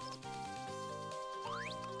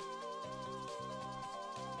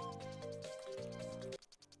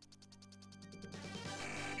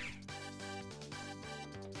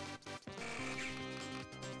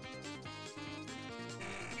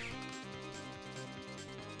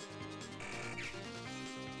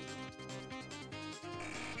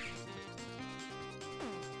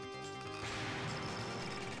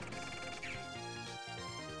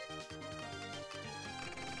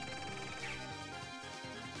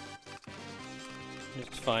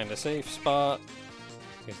 Just find a safe spot,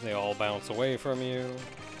 because they all bounce away from you.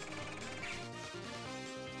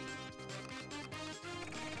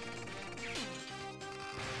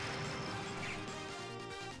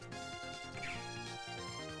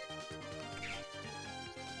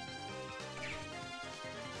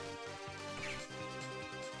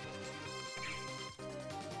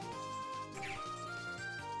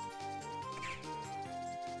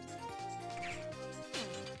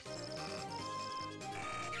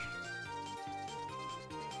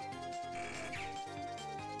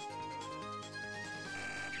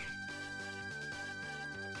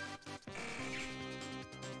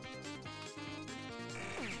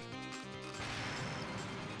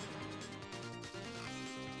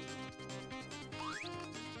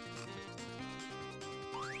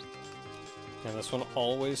 And this one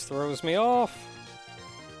always throws me off.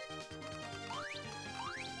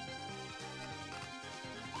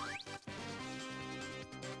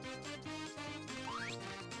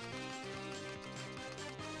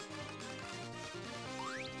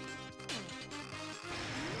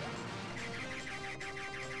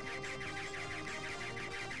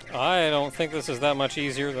 I don't think this is that much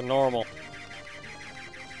easier than normal.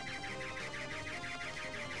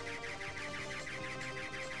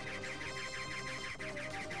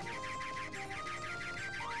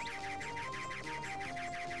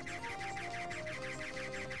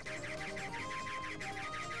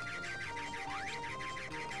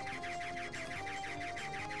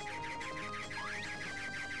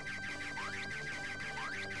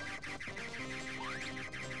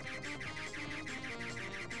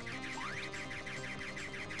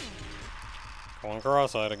 Going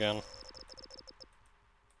cross-eyed again.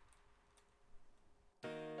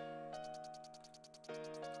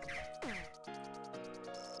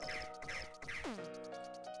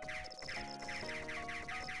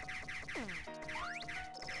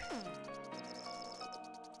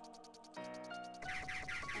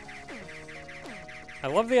 I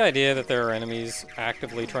love the idea that there are enemies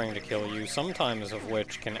actively trying to kill you, sometimes of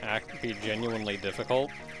which can be genuinely difficult,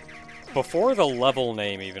 before the level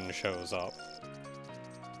name even shows up.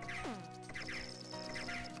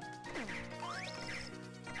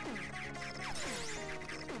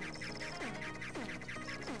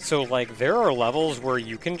 So, like, there are levels where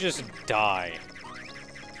you can just die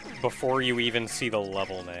before you even see the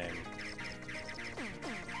level name.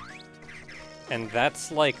 And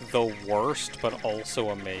that's, like, the worst, but also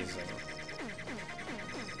amazing.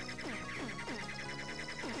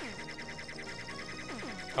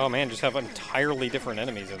 Oh man, just have entirely different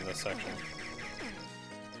enemies in this section.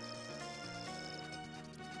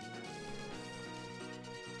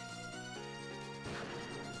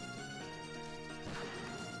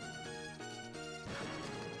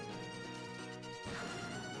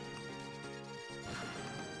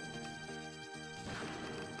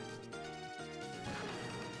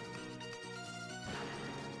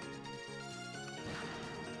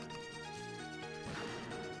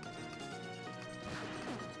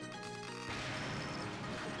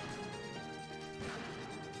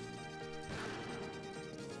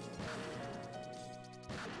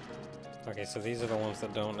 Okay, so these are the ones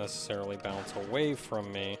that don't necessarily bounce away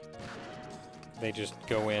from me. They just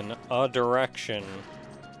go in a direction,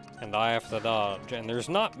 and I have to dodge. And there's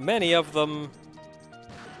not many of them,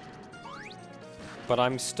 but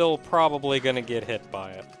I'm still probably gonna get hit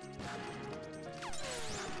by it.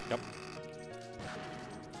 Yep.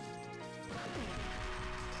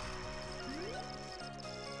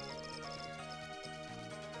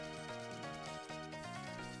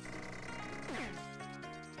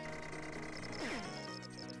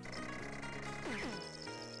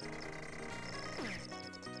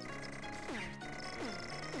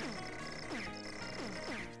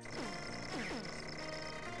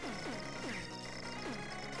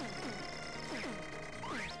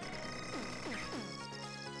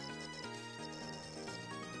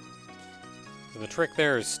 The trick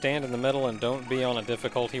there is stand in the middle and don't be on a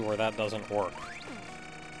difficulty where that doesn't work.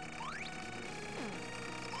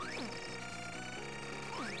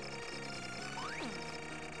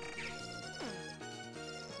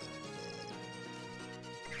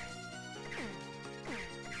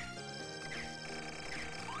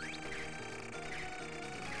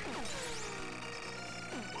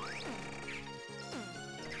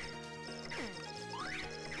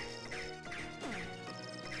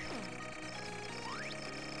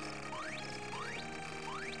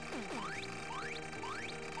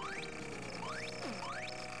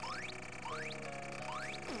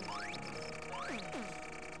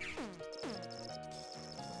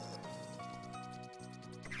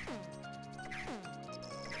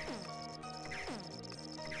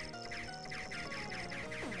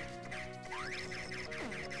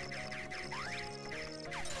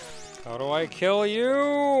 How do I kill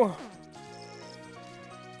you?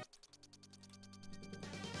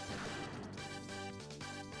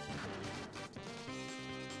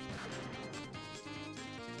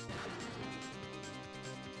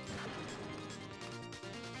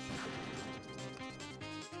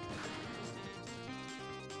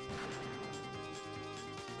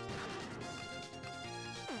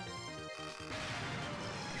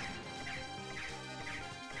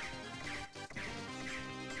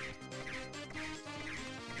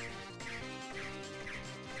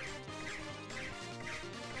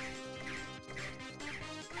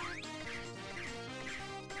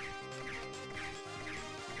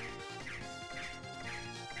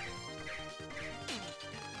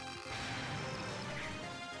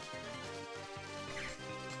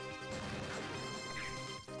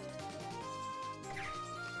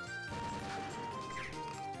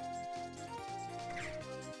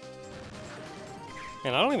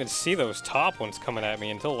 And I don't even see those top ones coming at me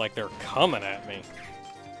until, like, they're coming at me.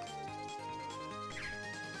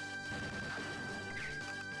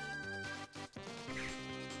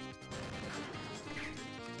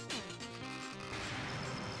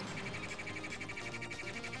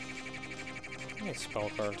 How many spell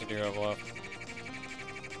cards do you have left?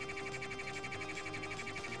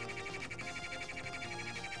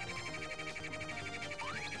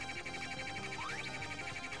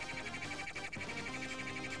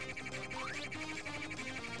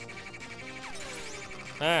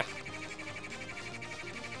 Ah.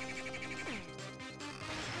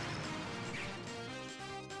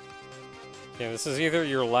 Yeah, this is either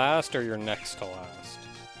your last or your next to last.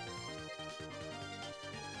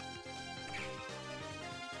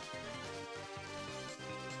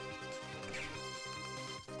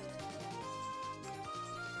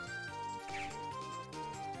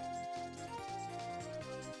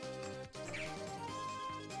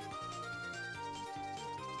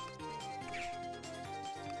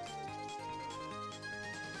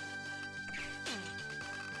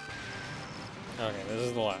 Okay, this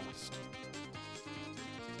is the last.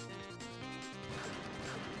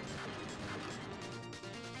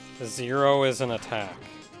 The 0 is an attack.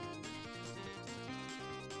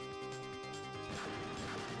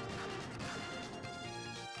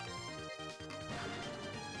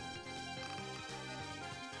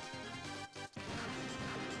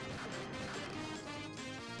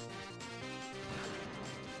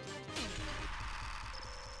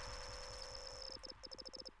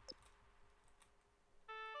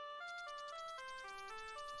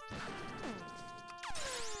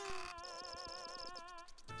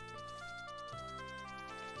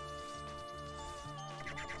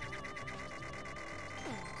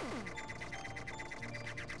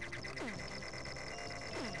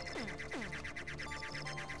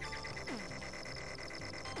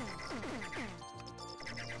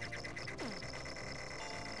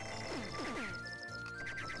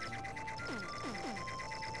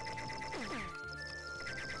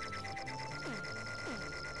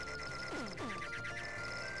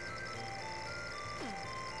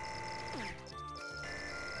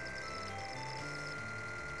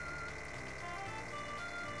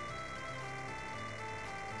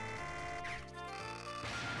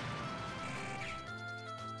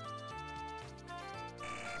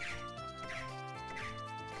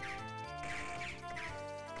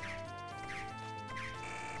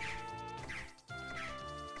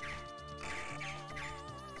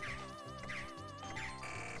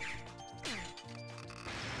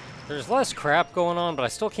 There's less crap going on, but I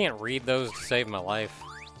still can't read those to save my life.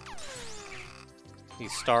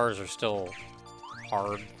 These stars are still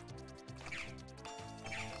hard.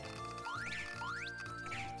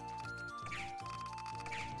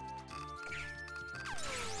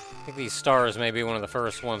 I think these stars may be one of the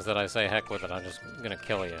first ones that I say, heck with it, I'm just gonna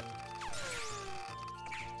kill you.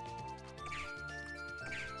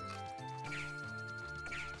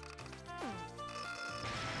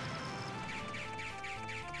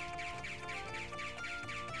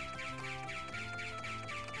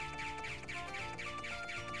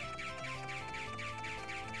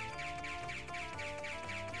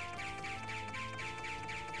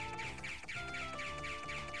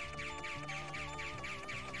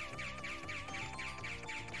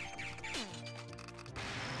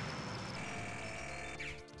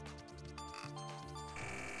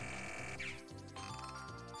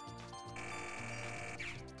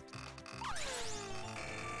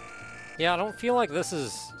 Yeah, I don't feel like this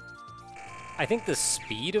is... I think the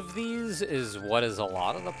speed of these is what is a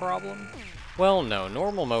lot of the problem. Well, no,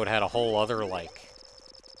 normal mode had a whole other, like,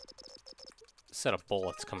 set of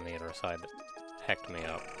bullets coming the other side that hecked me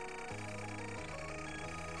up.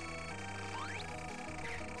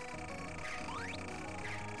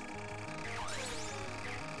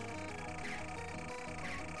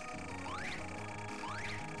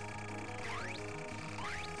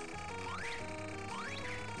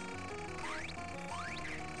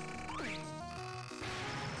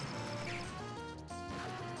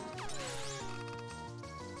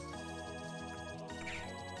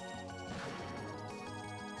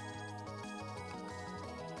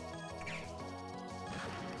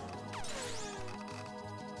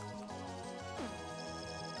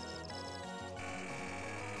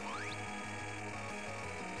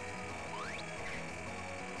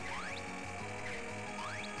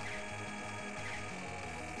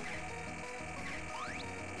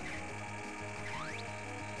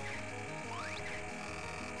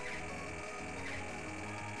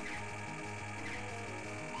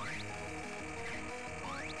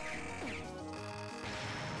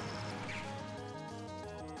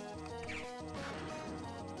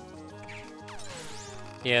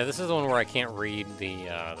 Yeah, this is the one where I can't read the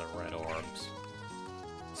red orbs.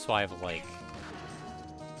 So I have, like,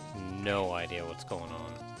 no idea what's going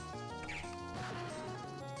on.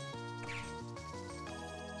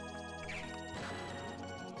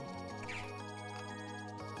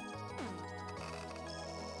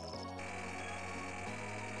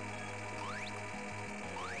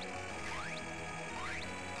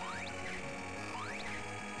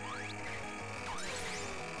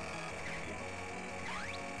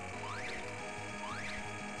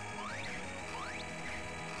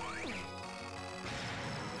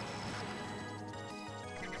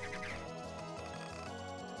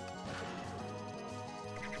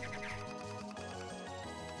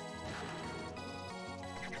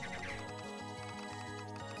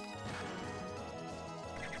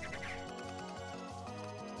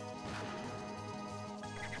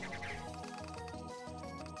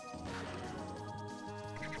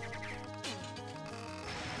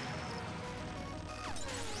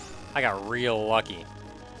 I got real lucky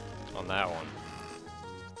on that one.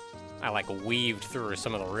 I, like, weaved through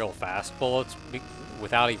some of the real fast bullets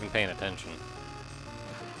without even paying attention.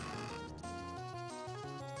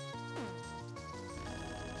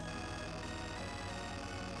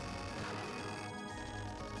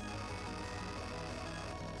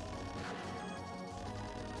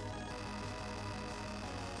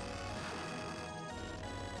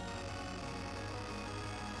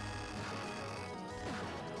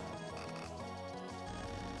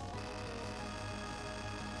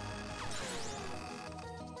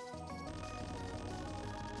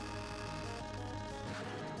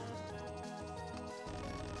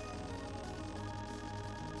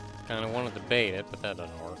 Kinda wanted to bait it, but that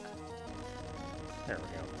doesn't work. There we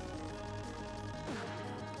go.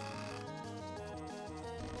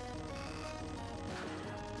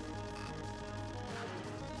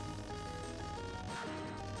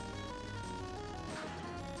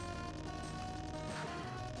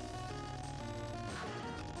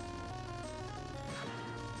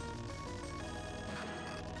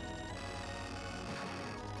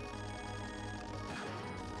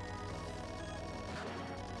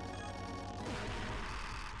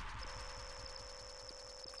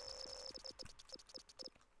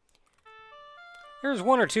 There's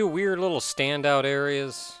one or two weird little standout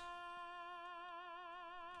areas.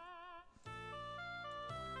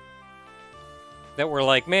 That were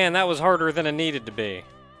like, man, that was harder than it needed to be.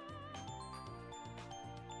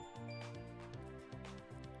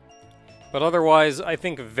 But otherwise, I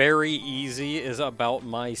think very easy is about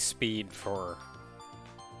my speed for...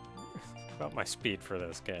 about my speed for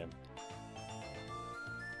this game.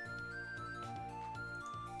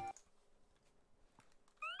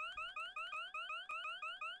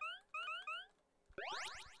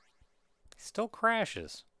 Still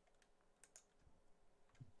crashes.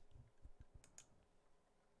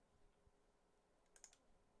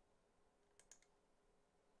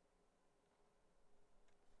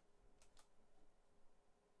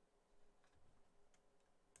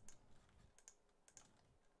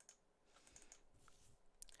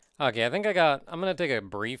 Okay, I think I'm gonna take a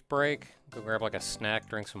brief break, go grab like a snack,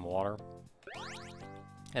 drink some water.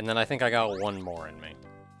 And then I think I got one more in me.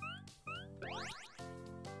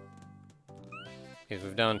 Because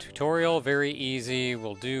we've done tutorial, very easy,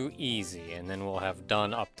 we'll do easy, and then we'll have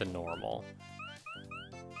done up to normal.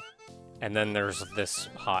 And then there's this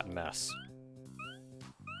hot mess.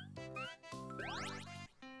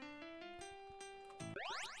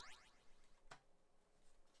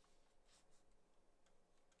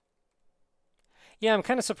 Yeah, I'm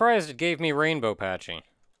kind of surprised it gave me Rainbow Patchy.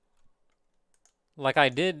 Like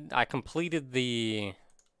I completed the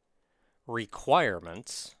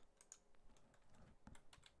requirements.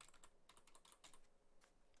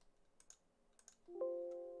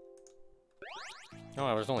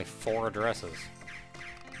 Oh, there's only 4 addresses.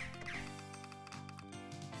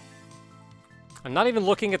 I'm not even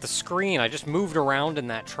looking at the screen, I just moved around in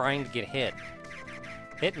that trying to get hit.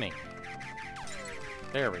 Hit me.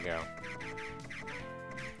 There we go.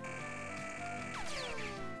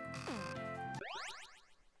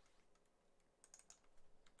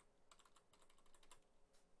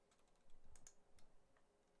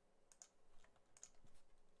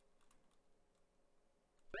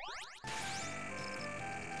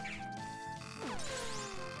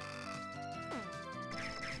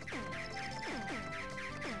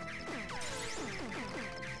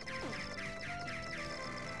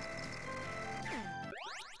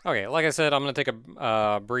 Okay, like I said, I'm going to take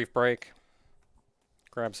a brief break,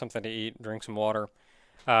 grab something to eat, drink some water.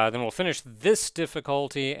 Then we'll finish this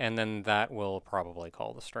difficulty, and then that will probably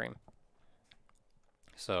call the stream.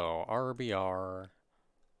 So, RBR.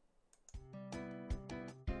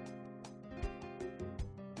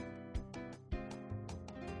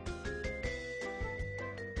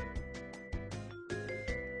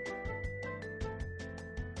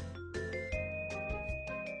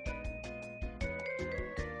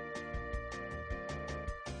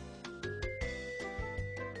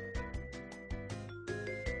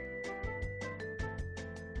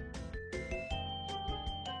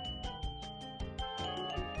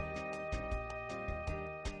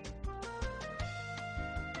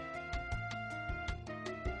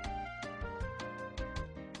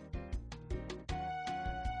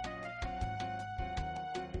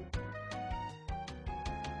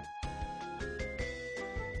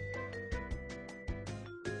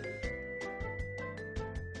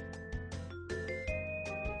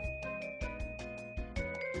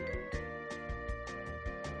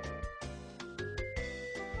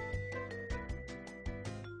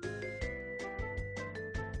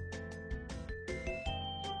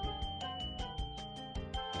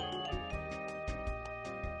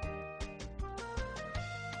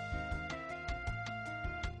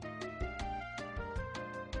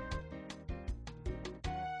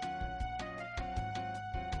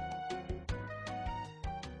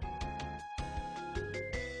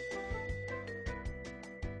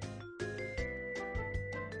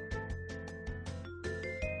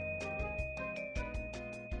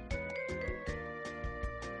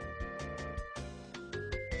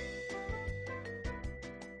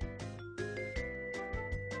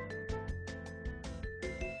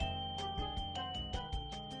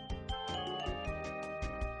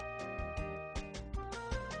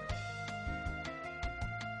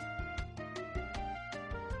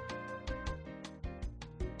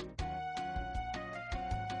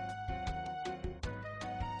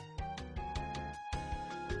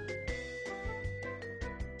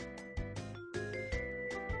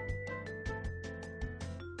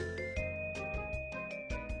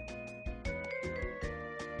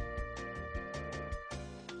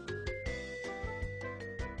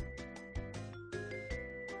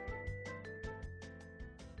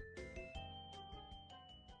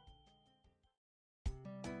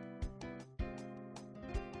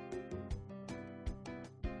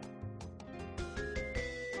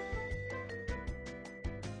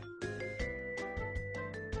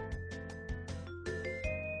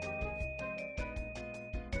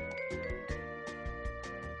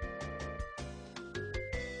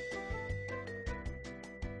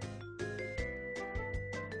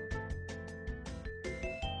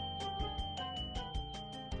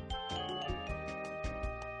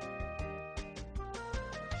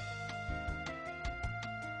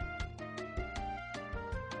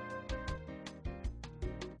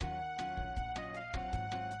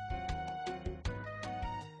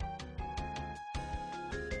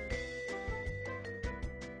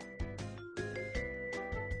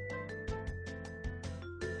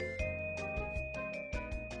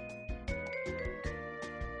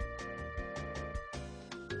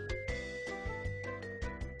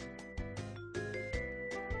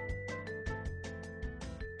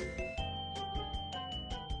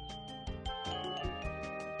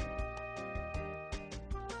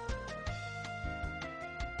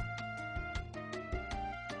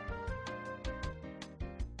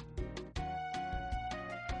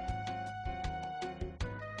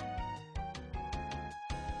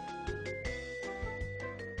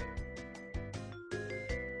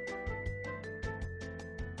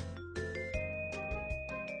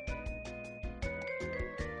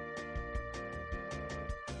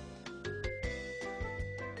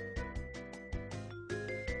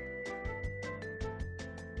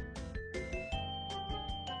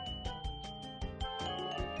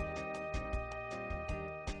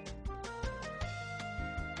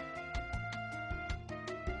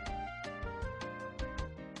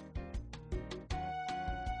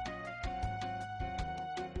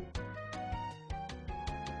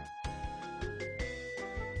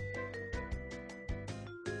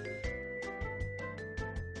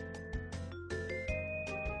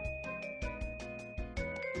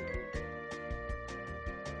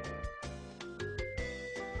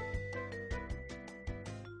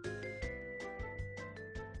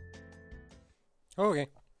 Okay.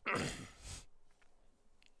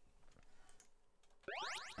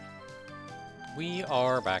 We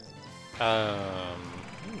are back. Let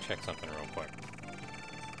me check something real quick.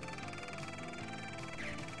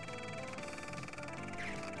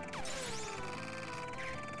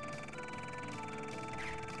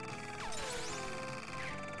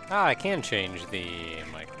 Ah, I can change the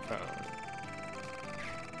microphone.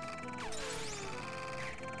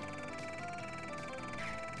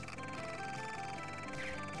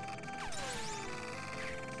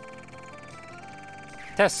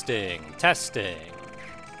 Testing, testing.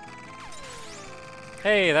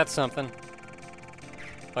 Hey, that's something.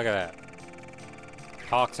 Look at that.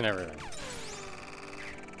 Talks and everything.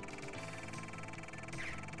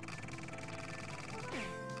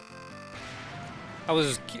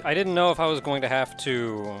 I didn't know if I was going to have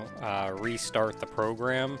to restart the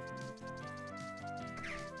program.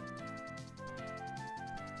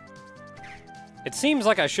 It seems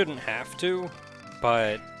like I shouldn't have to,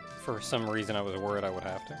 but for some reason I was worried I would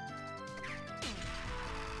have to.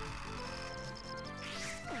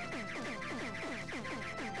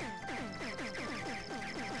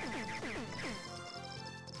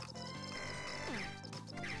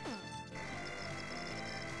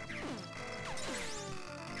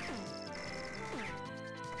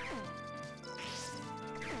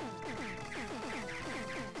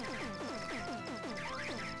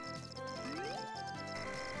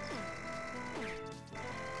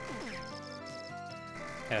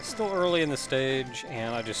 Yeah, still early in the stage,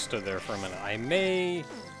 and I just stood there for a minute.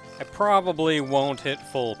 I probably won't hit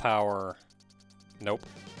full power. Nope.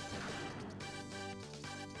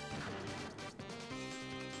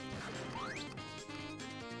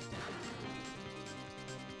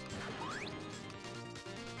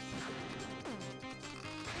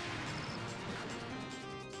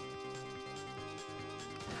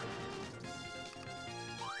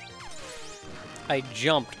 I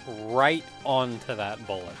jumped right onto that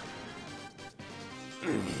bullet.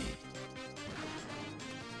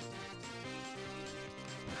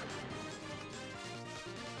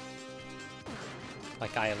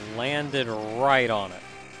 Like I landed right on it.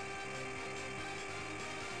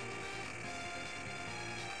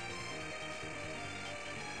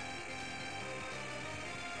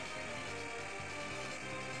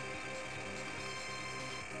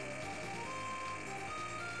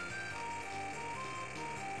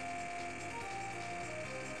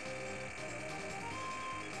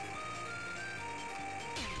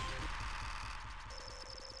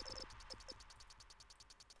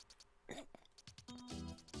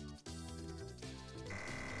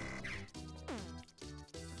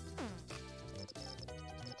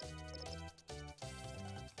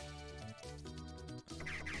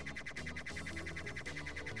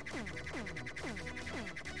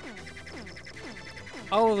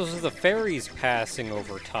 Oh, those are the fairies passing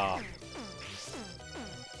over top.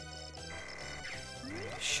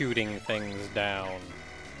 Shooting things down.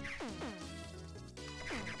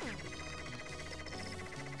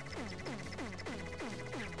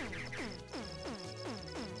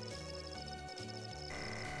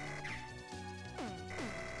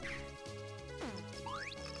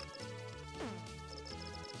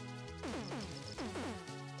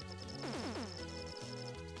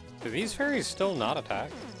 Do these fairies still not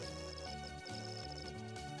attack?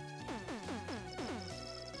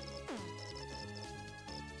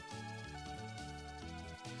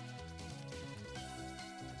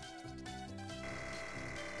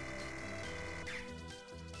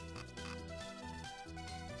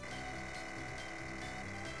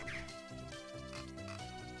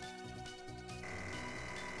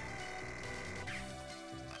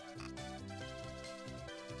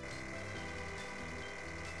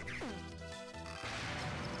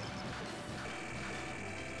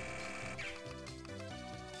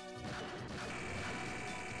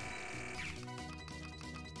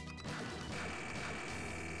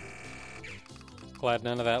 Glad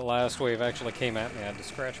none of that last wave actually came at me. I had to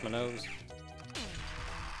scratch my nose.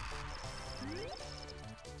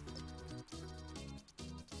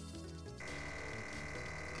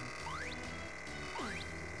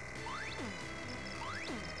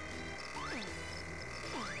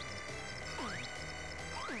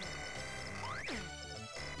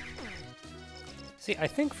 See, I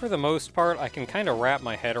think for the most part, I can kind of wrap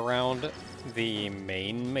my head around the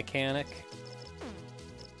main mechanic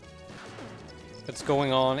that's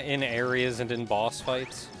going on in areas and in boss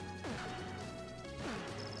fights.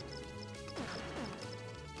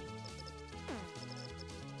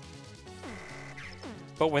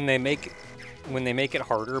 But when they make it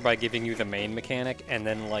harder by giving you the main mechanic and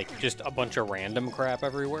then like just a bunch of random crap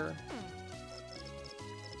everywhere,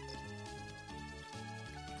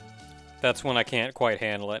 that's when I can't quite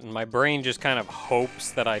handle it, and my brain just kind of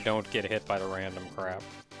hopes that I don't get hit by the random crap.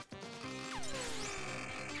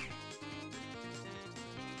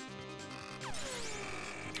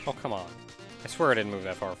 Oh, come on. I swear I didn't move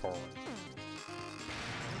that far forward.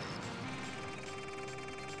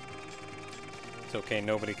 It's okay,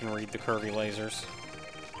 nobody can read the curvy lasers.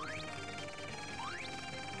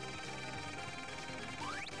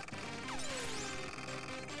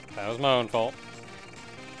 That was my own fault.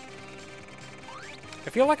 I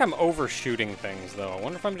feel like I'm overshooting things, though. I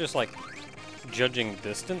wonder if I'm just, like, judging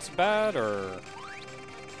distance bad, or...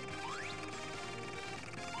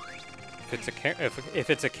 If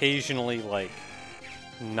it's occasionally, like,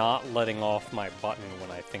 not letting off my button when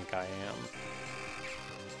I think I am.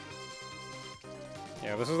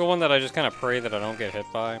 Yeah, this is the one that I just kind of pray that I don't get hit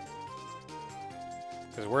by.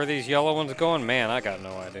 Because where are these yellow ones going? Man, I got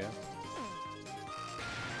no idea.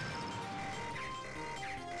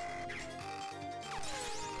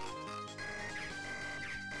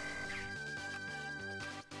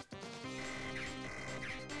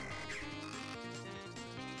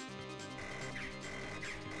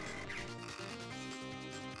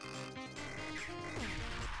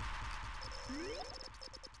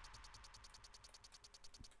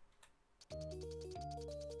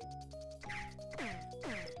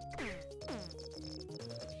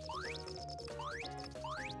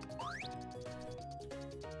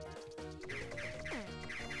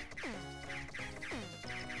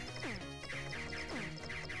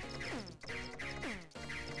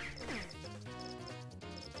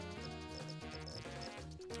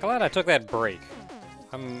 Glad I took that break.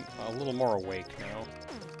 I'm a little more awake now.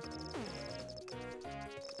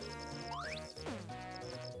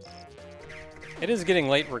 It is getting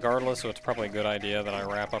late regardless, so it's probably a good idea that I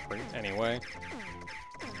wrap up anyway.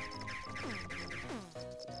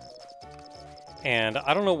 And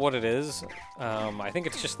I don't know what it is. I think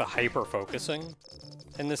it's just the hyper-focusing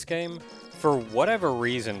in this game. For whatever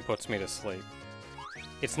reason, puts me to sleep.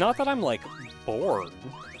 It's not that I'm, like, bored.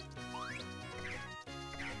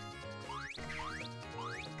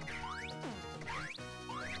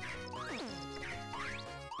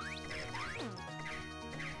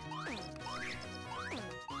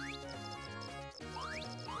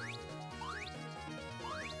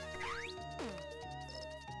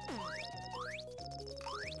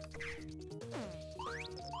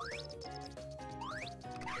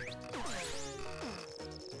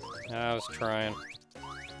 I was trying.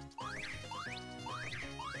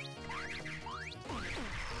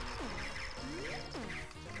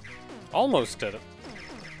 Almost did it.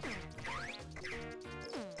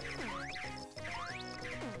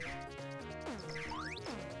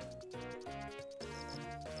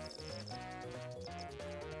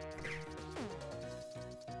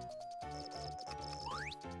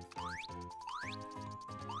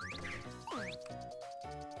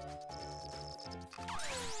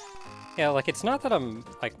 Yeah, like, it's not that I'm,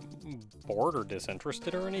 like, bored or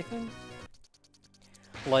disinterested or anything.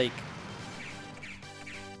 Like,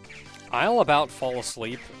 I'll about fall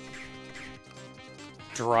asleep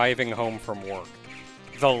driving home from work.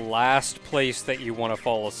 The last place that you want to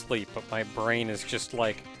fall asleep, but my brain is just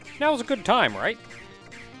like, now's a good time, right?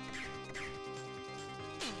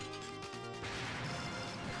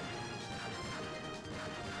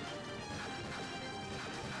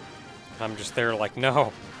 I'm just there like,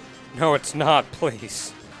 no. No, it's not,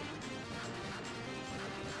 please.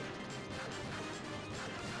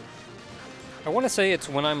 I want to say it's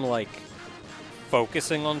when I'm, like,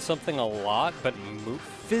 focusing on something a lot, but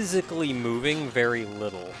physically moving very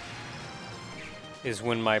little, is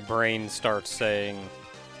when my brain starts saying,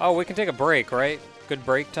 oh, we can take a break, right? Good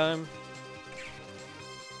break time?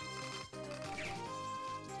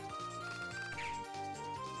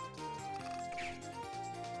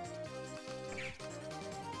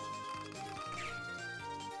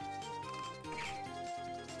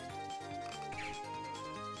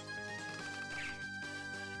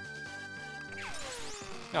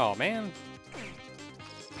 Oh, man.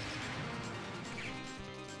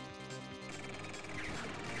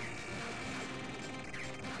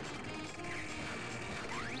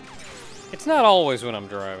 It's not always when I'm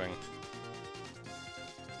driving.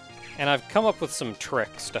 And I've come up with some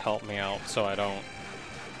tricks to help me out so I don't...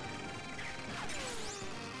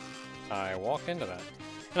 I walk into that.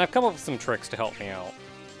 And I've come up with some tricks to help me out.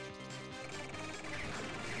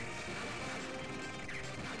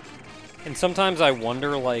 And sometimes I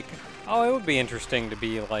wonder, like, oh, it would be interesting to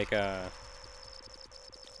be like a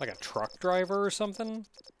truck driver or something.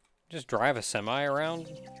 Just drive a semi around,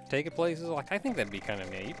 take it places. Like, I think that'd be kind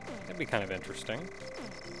of neat. That'd be kind of interesting.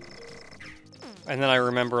 And then I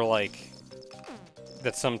remember, like,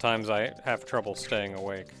 that sometimes I have trouble staying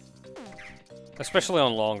awake. Especially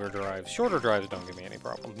on longer drives. Shorter drives don't give me any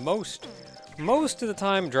problem. Most of the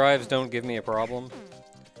time, drives don't give me a problem.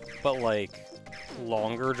 But, like,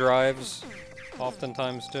 longer drives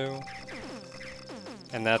oftentimes do.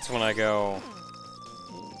 And that's when I go,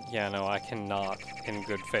 yeah, no, I cannot, in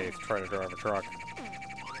good faith, try to drive a truck.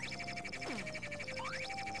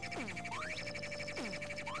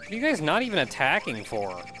 What are you guys not even attacking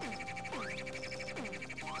for?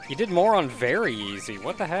 You did more on very easy.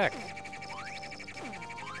 What the heck?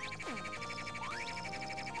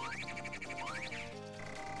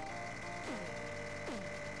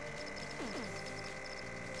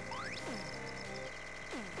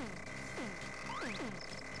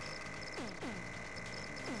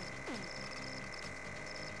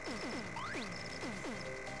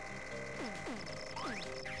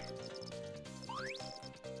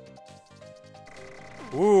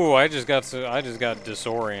 Ooh, I just got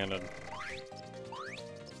disoriented.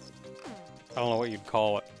 I don't know what you'd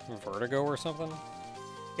call it. Vertigo or something?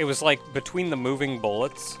 It was like between the moving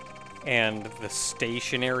bullets and the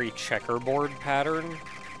stationary checkerboard pattern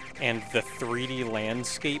and the 3D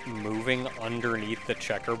landscape moving underneath the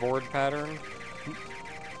checkerboard pattern.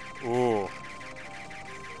 Ooh.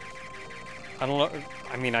 I don't know.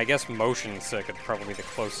 I mean, I guess motion sick would probably be the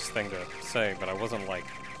closest thing to say, but I wasn't like...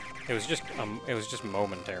 It was just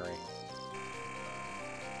momentary.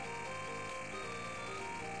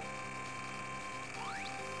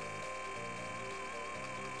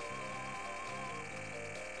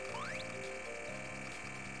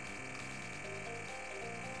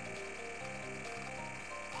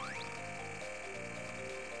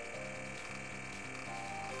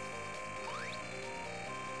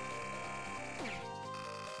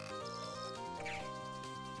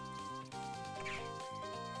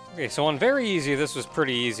 Okay, so on very easy, this was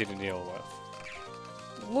pretty easy to deal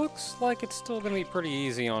with. Looks like it's still gonna be pretty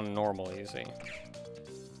easy on normal easy.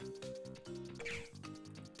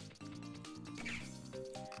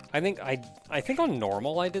 I think on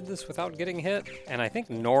normal I did this without getting hit, and I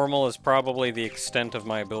think normal is probably the extent of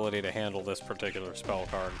my ability to handle this particular spell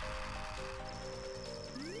card.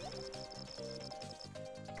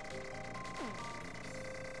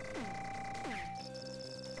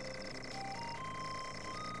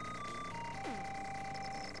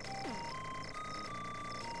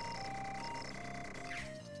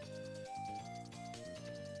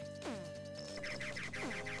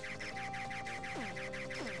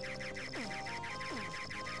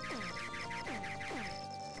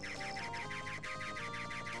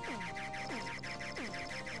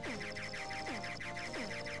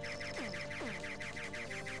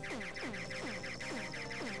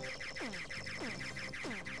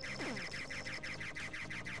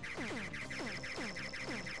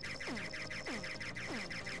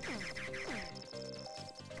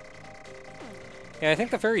 Yeah, I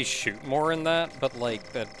think the fairies shoot more in that, but,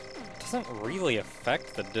 like, that doesn't really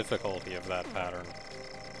affect the difficulty of that pattern.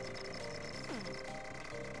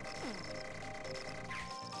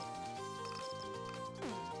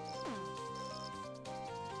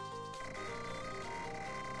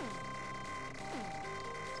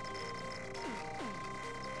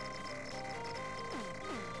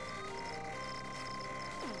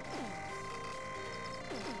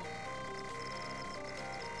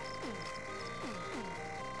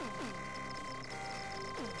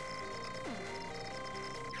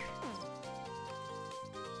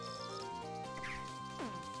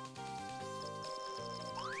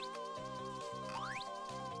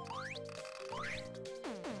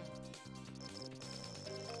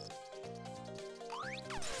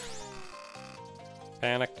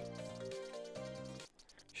 Panicked.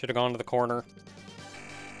 Should have gone to the corner.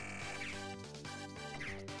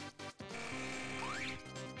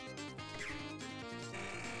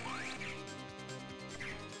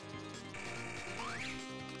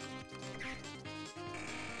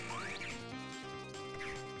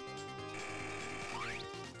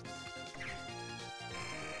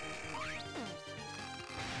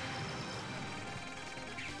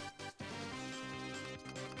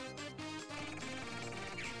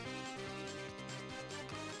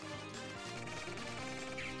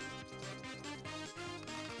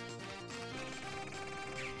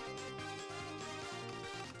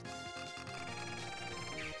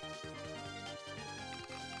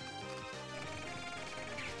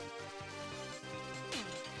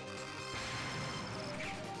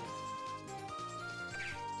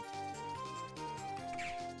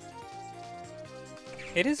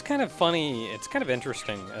 It is kind of funny, it's kind of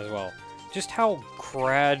interesting as well, just how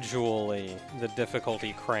gradually the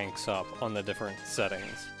difficulty cranks up on the different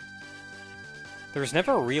settings. There's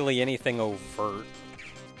never really anything overt.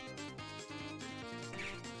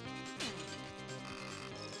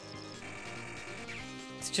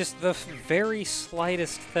 It's just the very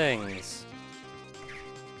slightest things.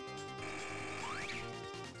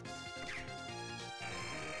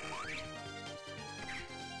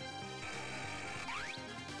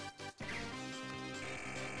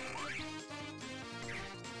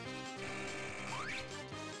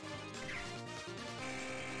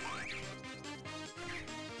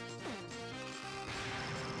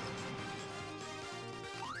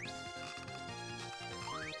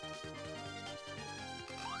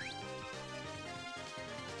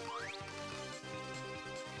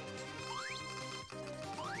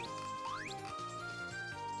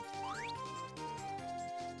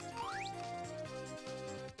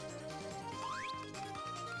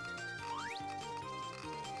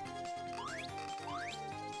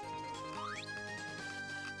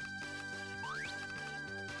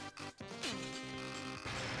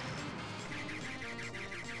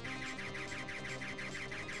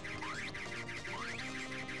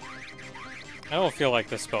 I don't feel like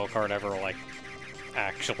this spell card ever, like,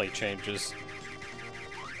 actually changes.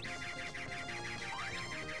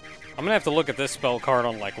 I'm gonna have to look at this spell card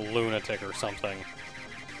on, like, Lunatic or something.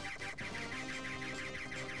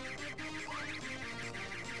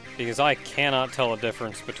 Because I cannot tell a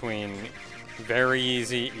difference between very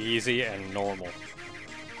easy, easy, and normal.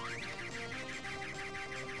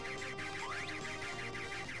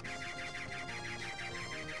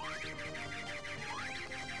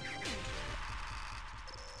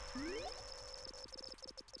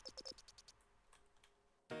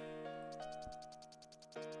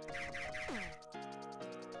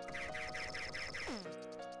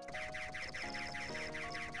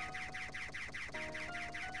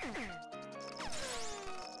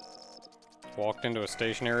 Walked into a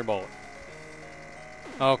stationary bullet.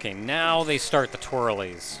 Okay, now they start the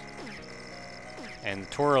twirlies. And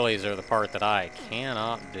the twirlies are the part that I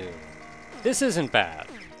cannot do. This isn't bad.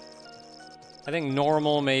 I think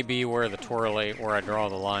normal may be where the twirly, where I draw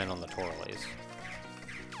the line on the twirlies.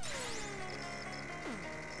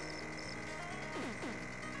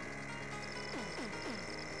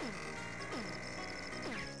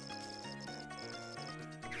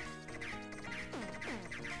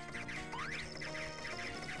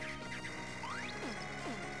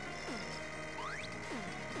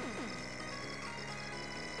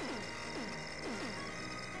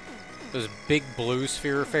 Those big blue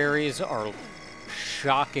sphere fairies are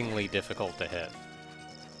shockingly difficult to hit.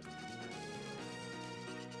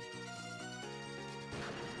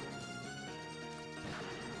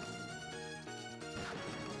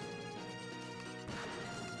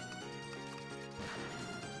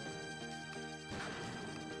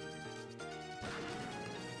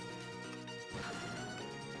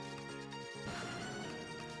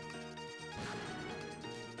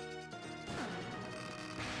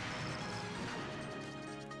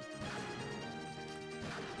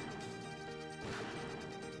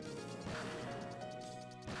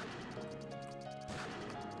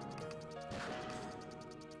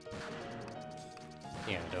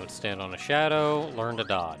 Yeah, don't stand on a shadow, learn to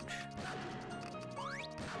dodge.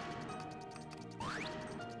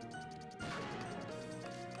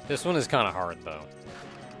 This one is kind of hard, though.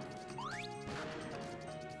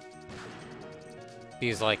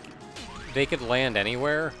 Because, like, they could land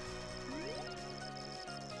anywhere.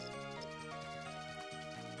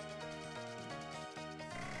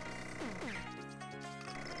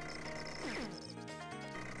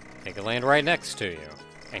 They could land right next to you,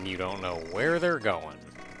 and you don't know where they're going.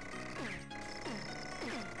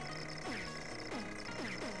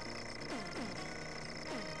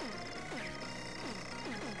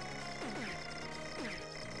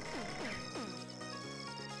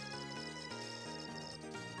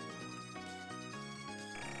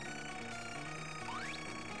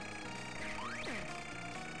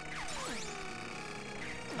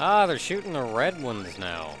 Ah, they're shooting the red ones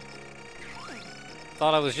now.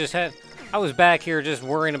 Thought I was just I was back here just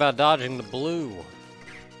worrying about dodging the blue.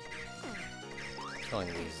 Killing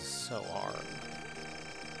these is so hard.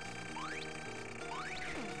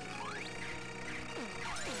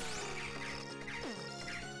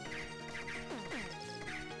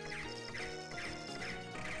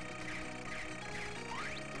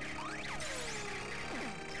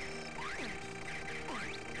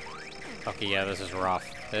 Okay, yeah, this is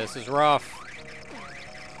rough. This is rough.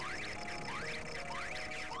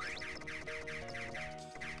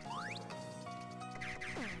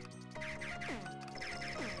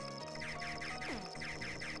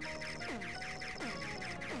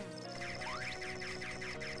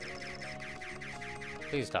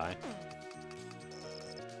 Please die.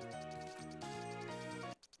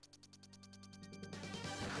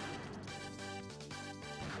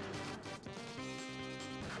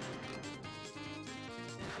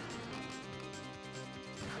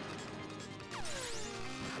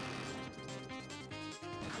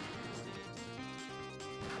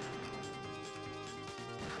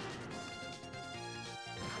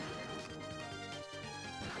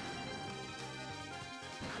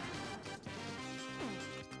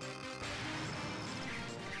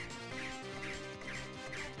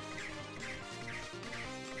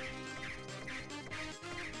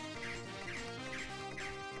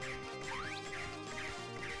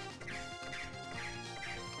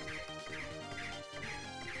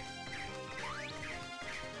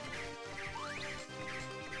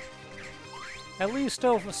 At least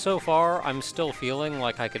so far, I'm still feeling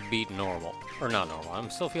like I could beat normal. Or not normal, I'm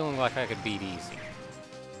still feeling like I could beat easy.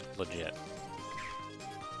 Legit.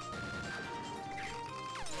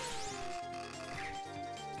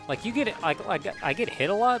 Like, you get, I get hit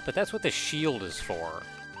a lot, but that's what the shield is for.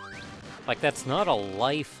 Like, that's not a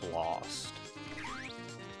life lost.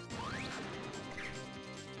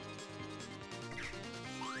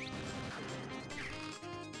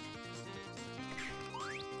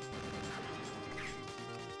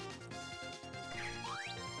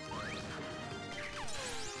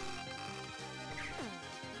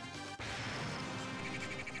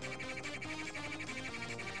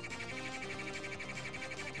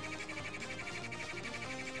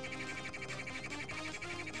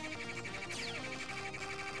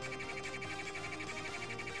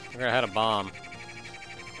 I had a bomb.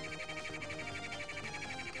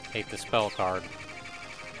 Hate the spell card.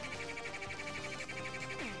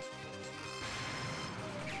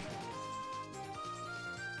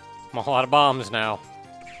 I'm a lot of bombs now.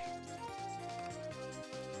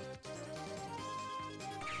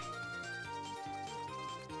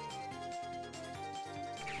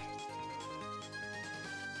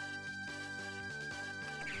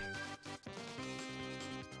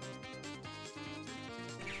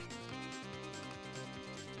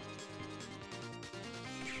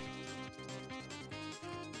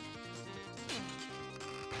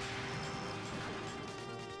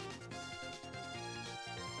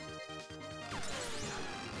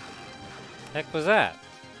 Heck was that?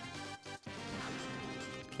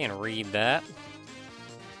 Can't read that.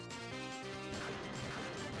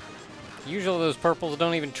 Usually those purples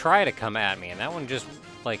don't even try to come at me, and that one just,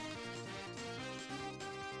 like,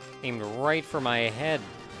 aimed right for my head.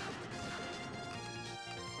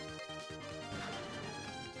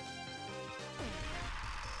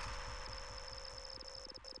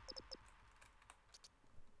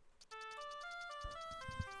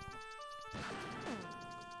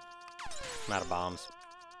 I'm out of bombs.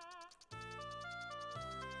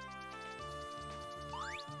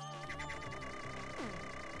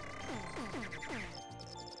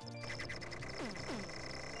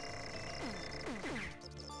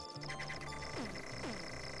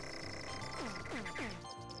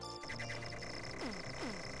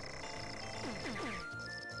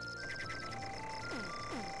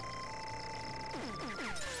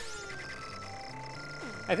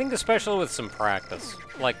 I think especially with some practice.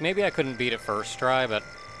 Like, maybe I couldn't beat it first try, but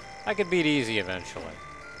I could beat easy eventually.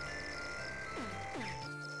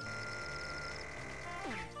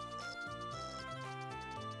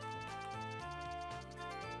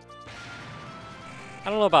 I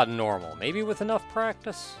don't know about normal. Maybe with enough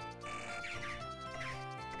practice?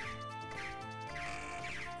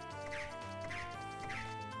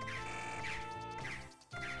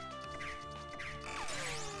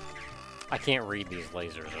 I can't read these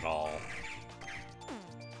lasers at all.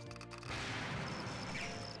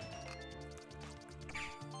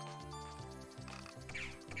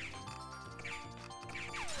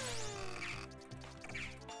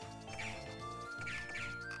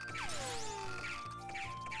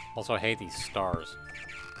 Also, I hate these stars.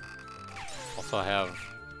 Also, I have an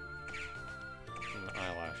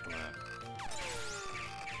eyelash on that.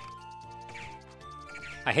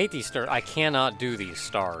 I hate these stars. I cannot do these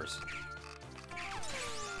stars.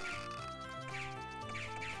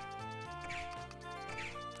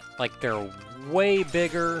 Like, they're way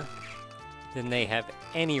bigger than they have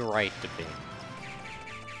any right to be.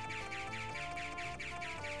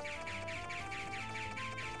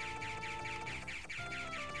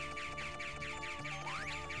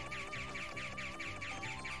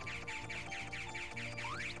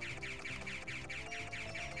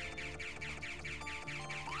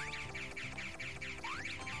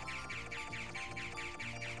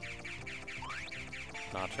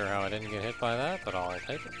 Not sure how I didn't get hit by that, but I'll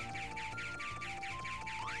take it.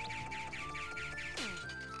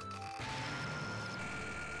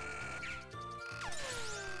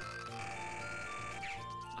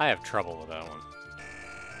 I have trouble with that one.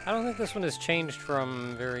 I don't think this one has changed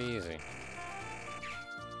from very easy.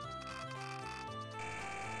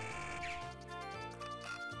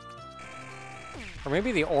 Or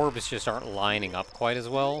maybe the orbs just aren't lining up quite as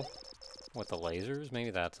well with the lasers. Maybe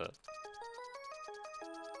that's it.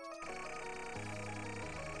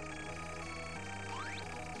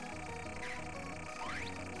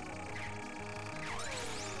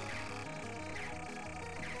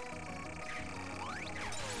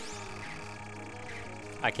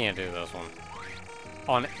 I can't do this one.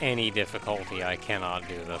 On any difficulty, I cannot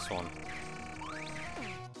do this one.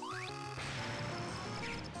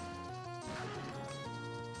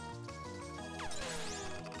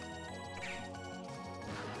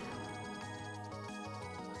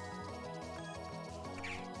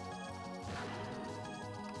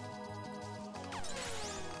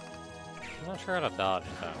 I'm not sure how to dodge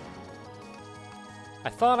that one. I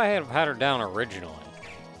thought I had her down originally.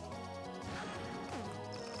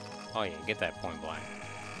 Oh yeah, get that point blank.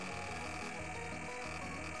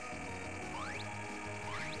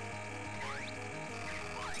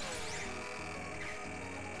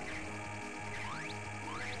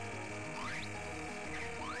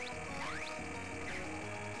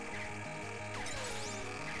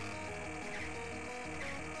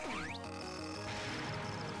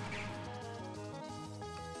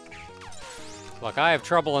 Look, I have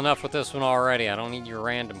trouble enough with this one already. I don't need your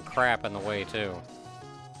random crap in the way, too.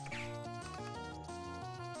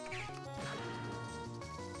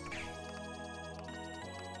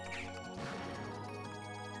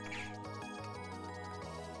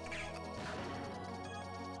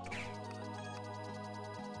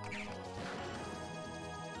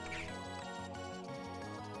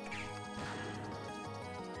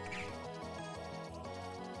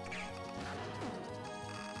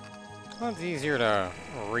 Well, it's easier to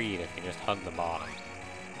read if you just hug the bottom.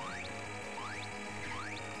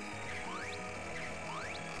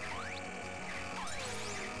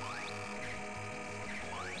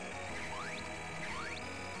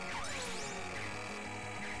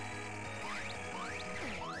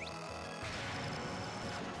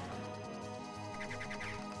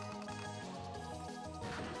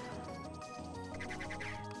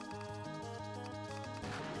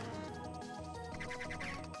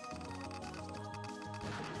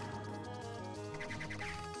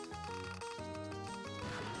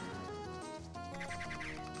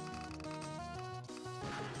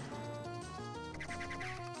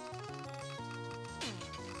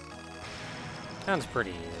 Sounds pretty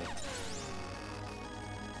easy.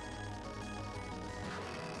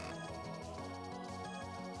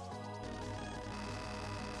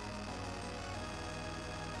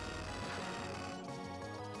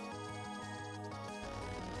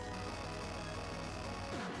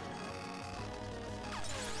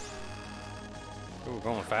 Ooh,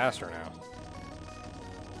 going faster now.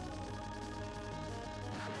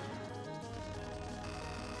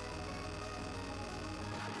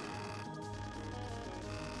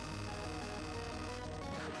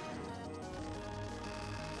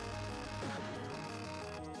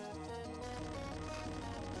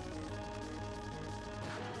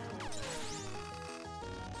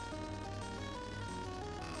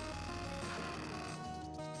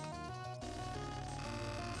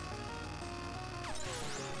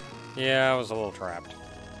 Yeah, I was a little trapped.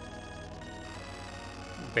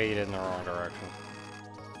 Baited in the wrong direction.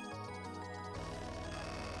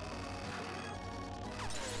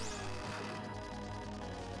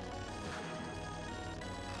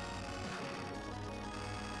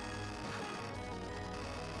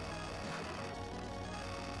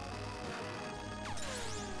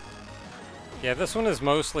 Yeah, this one is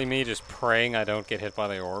mostly me just praying I don't get hit by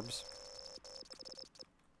the orbs.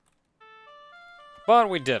 But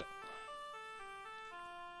we did it.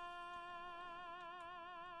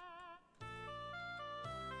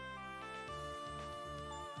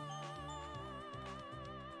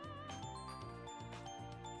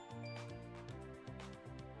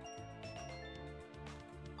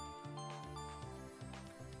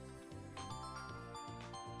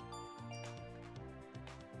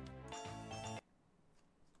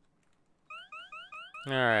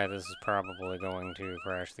 Alright, this is probably going to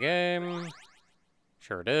crash the game.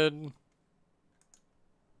 Sure did.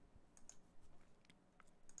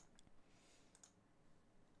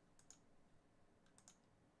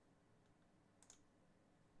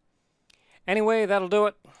 Anyway, that'll do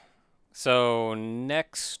it. So,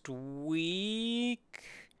 next week...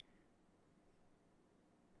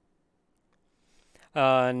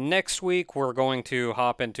 next week, we're going to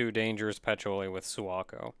hop into Dangerous Patchouli with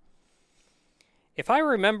Suwako. If I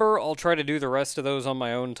remember, I'll try to do the rest of those on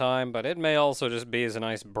my own time, but it may also just be as a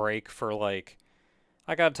nice break for, like,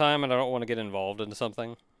 I got time and I don't want to get involved in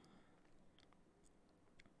something.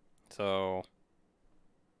 So,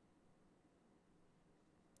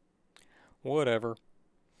 whatever.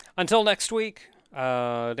 Until next week,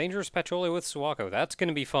 Dangerous Patchouli with Suwako. That's going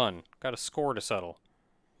to be fun. Got a score to settle.